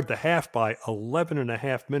PR'd the half by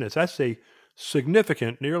 11.5 minutes. That's a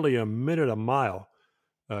significant, nearly a minute a mile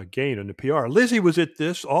gain in the PR. Lizzie was at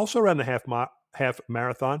this, also ran the half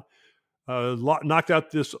marathon. Knocked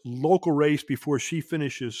out this local race before she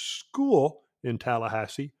finishes school in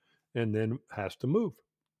Tallahassee and then has to move.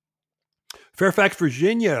 Fairfax,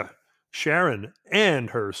 Virginia, Sharon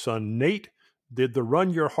and her son Nate did the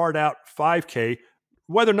Run Your Heart Out 5K.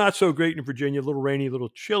 Weather not so great in Virginia, a little rainy, a little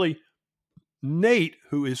chilly. Nate,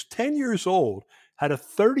 who is 10 years old, had a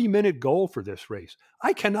 30-minute goal for this race.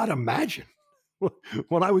 I cannot imagine.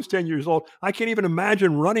 When I was 10 years old, I can't even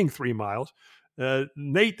imagine running 3 miles.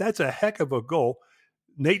 Nate, that's a heck of a goal.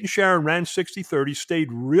 Nate and Sharon ran 60-30, stayed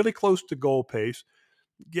really close to goal pace.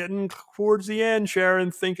 Getting towards the end,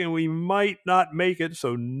 Sharon thinking we might not make it,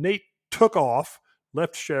 so Nate took off,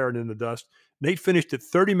 left Sharon in the dust. Nate finished at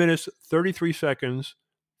 30 minutes, 33 seconds,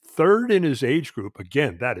 third in his age group.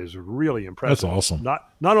 Again, that is really impressive. That's awesome.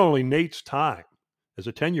 Not only Nate's time as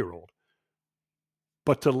a 10-year-old,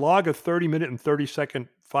 but to log a 30-minute and 30-second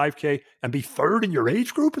 5K and be third in your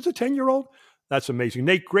age group as a 10-year-old, that's amazing.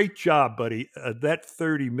 Nate, great job, buddy. That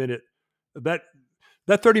 30-minute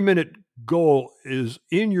goal is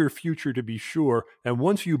in your future to be sure. And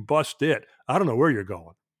once you bust it, I don't know where you're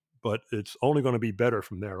going, but it's only going to be better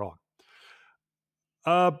from there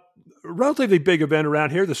on. Relatively big event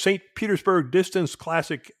around here, the St. Petersburg Distance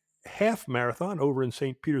Classic Half Marathon over in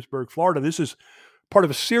St. Petersburg, Florida. This is part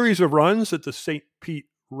of a series of runs that the St. Pete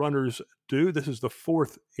runners do. This is the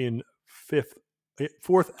fourth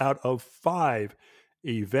out of 5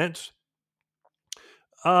 events.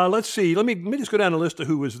 Let's see. Let me just go down the list of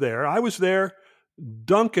who was there. I was there.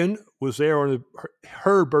 Duncan was there on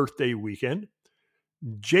her birthday weekend.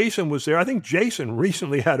 Jason was there. I think Jason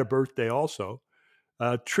recently had a birthday also.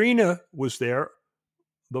 Trina was there.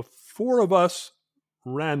 The 4 of us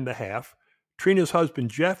ran the half. Trina's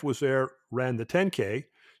husband, Jeff, was there, ran the 10K.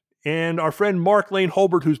 And our friend Mark Lane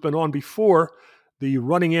Holbert, who's been on before, the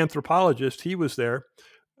running anthropologist, he was there.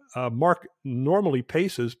 Mark normally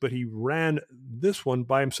paces, but he ran this one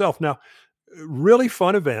by himself. Now, really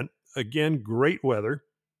fun event. Again, great weather.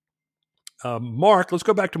 Mark, let's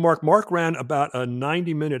go back to Mark. Mark ran about a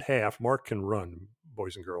 90-minute half. Mark can run,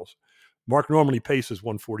 boys and girls. Mark normally paces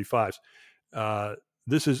 145s.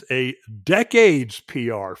 This is a decades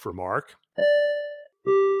PR for Mark.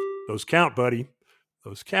 Those count, buddy.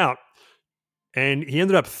 Those count. And he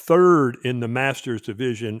ended up third in the Masters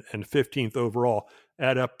division and 15th overall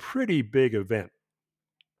at a pretty big event.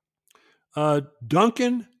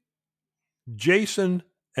 Duncan, Jason,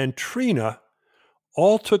 and Trina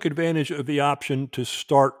all took advantage of the option to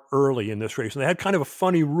start early in this race. And they had kind of a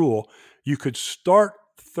funny rule. You could start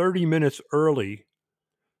 30 minutes early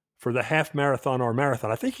for the half marathon or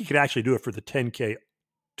marathon. I think you could actually do it for the 10K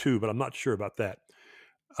too, but I'm not sure about that.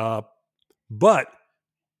 But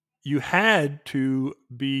you had to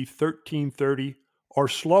be 13:30 or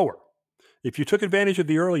slower. If you took advantage of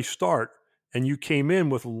the early start and you came in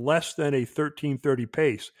with less than a 13:30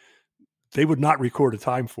 pace, they would not record a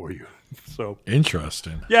time for you. So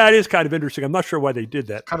interesting. Yeah, it is kind of interesting. I'm not sure why they did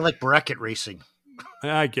that. Kind of like bracket racing.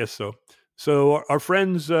 I guess so. So our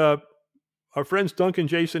friends Duncan,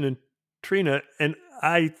 Jason, and Trina, and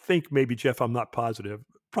I think maybe Jeff, I'm not positive.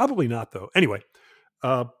 Probably not, though. Anyway,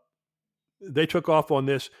 they took off on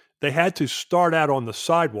this. They had to start out on the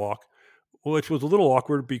sidewalk, which was a little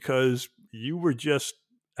awkward because you were just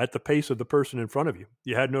at the pace of the person in front of you.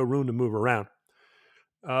 You had no room to move around.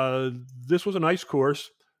 This was a nice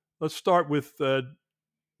course. Let's start with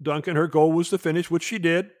Duncan. Her goal was to finish, which she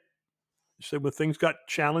did. She said when things got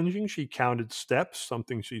challenging, she counted steps,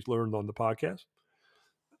 something she's learned on the podcast.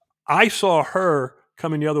 I saw her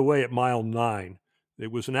coming the other way at mile 9.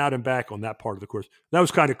 It was an out and back on that part of the course. That was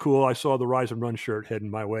kind of cool. I saw the Rise and Run shirt heading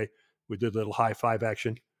my way. We did a little high five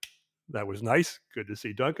action. That was nice. Good to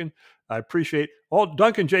see Duncan. I appreciate all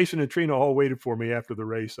Duncan, Jason, and Trina all waited for me after the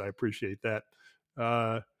race. I appreciate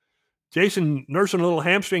that. Jason nursing a little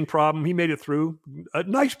hamstring problem. He made it through. A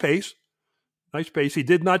nice pace. Nice pace. He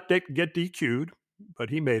did not get DQ'd, but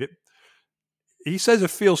he made it. He says it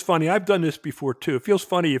feels funny. I've done this before too. It feels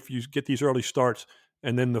funny if you get these early starts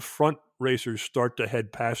and then the front racers start to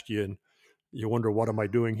head past you and you wonder, what am I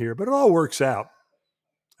doing here? But it all works out.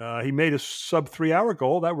 He made a sub 3-hour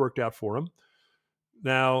goal. That worked out for him.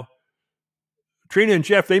 Now, Trina and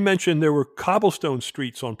Jeff, they mentioned there were cobblestone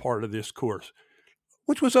streets on part of this course,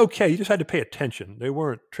 which was okay. You just had to pay attention. They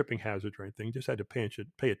weren't tripping hazards or anything. You just had to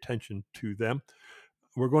pay attention to them.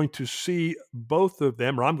 We're going to see both of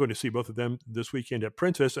them, or I'm going to see both of them this weekend at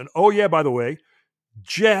Princess. And oh yeah, by the way,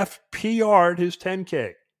 Jeff PR'd his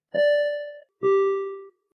 10K.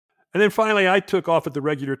 And then finally, I took off at the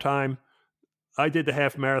regular time. I did the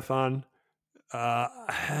half marathon.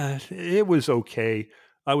 It was okay.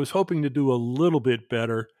 I was hoping to do a little bit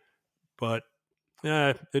better, but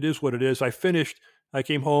it is what it is. I finished. I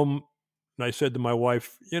came home and I said to my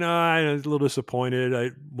wife, I was a little disappointed.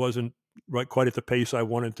 I wasn't quite at the pace I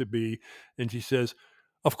wanted to be. And she says,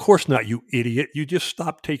 "Of course not, you idiot. You just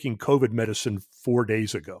stopped taking COVID medicine 4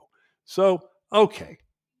 days ago." So, okay.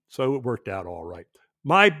 So it worked out all right.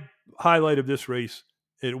 My highlight of this race,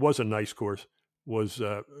 it was a nice course, was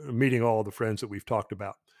meeting all the friends that we've talked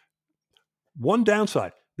about. One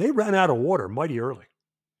downside, they ran out of water mighty early.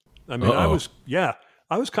 I mean, I was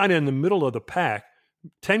kind of in the middle of the pack.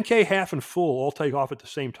 10K, half and full all take off at the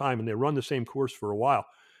same time, and they run the same course for a while.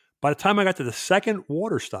 By the time I got to the second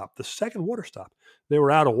water stop, they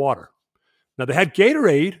were out of water. Now, they had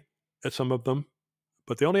Gatorade at some of them,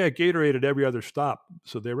 but they only had Gatorade at every other stop,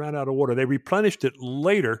 so they ran out of water. They replenished it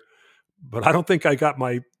later, but I don't think I got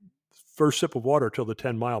my first sip of water till the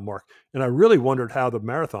 10-mile mark. And I really wondered how the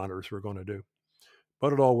marathoners were going to do,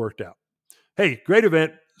 but it all worked out. Hey, great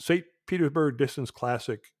event, St. Petersburg Distance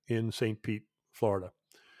Classic in St. Pete, Florida.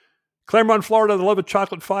 Claremont, Florida, the Love of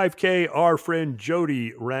Chocolate 5K. Our friend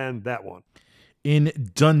Jody ran that one.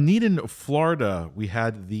 In Dunedin, Florida, we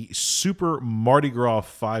had the Super Mardi Gras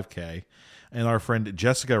 5K, and our friend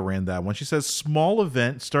Jessica ran that one. She says, small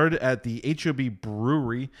event, started at the HOB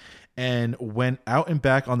Brewery and went out and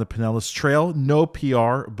back on the Pinellas Trail. No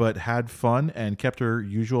PR, but had fun and kept her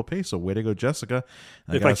usual pace. So way to go, Jessica.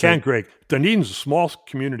 If I can, Greg, Dunedin's a small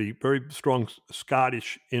community, very strong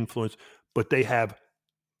Scottish influence, but they have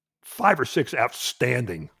 5 or 6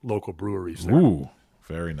 outstanding local breweries there. Ooh,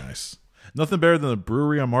 very nice. Nothing better than a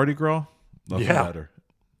brewery on Mardi Gras. Nothing better.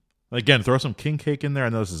 Again, throw some king cake in there. I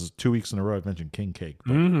know this is 2 weeks in a row I've mentioned king cake,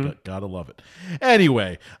 but gotta love it.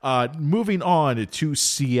 Anyway, moving on to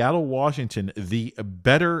Seattle, Washington, the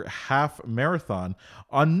Better Half Marathon.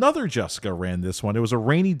 Another Jessica ran this one. It was a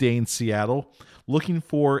rainy day in Seattle, looking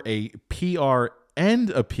for a PR and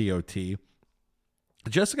a POT.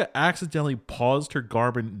 Jessica accidentally paused her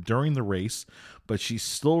Garmin during the race, but she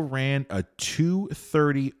still ran a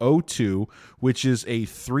 2:30:02, which is a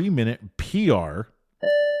 3-minute PR.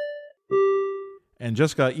 And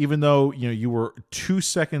Jessica, even though you were 2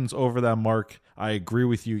 seconds over that mark, I agree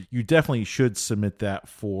with you. You definitely should submit that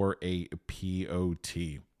for a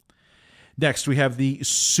POT. Next, we have the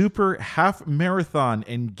Super Half Marathon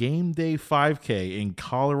and Game Day 5K in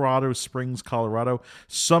Colorado Springs, Colorado.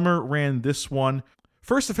 Summer ran this one.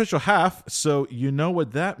 First official half, so you know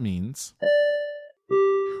what that means.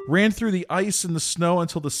 Ran through the ice and the snow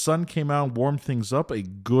until the sun came out and warmed things up. A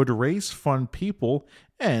good race, fun people,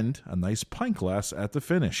 and a nice pint glass at the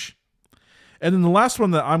finish. And then the last one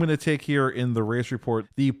that I'm going to take here in the race report,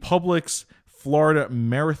 the Publix Florida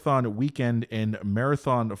Marathon Weekend in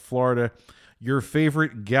Marathon, Florida. Your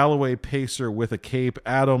favorite Galloway pacer with a cape,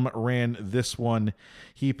 Adam, ran this one.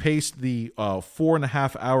 He paced the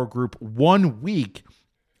 4.5-hour group 1 week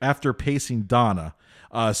after pacing Donna.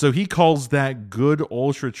 So he calls that good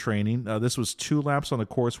ultra training. This was 2 laps on the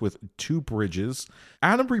course with 2 bridges.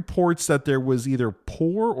 Adam reports that there was either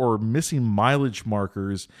poor or missing mileage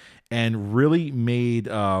markers and really made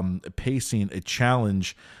pacing a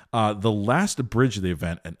challenge. The last bridge of the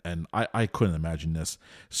event, and I couldn't imagine this,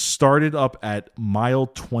 started up at mile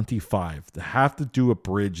 25. To have to do a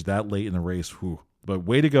bridge that late in the race, whew. But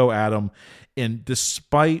way to go, Adam. And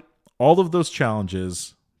despite all of those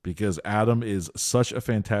challenges, because Adam is such a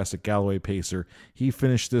fantastic Galloway pacer, he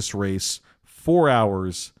finished this race 4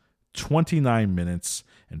 hours, 29 minutes,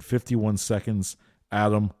 and 51 seconds.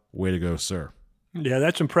 Adam, way to go, sir. Yeah,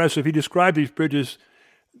 that's impressive. He described these bridges.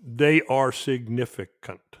 They are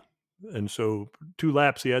significant. And so 2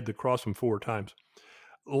 laps, he had to cross them 4 times.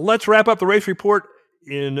 Let's wrap up the race report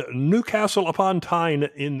in Newcastle upon Tyne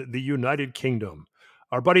in the United Kingdom.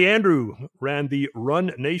 Our buddy Andrew ran the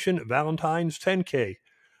Run Nation Valentine's 10K.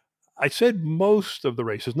 I said most of the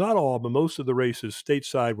races, not all, but most of the races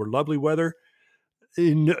stateside were lovely weather.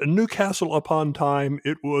 In Newcastle upon Tyne,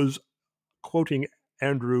 it was, quoting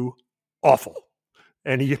Andrew, awful.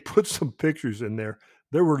 And he put some pictures in there.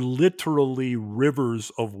 There were literally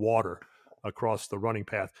rivers of water across the running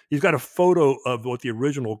path. He's got a photo of what the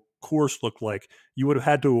original course looked like. You would have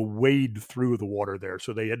had to wade through the water there,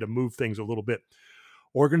 so they had to move things a little bit.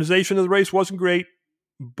 Organization of the race wasn't great,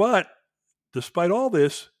 but despite all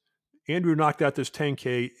this, Andrew knocked out this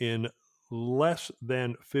 10K in less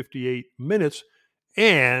than 58 minutes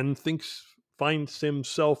and finds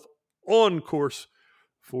himself on course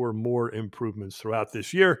for more improvements throughout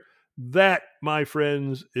this year. That, my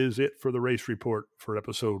friends, is it for the race report for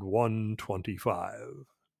episode 125.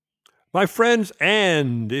 My friends,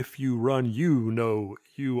 and if you run, you know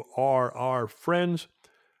you are our friends.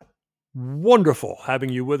 Wonderful having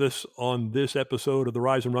you with us on this episode of the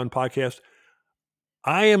Rise and Run podcast.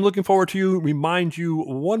 I am looking forward to remind you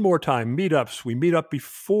one more time, meetups. We meet up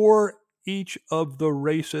before each of the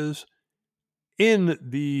races in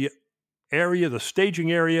the area, the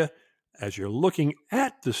staging area. As you're looking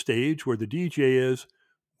at the stage where the DJ is,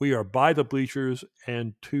 we are by the bleachers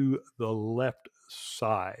and to the left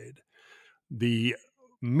side. The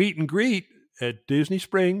meet and greet at Disney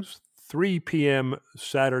Springs, 3 p.m.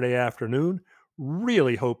 Saturday afternoon.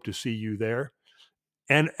 Really hope to see you there.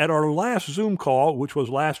 And at our last Zoom call, which was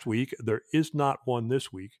last week, there is not one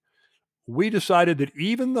this week, we decided that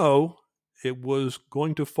even though it was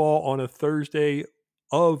going to fall on a Thursday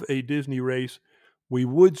of a Disney race, we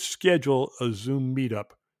would schedule a Zoom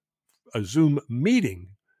meetup, a Zoom meeting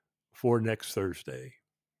for next Thursday.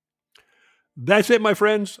 That's it, my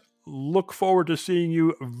friends. Look forward to seeing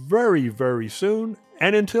you very, very soon.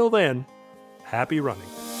 And until then, happy running.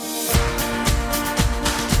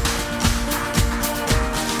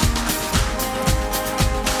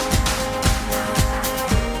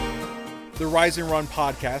 The Rise and Run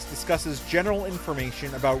podcast discusses general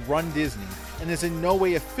information about Run Disney and is in no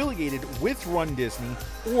way affiliated with Run Disney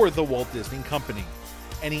or the Walt Disney Company.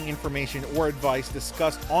 Any information or advice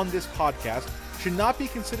discussed on this podcast should not be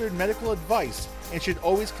considered medical advice and should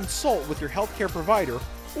always consult with your healthcare provider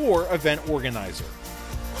or event organizer.